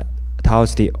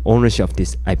towards the ownership of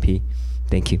this IP?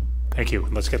 Thank you. Thank you.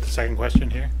 Let's get the second question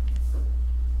here.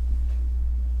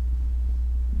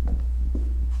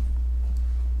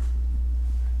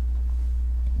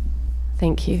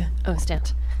 Thank you. Oh,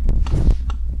 stand.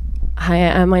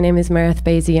 Hi, my name is Meredith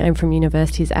Basie. I'm from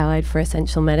Universities Allied for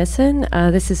Essential Medicine.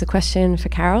 This is a question for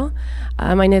Carol.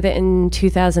 I know that in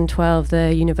 2012,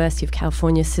 the University of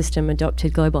California system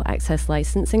adopted global access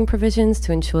licensing provisions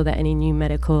to ensure that any new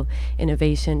medical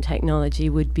innovation technology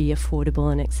would be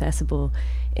affordable and accessible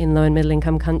in low and middle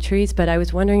income countries, but I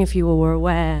was wondering if you were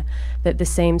aware that the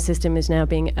same system is now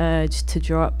being urged to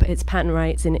drop its patent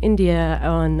rights in India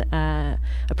on a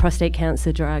prostate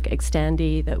cancer drug,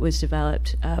 Xtandi, that was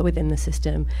developed within the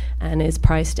system and is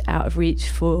priced out of reach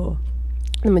for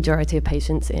the majority of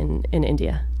patients in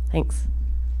India. Thanks.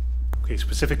 Okay,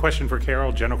 specific question for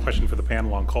Carol, general question for the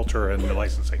panel on culture and the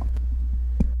licensing.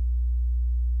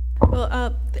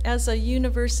 Well, as a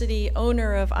university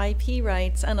owner of IP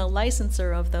rights and a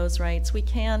licensor of those rights, we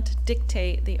can't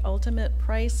dictate the ultimate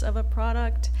price of a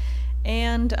product,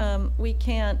 and we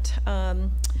can't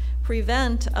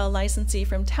prevent a licensee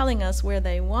from telling us where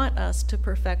they want us to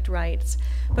perfect rights.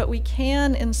 But we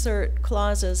can insert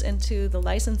clauses into the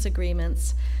license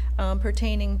agreements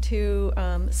pertaining to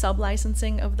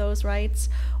sub-licensing of those rights,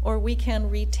 or we can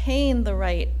retain the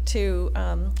right to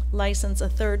license a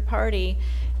third party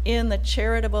in the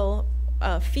charitable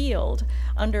field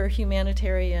under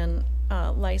humanitarian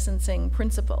licensing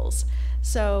principles.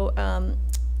 So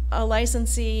a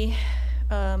licensee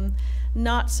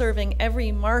not serving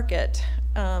every market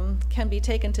can be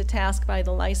taken to task by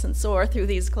the licensor through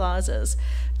these clauses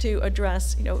to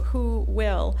address, who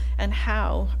will and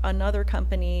how another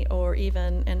company or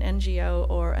even an NGO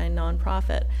or a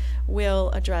nonprofit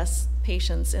will address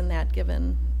patients in that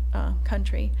given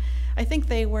country. I think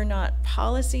they were not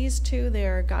policies too,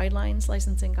 they're guidelines,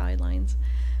 licensing guidelines,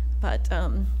 but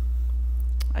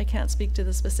I can't speak to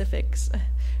the specifics.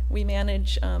 We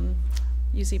manage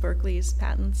UC Berkeley's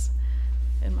patents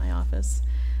in my office.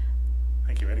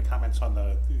 Thank you. Any comments on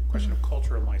the question of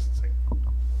culture and licensing?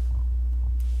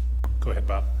 Go ahead,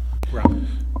 Bob. Rob.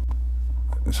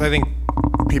 So I think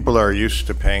people are used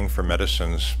to paying for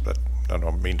medicines, but I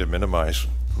don't mean to minimize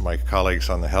my colleagues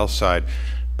on the health side,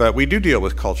 but we do deal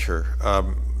with culture,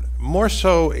 more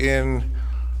so in,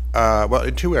 well,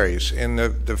 in two areas. In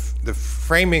the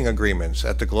framing agreements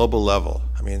at the global level.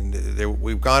 I mean,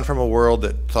 we've gone from a world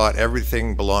that thought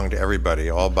everything belonged to everybody.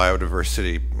 All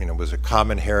biodiversity, was a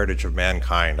common heritage of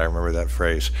mankind. I remember that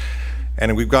phrase.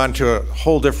 And we've gone to a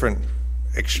whole different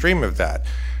extreme of that.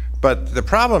 But the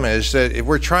problem is that if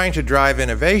we're trying to drive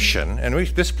innovation, and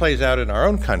this plays out in our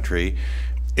own country,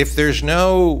 if there's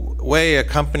no way a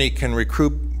company can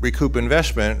recoup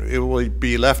investment, it will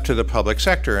be left to the public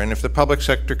sector. And if the public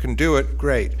sector can do it,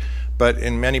 great. But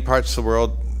in many parts of the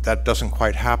world, that doesn't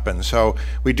quite happen. So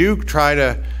we do try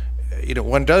to,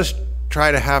 one does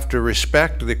try to have to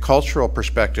respect the cultural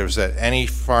perspectives that any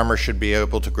farmer should be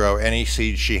able to grow any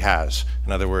seed she has.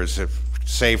 In other words,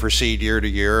 save her seed year to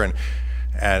year,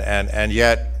 and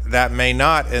yet that may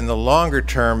not in the longer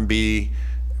term be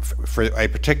for a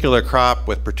particular crop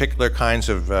with particular kinds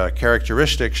of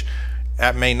characteristics.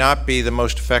 That may not be the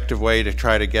most effective way to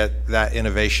try to get that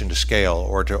innovation to scale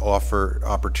or to offer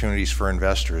opportunities for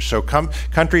investors. So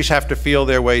countries have to feel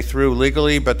their way through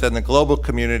legally, but then the global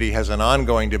community has an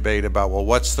ongoing debate about, well,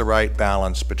 what's the right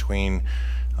balance between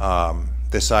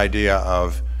this idea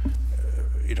of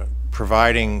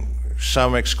providing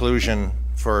some exclusion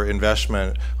for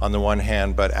investment on the one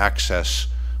hand, but access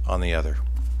on the other.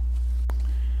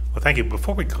 Well, thank you.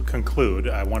 Before we conclude,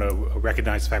 I want to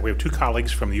recognize the fact we have two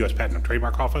colleagues from the U.S. Patent and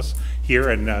Trademark Office here,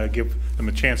 and give them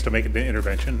a chance to make an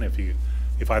intervention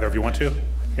if either of you want to.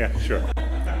 Yeah, sure.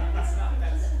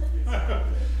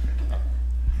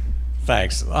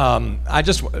 Thanks.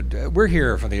 We're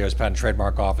here from the U.S. Patent and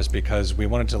Trademark Office because we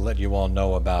wanted to let you all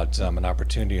know about an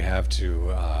opportunity you have to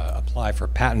apply for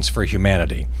patents for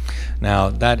humanity.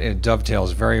 Now, that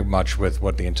dovetails very much with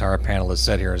what the entire panel has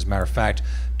said here. As a matter of fact,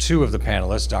 two of the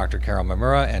panelists, Dr. Carol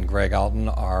Mamura and Greg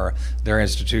Alton, their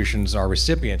institutions are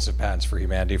recipients of Patents for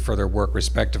Humanity for their work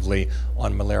respectively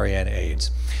on malaria and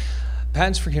AIDS.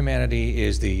 Patents for Humanity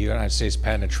is the United States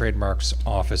Patent and Trademarks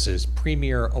Office's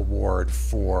premier award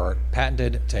for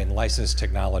patented and licensed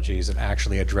technologies that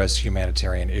actually address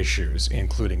humanitarian issues,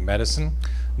 including medicine,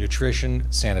 nutrition,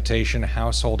 sanitation,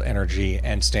 household energy,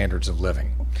 and standards of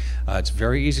living. It's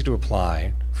very easy to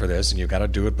apply for this, and you've got to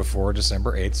do it before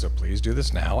December 8th, so please do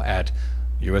this now at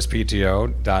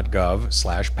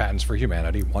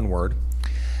uspto.gov/patentsforhumanity, one word.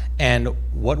 And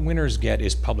what winners get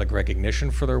is public recognition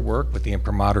for their work with the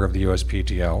imprimatur of the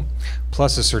USPTO,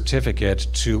 plus a certificate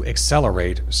to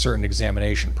accelerate certain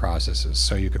examination processes,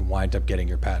 so you can wind up getting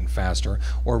your patent faster,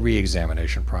 or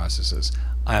re-examination processes.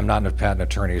 I am not a patent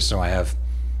attorney, so I have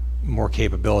more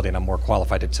capability and I'm more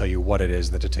qualified to tell you what it is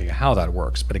than to tell you how that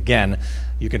works. But again,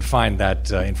 you can find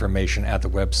that information at the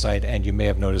website, and you may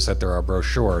have noticed that there are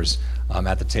brochures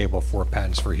at the table for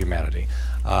Patents for Humanity.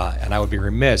 And I would be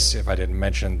remiss if I didn't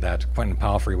mention that Quentin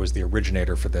Palfrey was the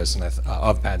originator for this and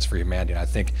of Patents for Humanity, and I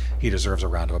think he deserves a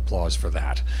round of applause for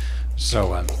that.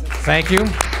 So thank you.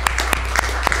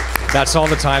 That's all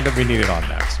the time that we needed on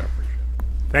that. So.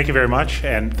 Thank you very much,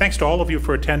 and thanks to all of you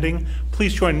for attending.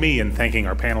 Please join me in thanking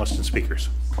our panelists and speakers.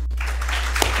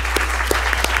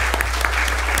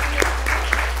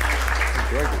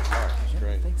 Enjoyed your talk. It was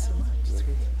great. Thanks so much.